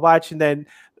while watching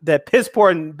that piss poor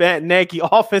and bad Nagy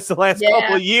offense the last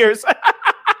couple of years.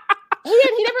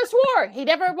 He never swore. He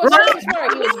never was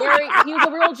swear. He was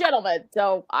a real gentleman.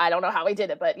 So I don't know how he did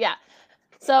it, but yeah.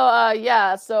 So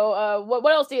So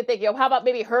what else do you think? How about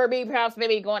maybe Herbie, perhaps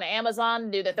maybe going to Amazon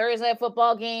to do the Thursday Night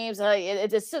Football games? It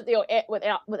just with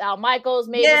Al Michaels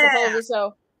maybe supposedly.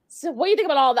 So what do you think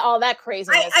about all that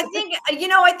craziness? I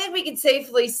think we can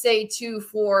safely say too,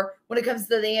 for when it comes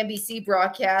to the NBC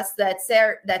broadcast, that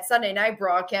Sunday night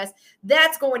broadcast,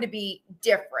 that's going to be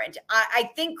different. I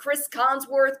think Chris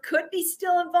Collinsworth could be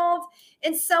still involved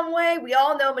in some way. We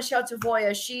all know Michelle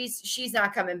Tavoya, she's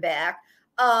not coming back.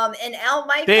 And Al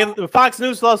Michaels, Fox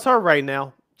News loves her right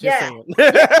now. Just saying.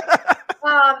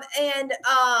 And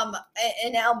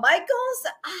Al Michaels,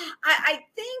 I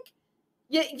think.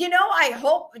 I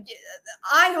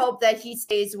hope that he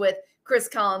stays with Chris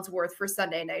Collinsworth for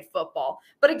Sunday Night Football.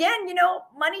 But again,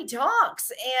 money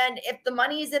talks, and if the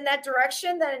money is in that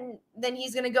direction, then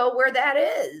he's going to go where that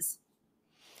is.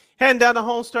 Heading down the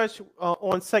home stretch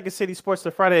on Second City Sports, the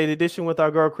Friday edition with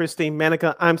our girl Christine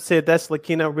Manica. I'm Sid. That's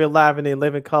Lakina. Real live and in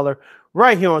living color,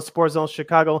 right here on Sports Zone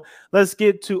Chicago. Let's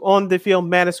get to on the field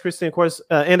matters. Christine, of course,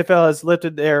 NFL has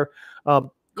lifted their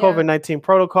COVID-19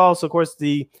 protocols. Of course,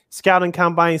 the scouting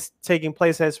combine is taking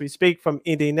place as we speak from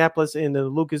Indianapolis in the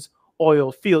Lucas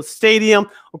Oil Field Stadium.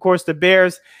 Of course, the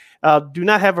Bears do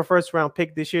not have a first-round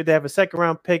pick this year. They have a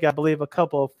second-round pick, I believe a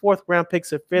couple of fourth-round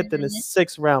picks, a fifth, and a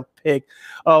sixth-round pick.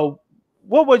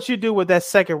 What would you do with that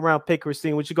second-round pick,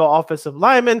 Christine? Would you go offensive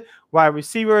lineman, wide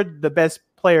receiver, the best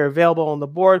player available on the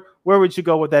board? Where would you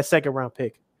go with that second-round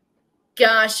pick?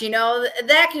 Gosh,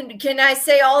 that can I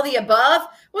say all the above?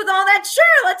 With all that, sure,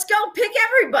 let's go pick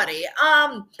everybody.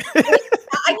 I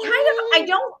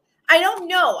don't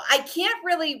know. I can't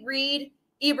really read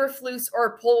Eberflus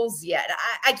or Poles yet.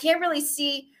 I can't really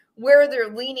see where they're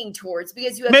leaning towards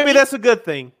because you have maybe that's a good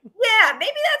thing. Yeah,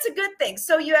 maybe that's a good thing.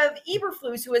 So you have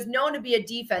Eberflus, who is known to be a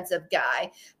defensive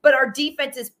guy, but our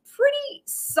defense is pretty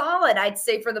solid, I'd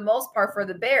say, for the most part for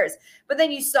the Bears. But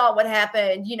then you saw what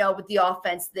happened, with the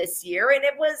offense this year, and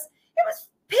it was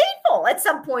painful at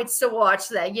some points to watch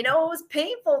that. It was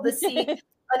painful to see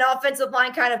an offensive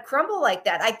line kind of crumble like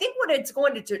that. I think what it's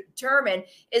going to determine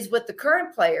is with the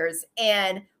current players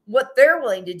and what they're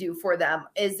willing to do for them.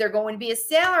 Is there going to be a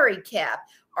salary cap?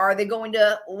 Are they going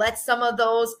to let some of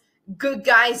those good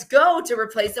guys go to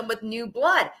replace them with new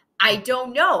blood? I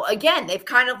don't know. Again, they've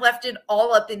kind of left it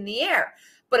all up in the air.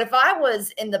 But if I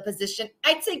was in the position,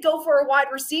 I'd say go for a wide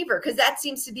receiver because that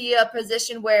seems to be a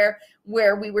position where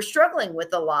we were struggling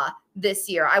with a lot this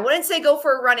year. I wouldn't say go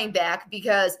for a running back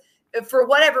because for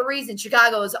whatever reason,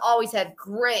 Chicago has always had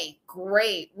great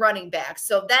running backs.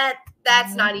 So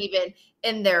that's not even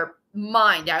in their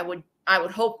mind. I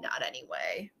would hope not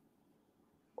anyway.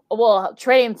 Well,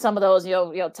 trading some of those,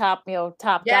 top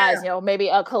guys, maybe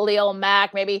a Khalil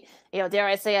Mack, maybe, dare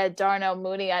I say a Darnell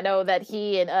Mooney. I know that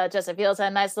he and Justin Fields had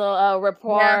a nice little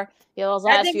rapport. Yeah. Those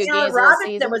last few games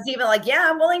Robinson was even like, yeah,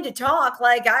 I'm willing to talk.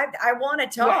 Like, I want to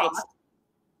talk. Right.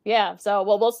 Yeah. So,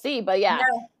 we'll see. But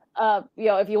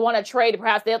if you want to trade,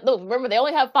 perhaps remember they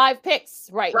only have 5 picks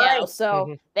right now,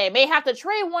 so they may have to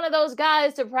trade one of those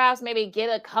guys to perhaps maybe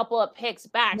get a couple of picks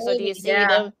back. Maybe, so do you see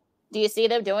them? Do you see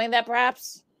them doing that?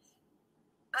 Perhaps.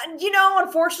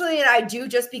 Unfortunately, I do,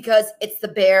 just because it's the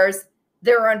Bears.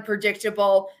 They're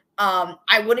unpredictable.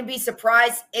 I wouldn't be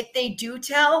surprised if they do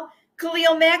tell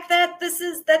Khalil Mack that this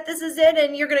is it,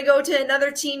 and you're going to go to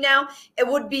another team now. It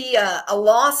would be a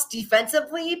loss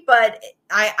defensively, but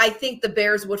I think the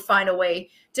Bears would find a way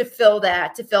to fill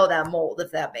that mold,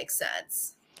 if that makes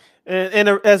sense. And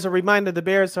as a reminder, the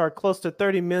Bears are close to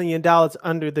 $30 million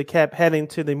under the cap heading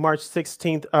to the March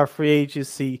 16th free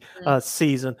agency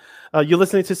season. You're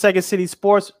listening to Second City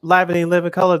Sports, live and in living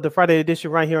color, the Friday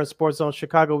edition right here on Sports Zone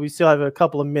Chicago. We still have a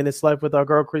couple of minutes left with our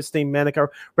girl, Christine Manica,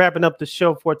 wrapping up the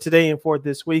show for today and for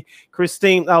this week.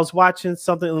 Christine, I was watching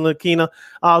something in Lakina.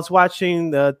 I was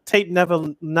watching the Tape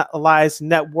Never Lies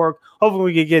Network. Hopefully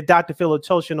we can get Dr. Phil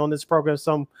Toshin on this program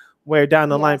somewhere down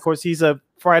the line. Of course, he's a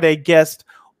Friday guest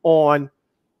on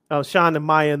Sean and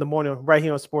Maya in the morning right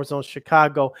here on Sports Zone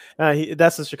Chicago.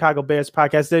 That's the Chicago Bears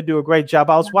podcast. They do a great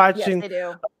job. I was watching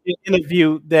an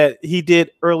interview that he did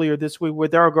earlier this week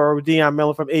with our girl Deion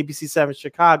Miller from ABC7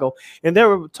 Chicago, and they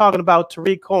were talking about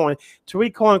Tariq Cohen.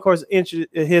 Tariq Cohen, of course, injured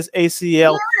his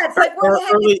ACL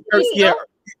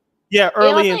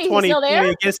early in 2020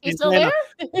 against Atlanta.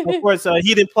 Of course,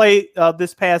 he didn't play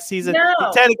this past season.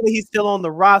 Technically, he's still on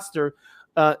the roster,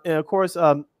 and of course,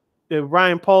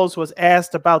 Ryan Poles was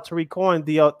asked about Tariq Cohen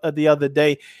the other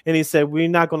day, and he said, we're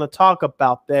not going to talk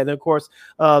about that. And, of course,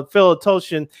 Phil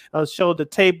Toshin showed the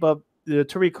tape of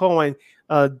Tariq Cohen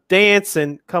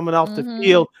dancing coming off the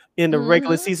field in the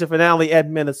regular season finale at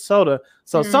Minnesota.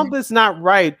 So something's not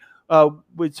right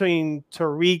between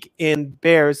Tariq and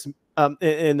Bears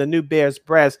in the new Bears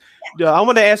brass. I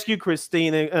want to ask you,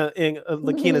 Christine, and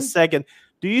Lakina second.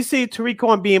 Do you see Tariq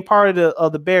Cohen being part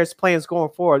of the Bears' plans going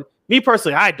forward? Me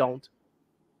personally, I don't.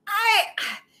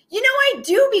 I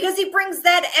do, because he brings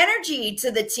that energy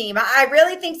to the team. I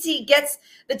really think he gets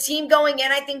the team going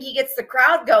in. I think he gets the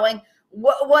crowd going.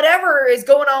 Whatever is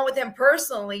going on with him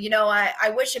personally,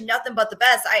 I wish him nothing but the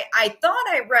best. I thought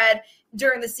I read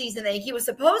during the season that he was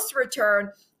supposed to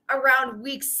return around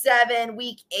week 7,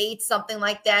 week 8, something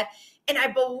like that. And I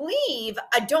believe,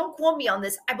 don't quote me on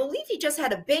this, I believe he just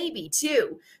had a baby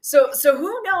too. So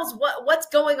who knows what's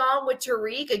going on with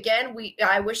Tariq. Again,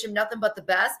 I wish him nothing but the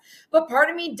best. But part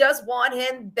of me does want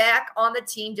him back on the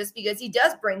team just because he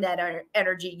does bring that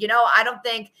energy. I don't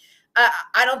think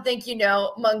I don't think,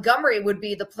 Montgomery would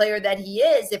be the player that he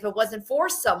is if it wasn't for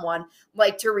someone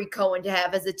like Tariq Cohen to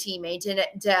have as a teammate and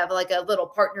to have like a little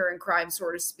partner in crime,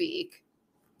 so to speak.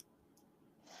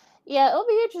 Yeah, it'll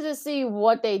be interesting to see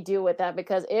what they do with that,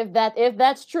 because if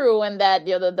that's true and that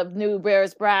the new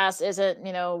Bears brass isn't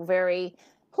very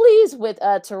pleased with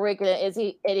Tariq, is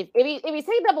he if he's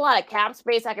taking up a lot of cap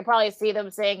space, I could probably see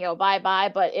them saying bye bye.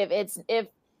 But if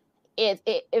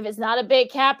it's not a big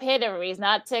cap hit, or he's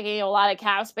not taking a lot of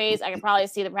cap space, I can probably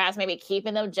see the brass maybe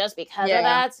keeping them just because of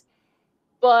that.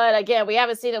 But again, we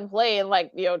haven't seen him play in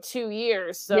 2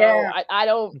 years, so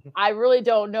I really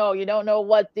don't know. You don't know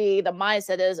what the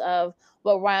mindset is of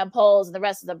what Ryan Poles and the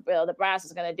rest of the brass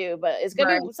is going to do, but it's going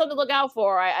to be something to look out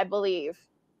for, I believe.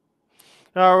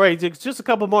 All right, just a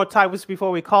couple more topics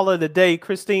before we call it a day.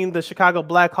 Christine, the Chicago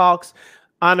Blackhawks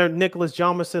honored Nicholas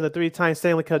Hjalmarsson, a 3-time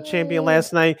Stanley Cup champion,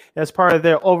 last night as part of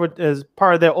their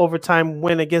overtime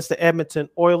win against the Edmonton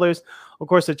Oilers. Of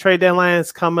course, the trade deadline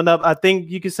is coming up. I think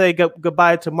you could say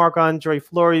goodbye to Marc-Andre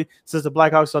Fleury, since the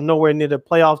Blackhawks are nowhere near the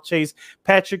playoff chase.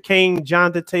 Patrick Kane,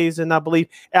 John Taze, and I believe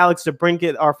Alex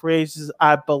DeBrincat are free agents,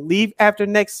 I believe, after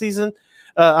next season.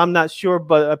 I'm not sure,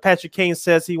 but Patrick Kane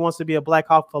says he wants to be a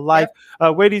Blackhawk for life.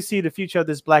 Where do you see the future of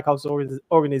this Blackhawks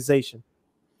organization?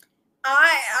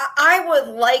 I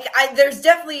would there's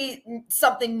definitely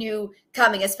something new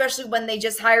coming, especially when they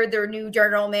just hired their new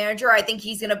general manager. I think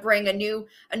he's going to bring a new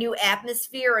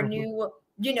atmosphere, a new,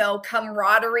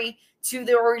 camaraderie to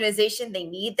the organization. They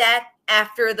need that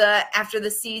after the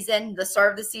season, the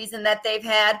start of the season that they've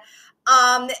had.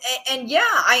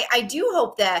 I do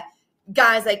hope that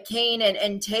guys like Kane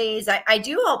and Taze, I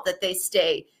do hope that they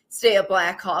stay a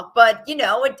Blackhawk, but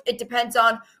it depends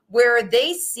on where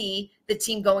they see the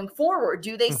team going forward.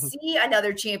 Do they see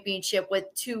another championship with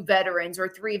 2 veterans or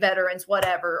 3 veterans,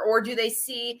 whatever? Or do they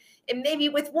see it maybe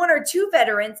with 1 or 2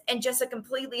 veterans and just a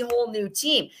completely whole new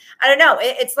team? I don't know.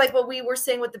 It's like what we were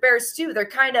saying with the Bears too. They're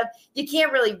kind of, you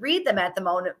can't really read them at the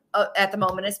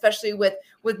moment, especially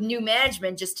with new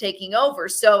management just taking over.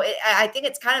 So I think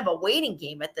it's kind of a waiting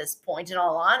game at this point, in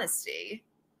all honesty.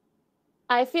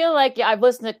 I feel like I've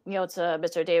listened to to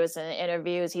Mr. Davis in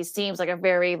interviews. He seems like a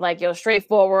very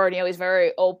straightforward. He's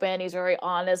very open. He's very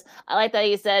honest. I like that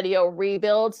he said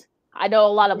rebuild. I know a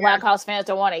lot of Blackhawks fans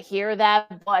don't want to hear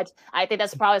that, but I think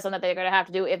that's probably something that they're going to have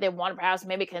to do if they want to perhaps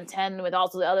maybe contend with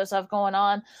also the other stuff going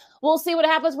on. We'll see what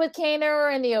happens with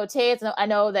Kaner and Tates. I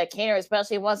know that Kaner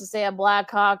especially wants to stay a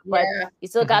Blackhawk, but you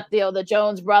still got the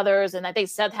Jones brothers, and I think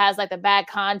Seth has the bad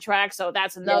contract, so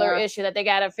that's another issue that they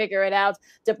got to figure it out.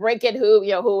 DeBrincat,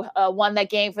 who won that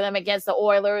game for them against the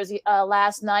Oilers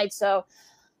last night, so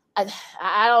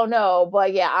I don't know,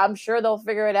 but I'm sure they'll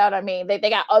figure it out. I mean, they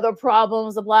got other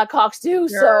problems, the Blackhawks do,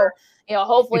 so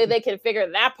hopefully they can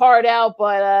figure that part out.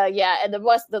 But and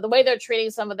the way they're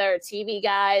treating some of their TV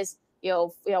guys,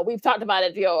 we've talked about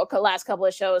it, the last couple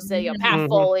of shows, Pat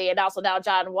Foley and also now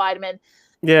John Weidman.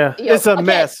 Yeah, it's a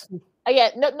mess.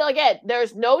 Again,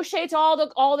 there's no shade to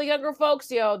all the younger folks.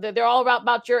 They're all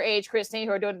about your age, Christine,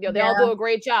 who are doing. They all do a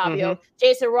great job.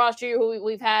 Jason Ross Jr., who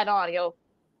we've had on.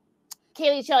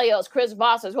 Kaylee Chelios, Chris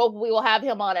Vossers. Hopefully we'll have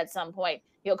him on at some point.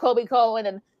 Kobe Cohen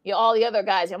and all the other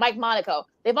guys. Mike Monaco.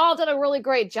 They've all done a really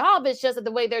great job. It's just that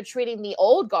the way they're treating the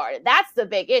old guard. That's the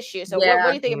big issue. So what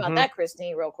do you think about that,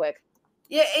 Christine, real quick?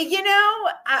 Yeah,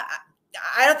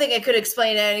 I don't think I could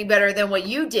explain it any better than what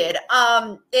you did.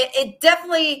 It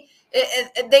definitely,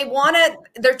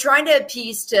 they're trying to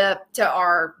appease to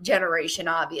our generation,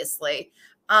 obviously.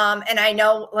 And I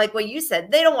know, like what you said,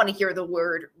 they don't want to hear the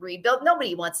word rebuild.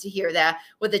 Nobody wants to hear that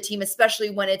with a team, especially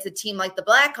when it's a team like the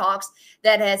Blackhawks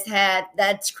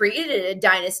that's created a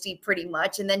dynasty pretty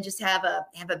much, and then just have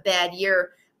a bad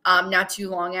year not too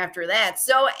long after that.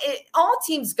 So all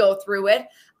teams go through it.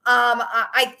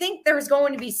 I think there's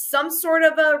going to be some sort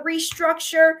of a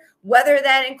restructure, whether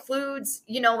that includes,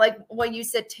 like what you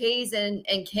said, Taze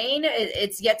and Kane,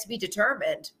 it's yet to be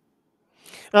determined.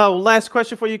 Last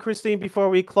question for you, Christine, before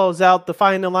we close out. The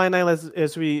final line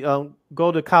as we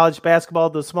go to college basketball.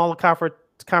 The smaller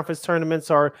conference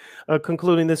tournaments are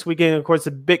concluding this weekend. Of course,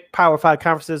 the big Power 5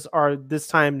 conferences are this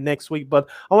time next week. But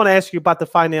I want to ask you about the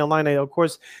final line. Of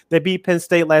course, they beat Penn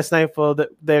State last night for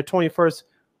their 21st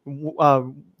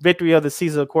victory of the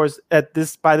season. Of course,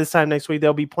 by this time next week,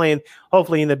 they'll be playing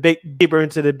hopefully deeper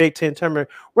into the Big Ten tournament.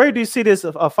 Where do you see this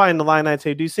a final line?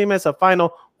 Do you see them as a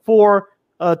Final Four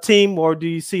team, or do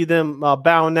you see them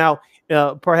bowing out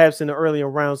perhaps in the earlier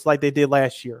rounds like they did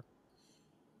last year?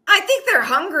 I think they're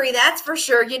hungry, that's for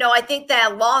sure. You know, I think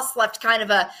that loss left kind of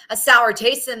a sour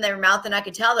taste in their mouth, and I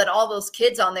could tell that all those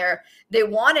kids on there, they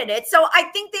wanted it. So I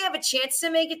think they have a chance to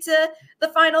make it to the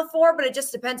Final Four, but it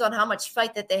just depends on how much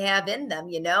fight that they have in them,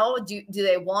 you know? Do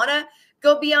they want to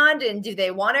go beyond, and do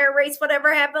they want to erase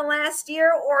whatever happened last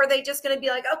year, or are they just going to be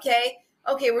like, okay,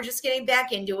 we're just getting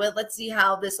back into it. Let's see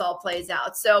how this all plays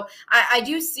out. So I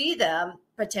do see them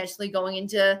potentially going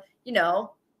into, you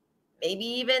know, maybe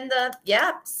even the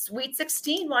Sweet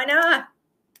 16. Why not?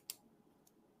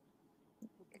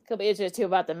 Could be interesting too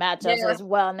about the matchups as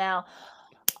well. Now,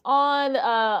 on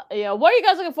you know, what are you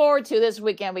guys looking forward to this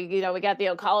weekend? We got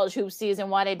the college hoop season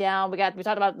winding down. We talked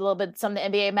about a little bit some of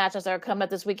the NBA matchups that are coming up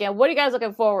this weekend. What are you guys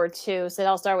looking forward to? Sid,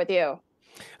 I'll start with you.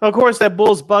 Of course, that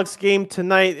Bulls-Bucks game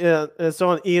tonight is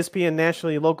on ESPN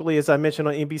nationally, locally, as I mentioned,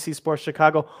 on NBC Sports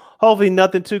Chicago. Hopefully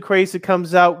nothing too crazy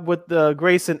comes out with the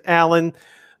Grayson Allen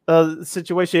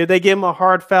situation. If they give him a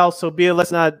hard foul, so be it.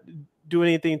 Let's not do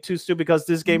anything too stupid, because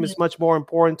this game is much more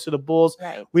important to the Bulls.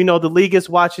 Right. We know the league is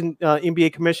watching.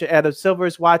 NBA Commissioner Adam Silver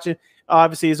is watching.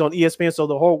 Obviously, it's on ESPN, so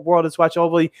the whole world is watching.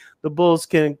 Hopefully, the Bulls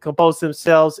can compose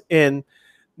themselves and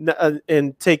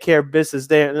take care of business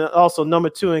there. And also, number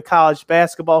 2 in college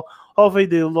basketball, hopefully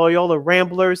the Loyola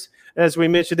Ramblers, as we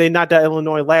mentioned, they knocked out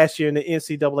Illinois last year in the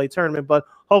NCAA tournament, but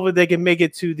hopefully they can make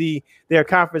it to their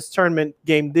conference tournament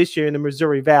game this year in the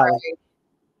Missouri Valley. Right.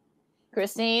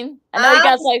 Christine, I know you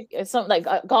guys like something like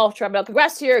golf tournament.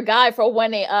 Congrats to your guy for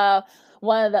winning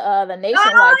one of the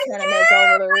nationwide tournaments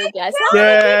over the weekend.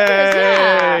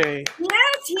 Yay!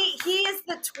 Yes, he is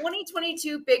the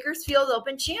 2022 Bakersfield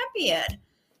Open champion.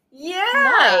 Yeah.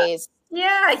 Nice.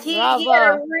 Yeah, he had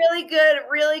a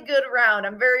really good round.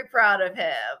 I'm very proud of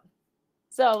him.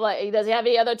 So, like, does he have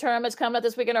any other tournaments coming up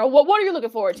this weekend, or what are you looking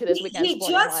forward to this weekend? He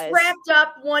just wrapped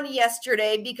up one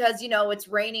yesterday because, you know, it's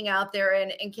raining out there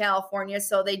in California.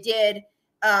 So they did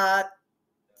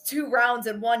 2 rounds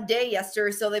in one day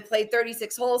yesterday. So they played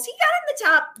 36 holes. He got in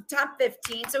the top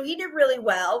 15, so he did really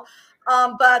well.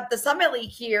 But the Summit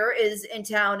League here is in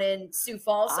town in Sioux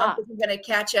Falls, so I'm going to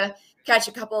catch a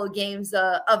couple of games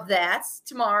of that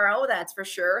tomorrow. That's for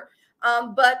sure.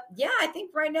 But yeah, I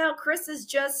think right now Chris is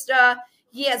just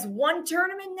he has one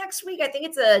tournament next week. I think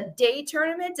it's a day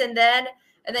tournament, and then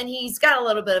he's got a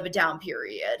little bit of a down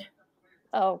period.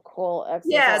 Oh, cool!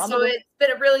 Excellent. Yeah, so it's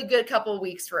been a really good couple of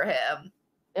weeks for him.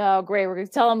 Oh, great! We're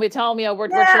telling him, you know, we're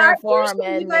cheering for him,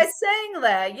 and you guys saying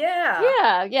that,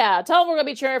 yeah. Tell him we're gonna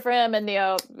be cheering for him, and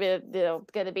gonna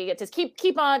be just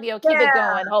keep on, keep it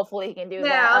going. Hopefully, he can do that.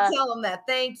 Yeah, I'll tell him that.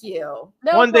 Thank you.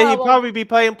 No One day he'll probably be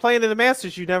playing in the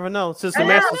Masters. You never know, since the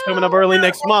Masters coming up early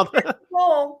next month.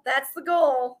 That's the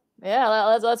goal.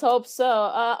 Yeah, let's hope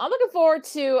so. I'm looking forward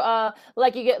to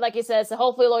like you said, so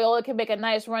hopefully Loyola can make a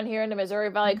nice run here in the Missouri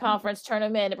Valley Conference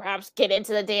tournament and perhaps get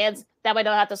into the dance. That way,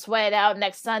 don't have to sweat it out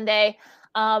next Sunday.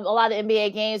 A lot of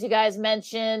NBA games you guys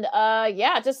mentioned.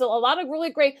 Just a lot of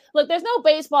really great. Look, there's no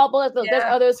baseball, but there's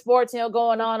other sports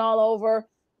going on all over.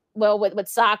 Well, with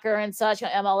soccer and such,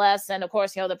 MLS, and of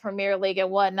course, the Premier League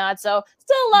and whatnot. So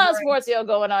still a lot of sports,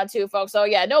 going on too, folks. So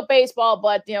yeah, no baseball,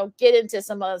 but get into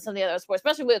some of the other sports,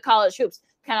 especially with college hoops,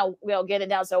 kind of getting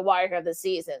down to the wire here this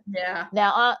season. Yeah.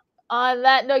 Now on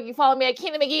that note, you follow me at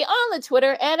Keena McGee on the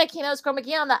Twitter and at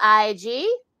Keena_McGee on the IG.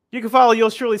 You can follow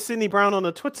yours truly, Sydney Brown, on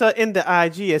the Twitter and the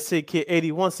IG at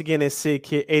SidKid80. Once again, it's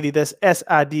SidKid80. That's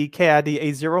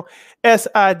SIDKID80.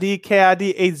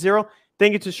 SIDKID80.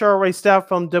 Thank you to Cheryl Ray Stout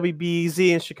from WBEZ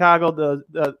in Chicago,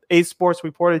 the A Sports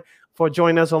reporter, for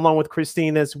joining us, along with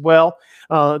Christine as well.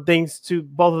 Thanks to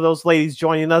both of those ladies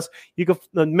joining us. You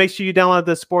can make sure you download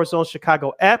the Sports Zone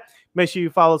Chicago app. Make sure you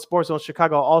follow Sports Zone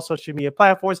Chicago on all social media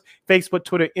platforms, Facebook,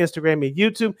 Twitter, Instagram, and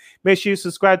YouTube. Make sure you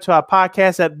subscribe to our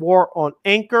podcast at War on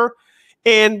Anchor.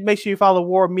 And make sure you follow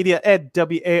War Media at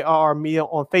WARR Media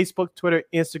on Facebook, Twitter,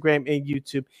 Instagram, and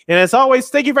YouTube. And as always,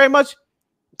 thank you very much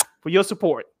for your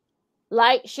support.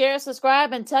 Like, share,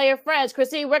 subscribe, and tell your friends.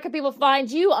 Christine, where can people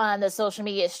find you on the social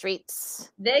media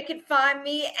streets? They can find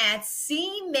me at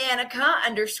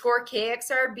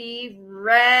CManica_KXRB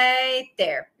right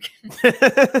there.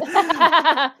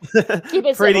 Keep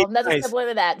it simple. Nothing simpler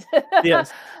than that.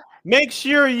 Yes. Make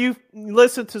sure you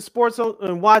listen to Sports Zone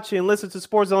and watch and listen to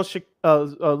Sports Zone.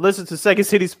 Listen to Second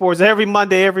City Sports every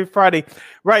Monday, every Friday,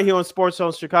 right here on Sports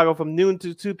Zone Chicago from noon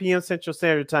to 2 p.m. Central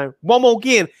Standard Time. One more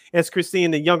again, as Christine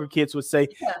and the younger kids would say.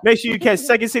 Make sure you catch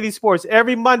Second City Sports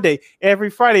every Monday, every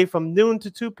Friday from noon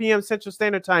to 2 p.m. Central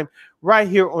Standard Time, right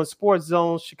here on Sports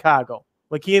Zone Chicago.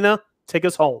 Lakina, take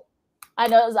us home. I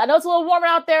know it's a little warmer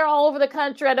out there all over the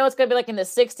country. I know it's going to be like in the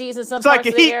 60s in some it's parts like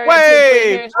of the a heat area.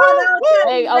 wave. Oh,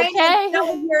 no, okay.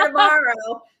 here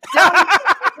tomorrow.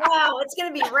 Wow, it's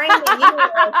gonna be raining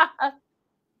here.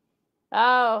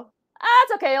 Oh,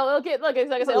 that's okay. It'll get look.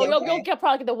 Like I said, you'll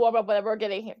probably get the warm up whenever we're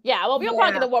getting here. Yeah, well, you'll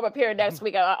probably get the warm up here next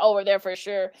week over there for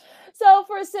sure. So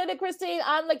for Sid and Christine,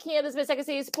 I'm Lakia. This has been Second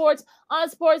City Sports on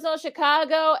Sports Zone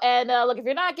Chicago. And look, if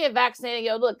you're not getting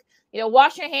vaccinated,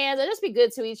 wash your hands and just be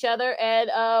good to each other. And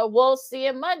we'll see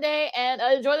you Monday. And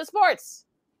enjoy the sports.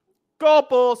 Go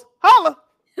Bulls! Holla!